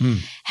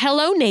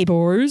 Hello,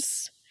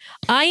 neighbors.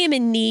 I am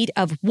in need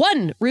of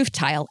 1 roof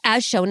tile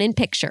as shown in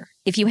picture.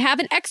 If you have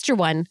an extra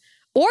one,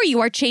 or you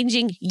are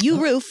changing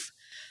roof,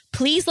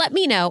 please let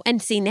me know. And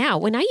see, now,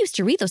 when I used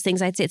to read those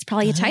things, I'd say it's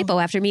probably a typo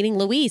after meeting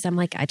Louise. I'm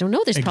like, I don't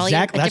know. There's probably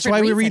a different That's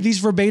why we read these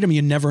verbatim.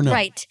 You never know.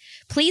 Right.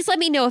 Please let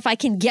me know if I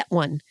can get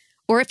one,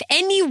 or if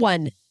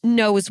anyone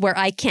knows where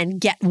I can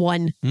get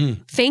one.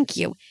 Thank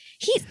you.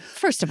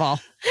 First of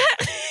all,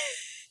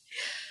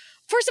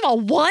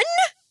 1?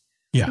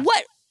 Yeah.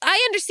 What? I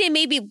understand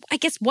maybe, I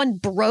guess, 1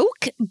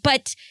 broke,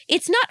 but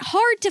it's not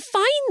hard to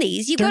find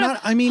these. You go to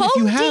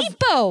Home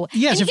Depot.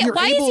 Yes, and if you're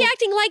why able, is he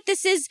acting like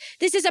this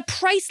is a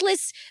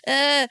priceless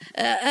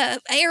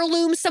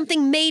heirloom,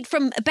 something made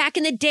from back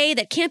in the day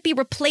that can't be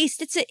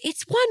replaced? It's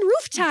 1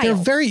 roof tile. They're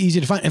very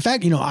easy to find. In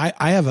fact, you know,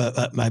 I have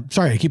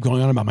sorry, I keep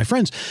going on about my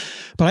friends,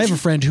 but I have a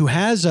friend who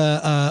has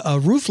a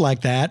roof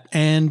like that,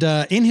 and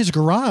in his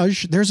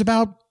garage, there's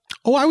about,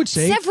 I would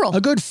say several.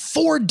 A good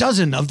 4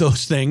 dozen of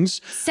those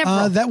things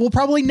that will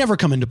probably never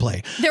come into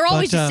play. They're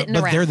always just sitting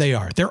around. But there they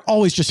are. They're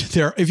always just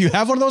there. If you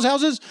have one of those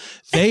houses,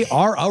 they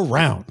are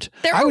around.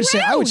 I would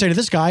say to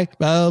this guy,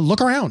 look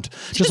around.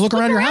 Just look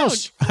around your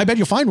house. I bet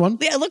you'll find one.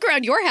 Yeah, look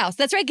around your house.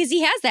 That's right, because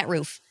he has that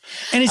roof.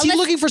 And is he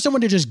looking for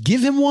someone to just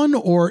give him one,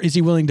 or is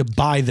he willing to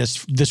buy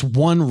this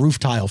 1 roof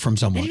tile from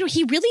someone? I don't know.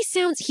 He really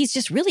he's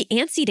just really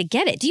antsy to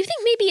get it. Do you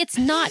think maybe it's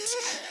not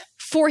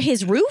for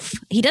his roof?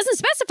 He doesn't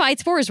specify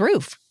it's for his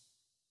roof.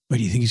 What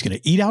do you think he's going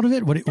to eat out of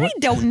it? What? I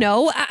don't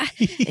know.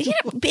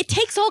 It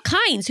takes all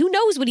kinds. Who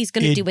knows what he's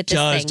going to do with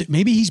this thing?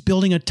 Maybe he's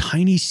building a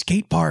tiny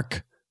skate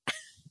park.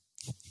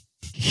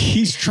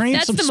 He's trained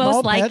That's some the small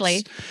most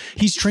likely. pets.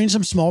 He's trained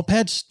some small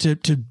pets to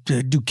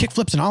do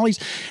kickflips and ollies,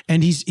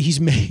 and he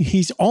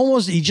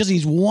just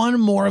needs one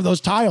more of those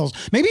tiles.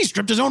 Maybe he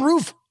stripped his own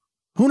roof.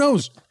 Who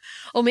knows?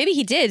 Oh, maybe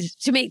he did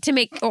to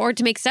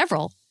make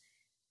several.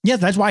 Yeah,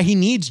 that's why he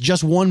needs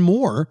just one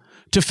more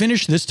to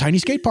finish this tiny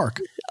skate park.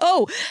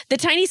 Oh, the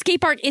tiny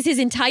skate park is his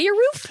entire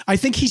roof? I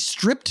think he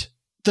stripped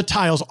the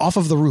tiles off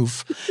of the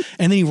roof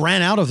and then he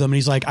ran out of them and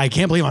he's like, I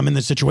can't believe I'm in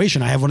this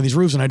situation. I have one of these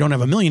roofs and I don't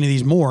have a million of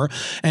these more.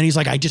 And he's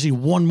like, I just need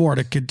one more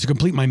to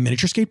complete my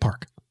miniature skate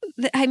park.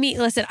 I mean,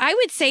 listen, I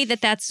would say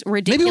that's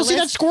ridiculous. Maybe we'll see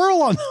that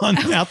squirrel on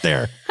out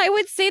there. I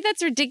would say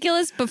that's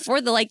ridiculous before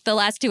the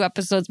last 2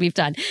 episodes we've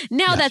done.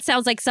 Now that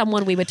sounds like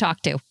someone we would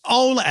talk to.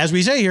 Oh, as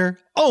we say here,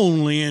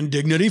 only in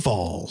Dignity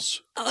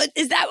Falls. Oh,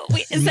 is that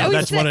what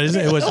that's what it is.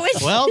 It was,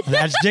 well,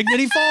 that's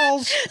Dignity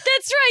Falls.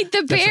 That's right.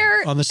 The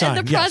bear on the sign.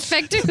 And the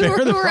prospector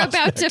who are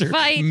about to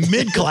fight.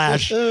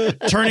 Mid-clash,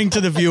 turning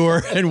to the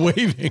viewer and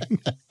waving.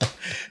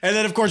 And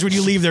then, of course, when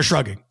you leave, they're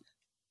shrugging.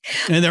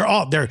 And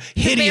they're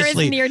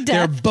hideously, near death.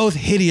 They're both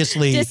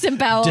hideously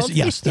disemboweled.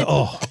 Yes.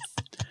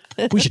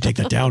 We should take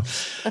that down.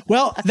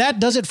 Well, that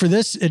does it for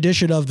this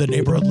edition of the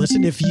Neighborhood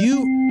Listen. If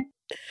you,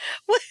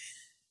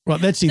 well,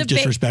 that seems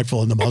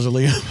disrespectful in the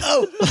mausoleum.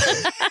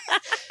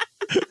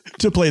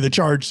 to play the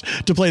charge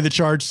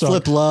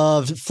song.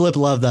 Flip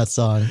loved that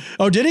song.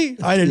 Oh, did he?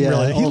 I didn't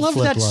realize. He loved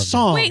that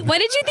song. Wait, what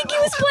did you think he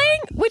was playing?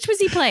 Which was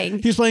he playing?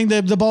 He was playing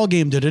the ball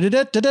game.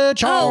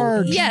 Charge.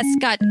 Oh, yes,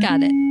 got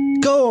it.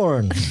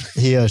 Corn.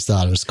 He always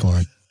thought it was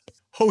corn.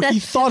 Oh, he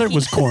thought it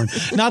was corn.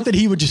 Not that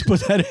he would just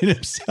put that in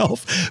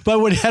himself, but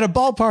when at a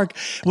ballpark,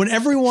 when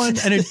everyone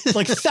and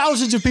like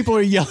thousands of people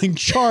are yelling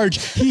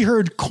charge, he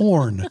heard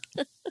corn.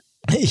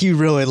 He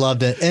really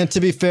loved it. And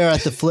to be fair,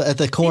 at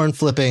the corn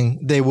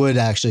flipping, they would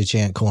actually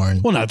chant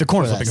corn. Well, not the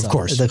corn flipping, of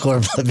course. The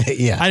corn flipping,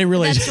 yeah. I didn't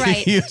realize That's right.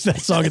 he used that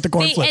song at the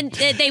corn flip. And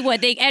they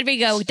would. And we'd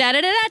go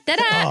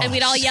da-da-da-da-da-da, and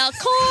we'd all yell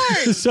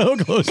corn. So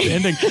close to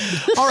ending.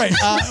 All right.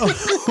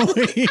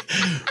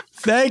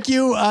 Thank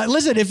you.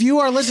 Listen, if you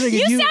are listening,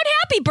 you sound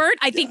happy, Bert.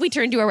 I think we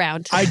turned you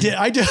around. I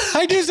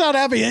do sound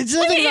happy. It's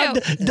something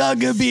about Doug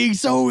being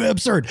so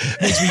absurd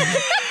makes me,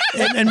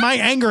 and my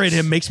anger at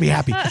him makes me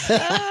happy.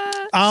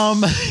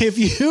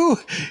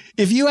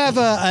 If you have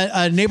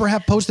a neighbor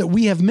hap post that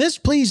we have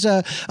missed, please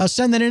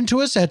send that in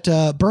to us at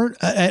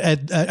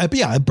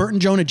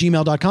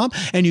bertandjoan@gmail.com.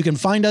 And you can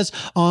find us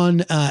on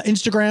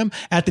Instagram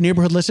at the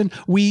Neighborhood Listen.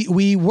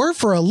 We were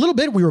for a little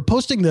bit, we were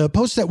posting the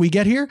posts that we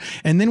get here,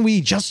 and then we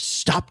just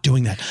stopped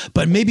doing that.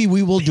 But maybe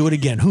we will do it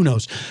again. Who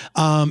knows?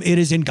 It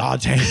is in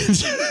God's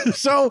hands.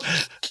 So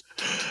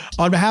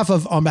on behalf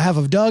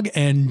of Doug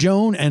and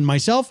Joan and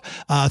myself,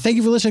 thank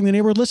you for listening to the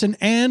Neighborhood Listen,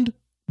 and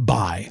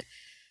bye.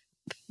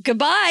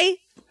 Goodbye.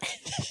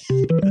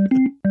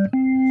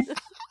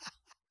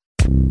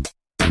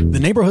 The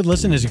Neighborhood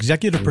Listen is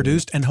executive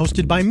produced and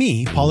hosted by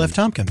me, Paul F.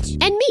 Tompkins.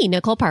 And me,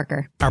 Nicole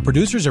Parker. Our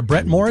producers are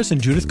Brett Morris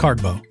and Judith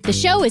Cargbo. The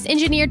show is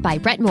engineered by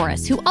Brett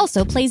Morris, who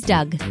also plays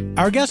Doug.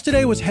 Our guest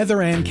today was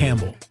Heather Ann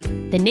Campbell.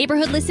 The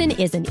Neighborhood Listen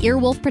is an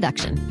Earwolf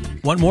production.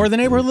 Want more of The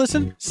Neighborhood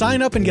Listen?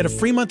 Sign up and get a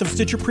free month of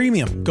Stitcher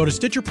Premium. Go to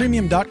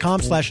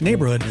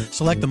stitcherpremium.com/neighborhood,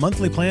 select the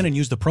monthly plan, and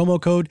use the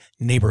promo code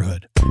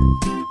NEIGHBORHOOD.